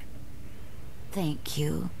 Take it. Thank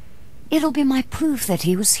you. It'll be my proof that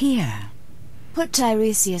he was here. Put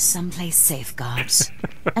Tiresias someplace safe, guards,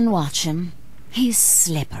 and watch him. He's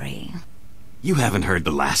slippery. You haven't heard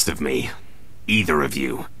the last of me. Either of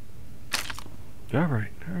you. All right.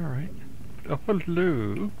 Oh,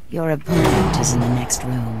 hello. Your opponent is in the next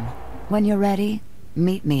room. When you're ready,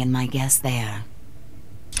 meet me and my guest there.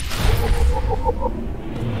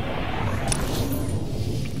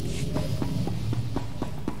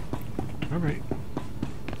 All right.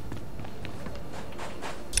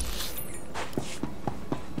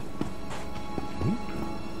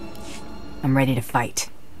 I'm ready to fight.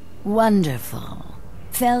 Wonderful.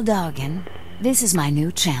 Feldhagen, this is my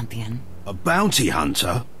new champion. A bounty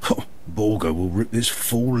hunter? Borga will rip this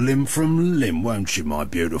fool limb from limb, won't you, my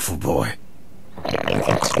beautiful boy?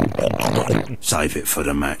 Save it for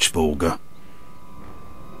the match, Borga.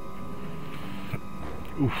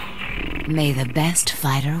 Oof. May the best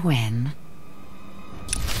fighter win.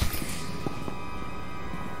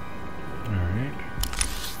 Alright.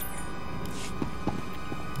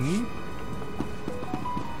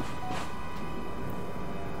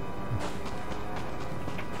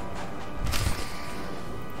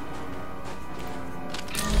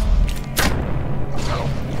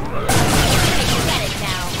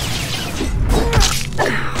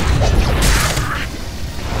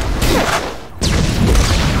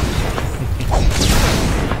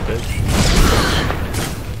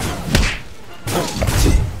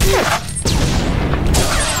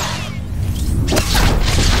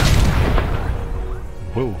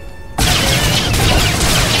 Whoa.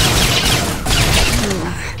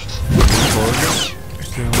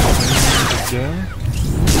 Down.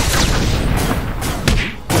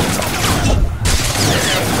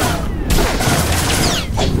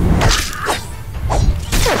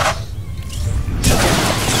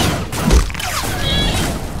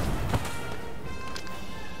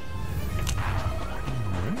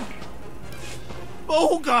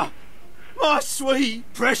 Borga! My sweet,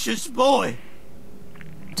 precious boy!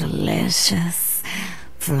 Delicious.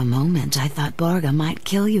 For a moment, I thought Borga might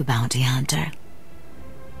kill you, bounty hunter.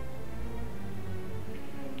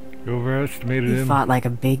 You overestimated him. He fought like a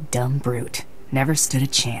big, dumb brute. Never stood a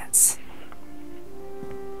chance.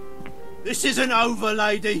 This isn't over,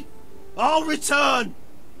 lady. I'll return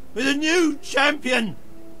with a new champion.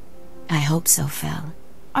 I hope so, Fel.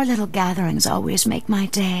 Our little gatherings always make my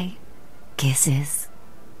day. Kisses.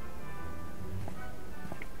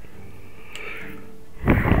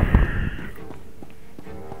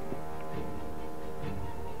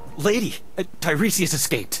 Lady, Tiresias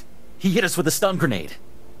escaped. He hit us with a stun grenade.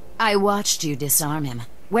 I watched you disarm him.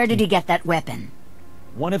 Where did he get that weapon?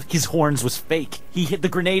 One of his horns was fake. He hid the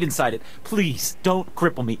grenade inside it. Please, don't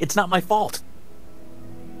cripple me. It's not my fault.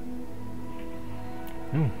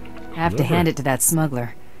 Have to hand it to that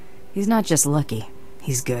smuggler. He's not just lucky.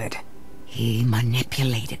 He's good. He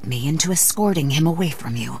manipulated me into escorting him away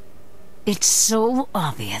from you. It's so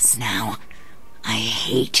obvious now. I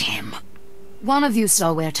hate him. One of you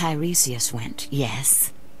saw where Tiresias went,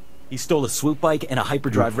 yes? He stole a swoop bike and a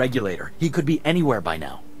hyperdrive regulator. He could be anywhere by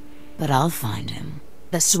now. But I'll find him.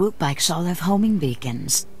 The swoop bikes all have homing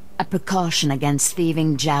beacons. A precaution against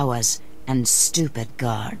thieving Jawas and stupid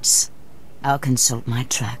guards. I'll consult my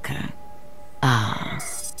tracker. Ah,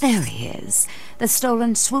 There he is. The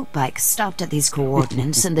stolen swoop bike stopped at these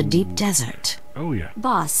coordinates in the deep desert. Oh, yeah.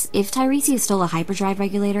 Boss, if Tiresias stole a hyperdrive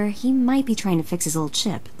regulator, he might be trying to fix his old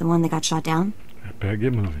chip, the one that got shot down. I better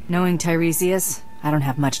get moving. Knowing Tiresias, I don't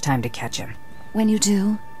have much time to catch him. When you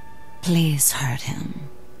do, please hurt him.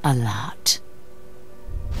 A lot.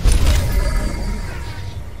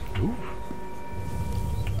 Ooh.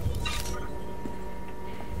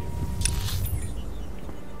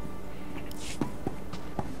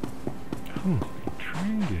 Oh,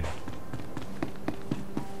 trained it.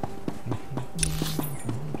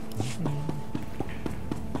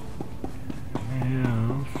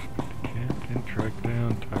 Now, Captain track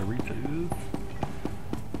down Tiresias.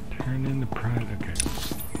 Turn in the prize. Okay.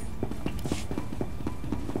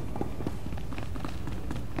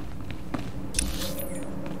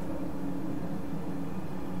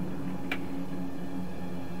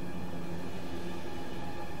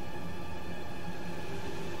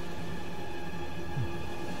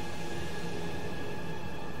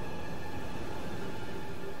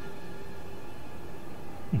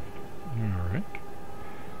 Alright.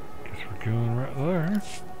 Guess we're going right there.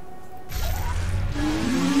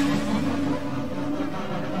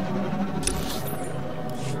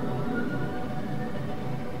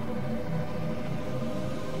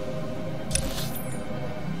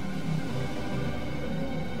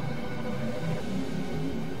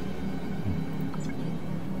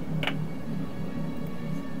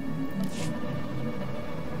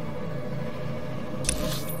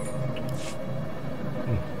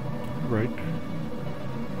 Right.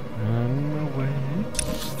 On my way.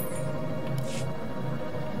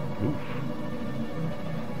 Oof.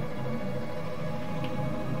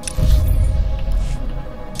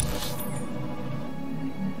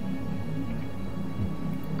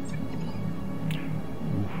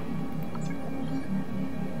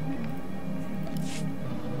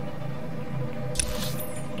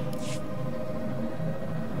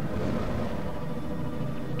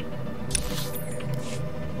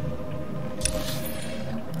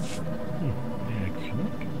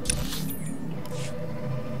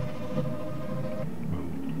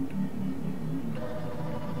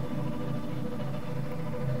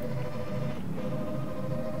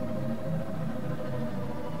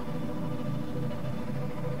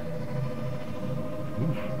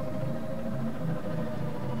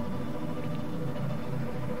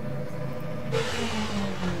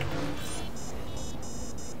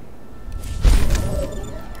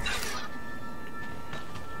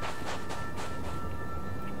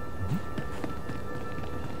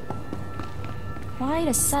 Quite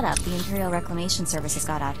a setup the Imperial Reclamation Service has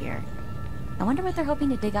got out here. I wonder what they're hoping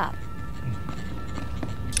to dig up.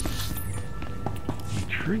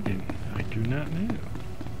 Intriguing. I do not know.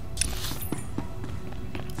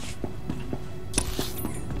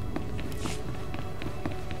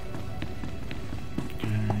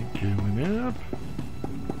 Okay, going up.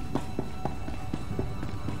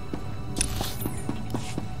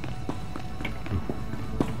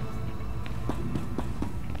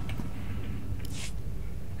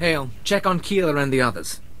 Hale, check on Keeler and the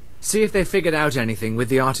others. See if they figured out anything with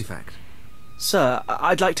the artifact. Sir,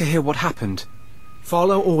 I'd like to hear what happened.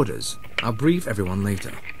 Follow orders. I'll brief everyone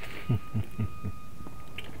later.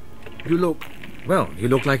 You look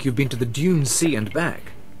like you've been to the Dune Sea and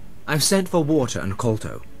back. I've sent for water and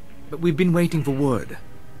Kolto, but we've been waiting for word.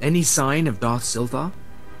 Any sign of Darth Silthar?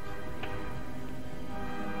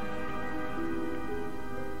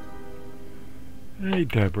 Hey,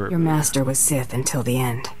 Deborah. Your master was Sith until the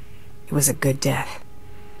end. It was a good death.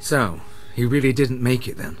 So, he really didn't make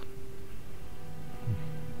it then?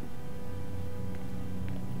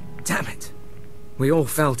 Damn it! We all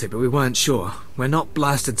felt it, but we weren't sure. We're not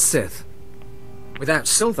blasted Sith. Without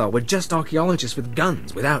Silthar, we're just archaeologists with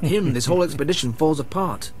guns. Without him, this whole expedition falls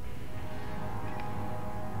apart.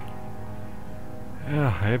 Yeah,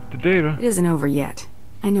 I have the data. It isn't over yet.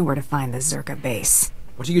 I know where to find the Zerka base.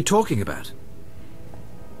 What are you talking about?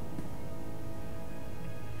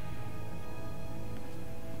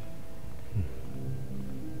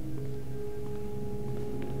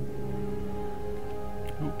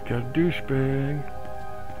 Oop, got a douchebag.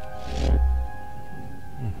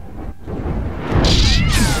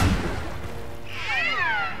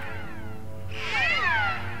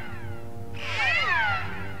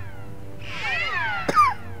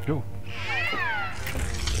 Go.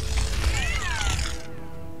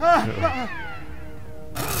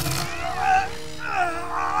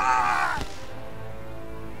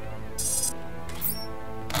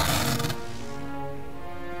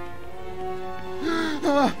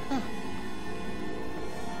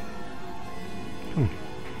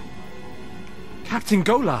 Captain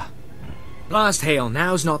Gola! Blast hail,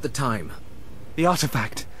 now's not the time. The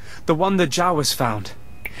artifact. The one the Jawas found.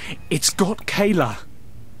 It's got Kayla.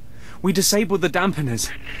 We disabled the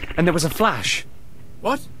dampeners, and there was a flash.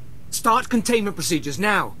 What? Start containment procedures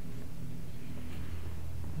now.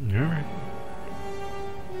 Alright.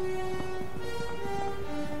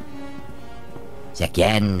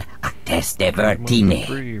 Second, atteste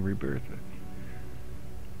vertine. Rebirth.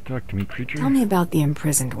 Talk to me, creature. Tell me about the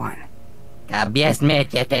imprisoned one.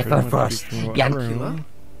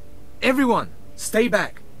 Everyone, stay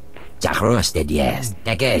back. Okay.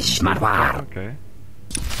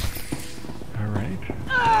 Alright.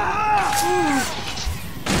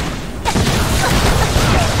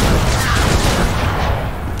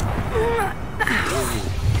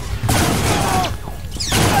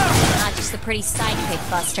 Not just a pretty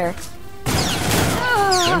sidekick, Buster.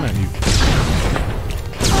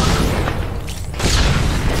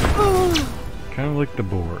 Kind of like the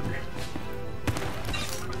Borg.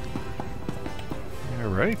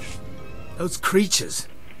 Alright. Those creatures.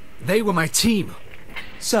 They were my team.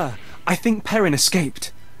 Sir, I think Perrin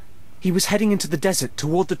escaped. He was heading into the desert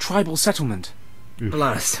toward the tribal settlement.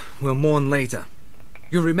 Alas, we'll mourn later.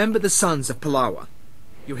 You remember the Sons of Palawa.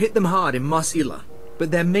 You hit them hard in Mos Ila,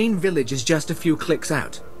 but their main village is just a few clicks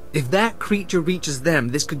out. If that creature reaches them,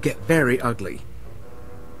 this could get very ugly.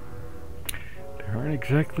 They aren't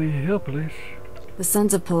exactly helpless. The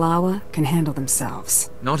Sons of Palawa can handle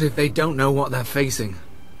themselves. Not if they don't know what they're facing.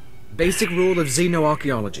 Basic rule of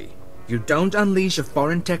xenoarchaeology. You don't unleash a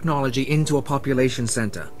foreign technology into a population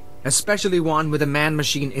center, especially one with a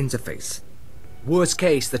man-machine interface. Worst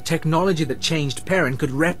case, the technology that changed Perrin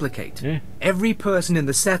could replicate. Yeah. Every person in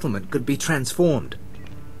the settlement could be transformed.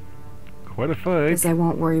 Quite a fight. Guess I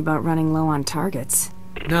won't worry about running low on targets.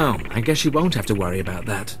 No, I guess you won't have to worry about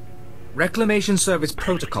that. Reclamation Service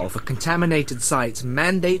protocol for contaminated sites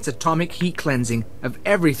mandates atomic heat cleansing of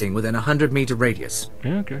everything within a 100-meter radius.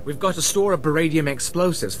 Yeah, okay. We've got a store of beradium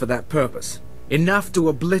explosives for that purpose. Enough to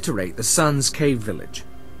obliterate the Sun's cave village.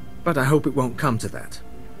 But I hope it won't come to that.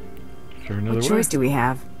 Is there another What choice do we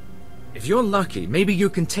have? If you're lucky, maybe you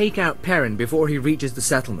can take out Perrin before he reaches the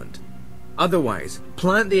settlement. Otherwise,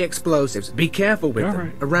 plant the explosives, be careful with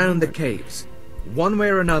them, around the caves. One way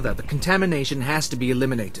or another, the contamination has to be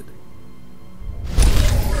eliminated.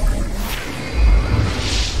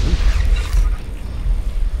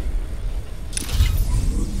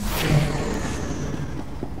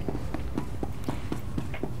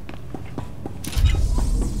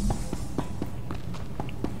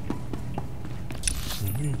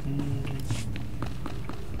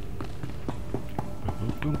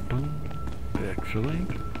 Excellent.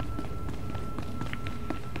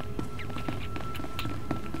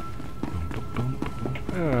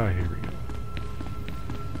 Ah, here we go.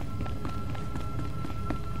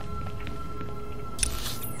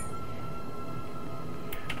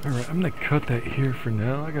 Alright, I'm gonna cut that here for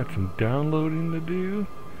now. I got some downloading to do.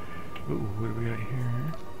 Ooh, what do we got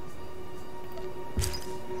here?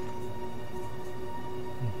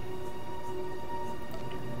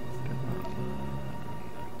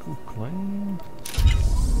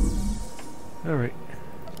 Alright.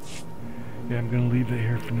 Yeah, I'm gonna leave that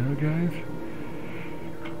here for now, guys.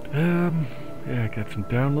 Yeah, I got some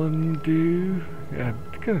downloading to do. Yeah, I'm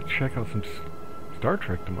gonna check out some Star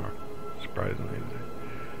Trek tomorrow. Surprisingly.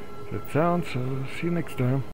 That sounds, so see you next time.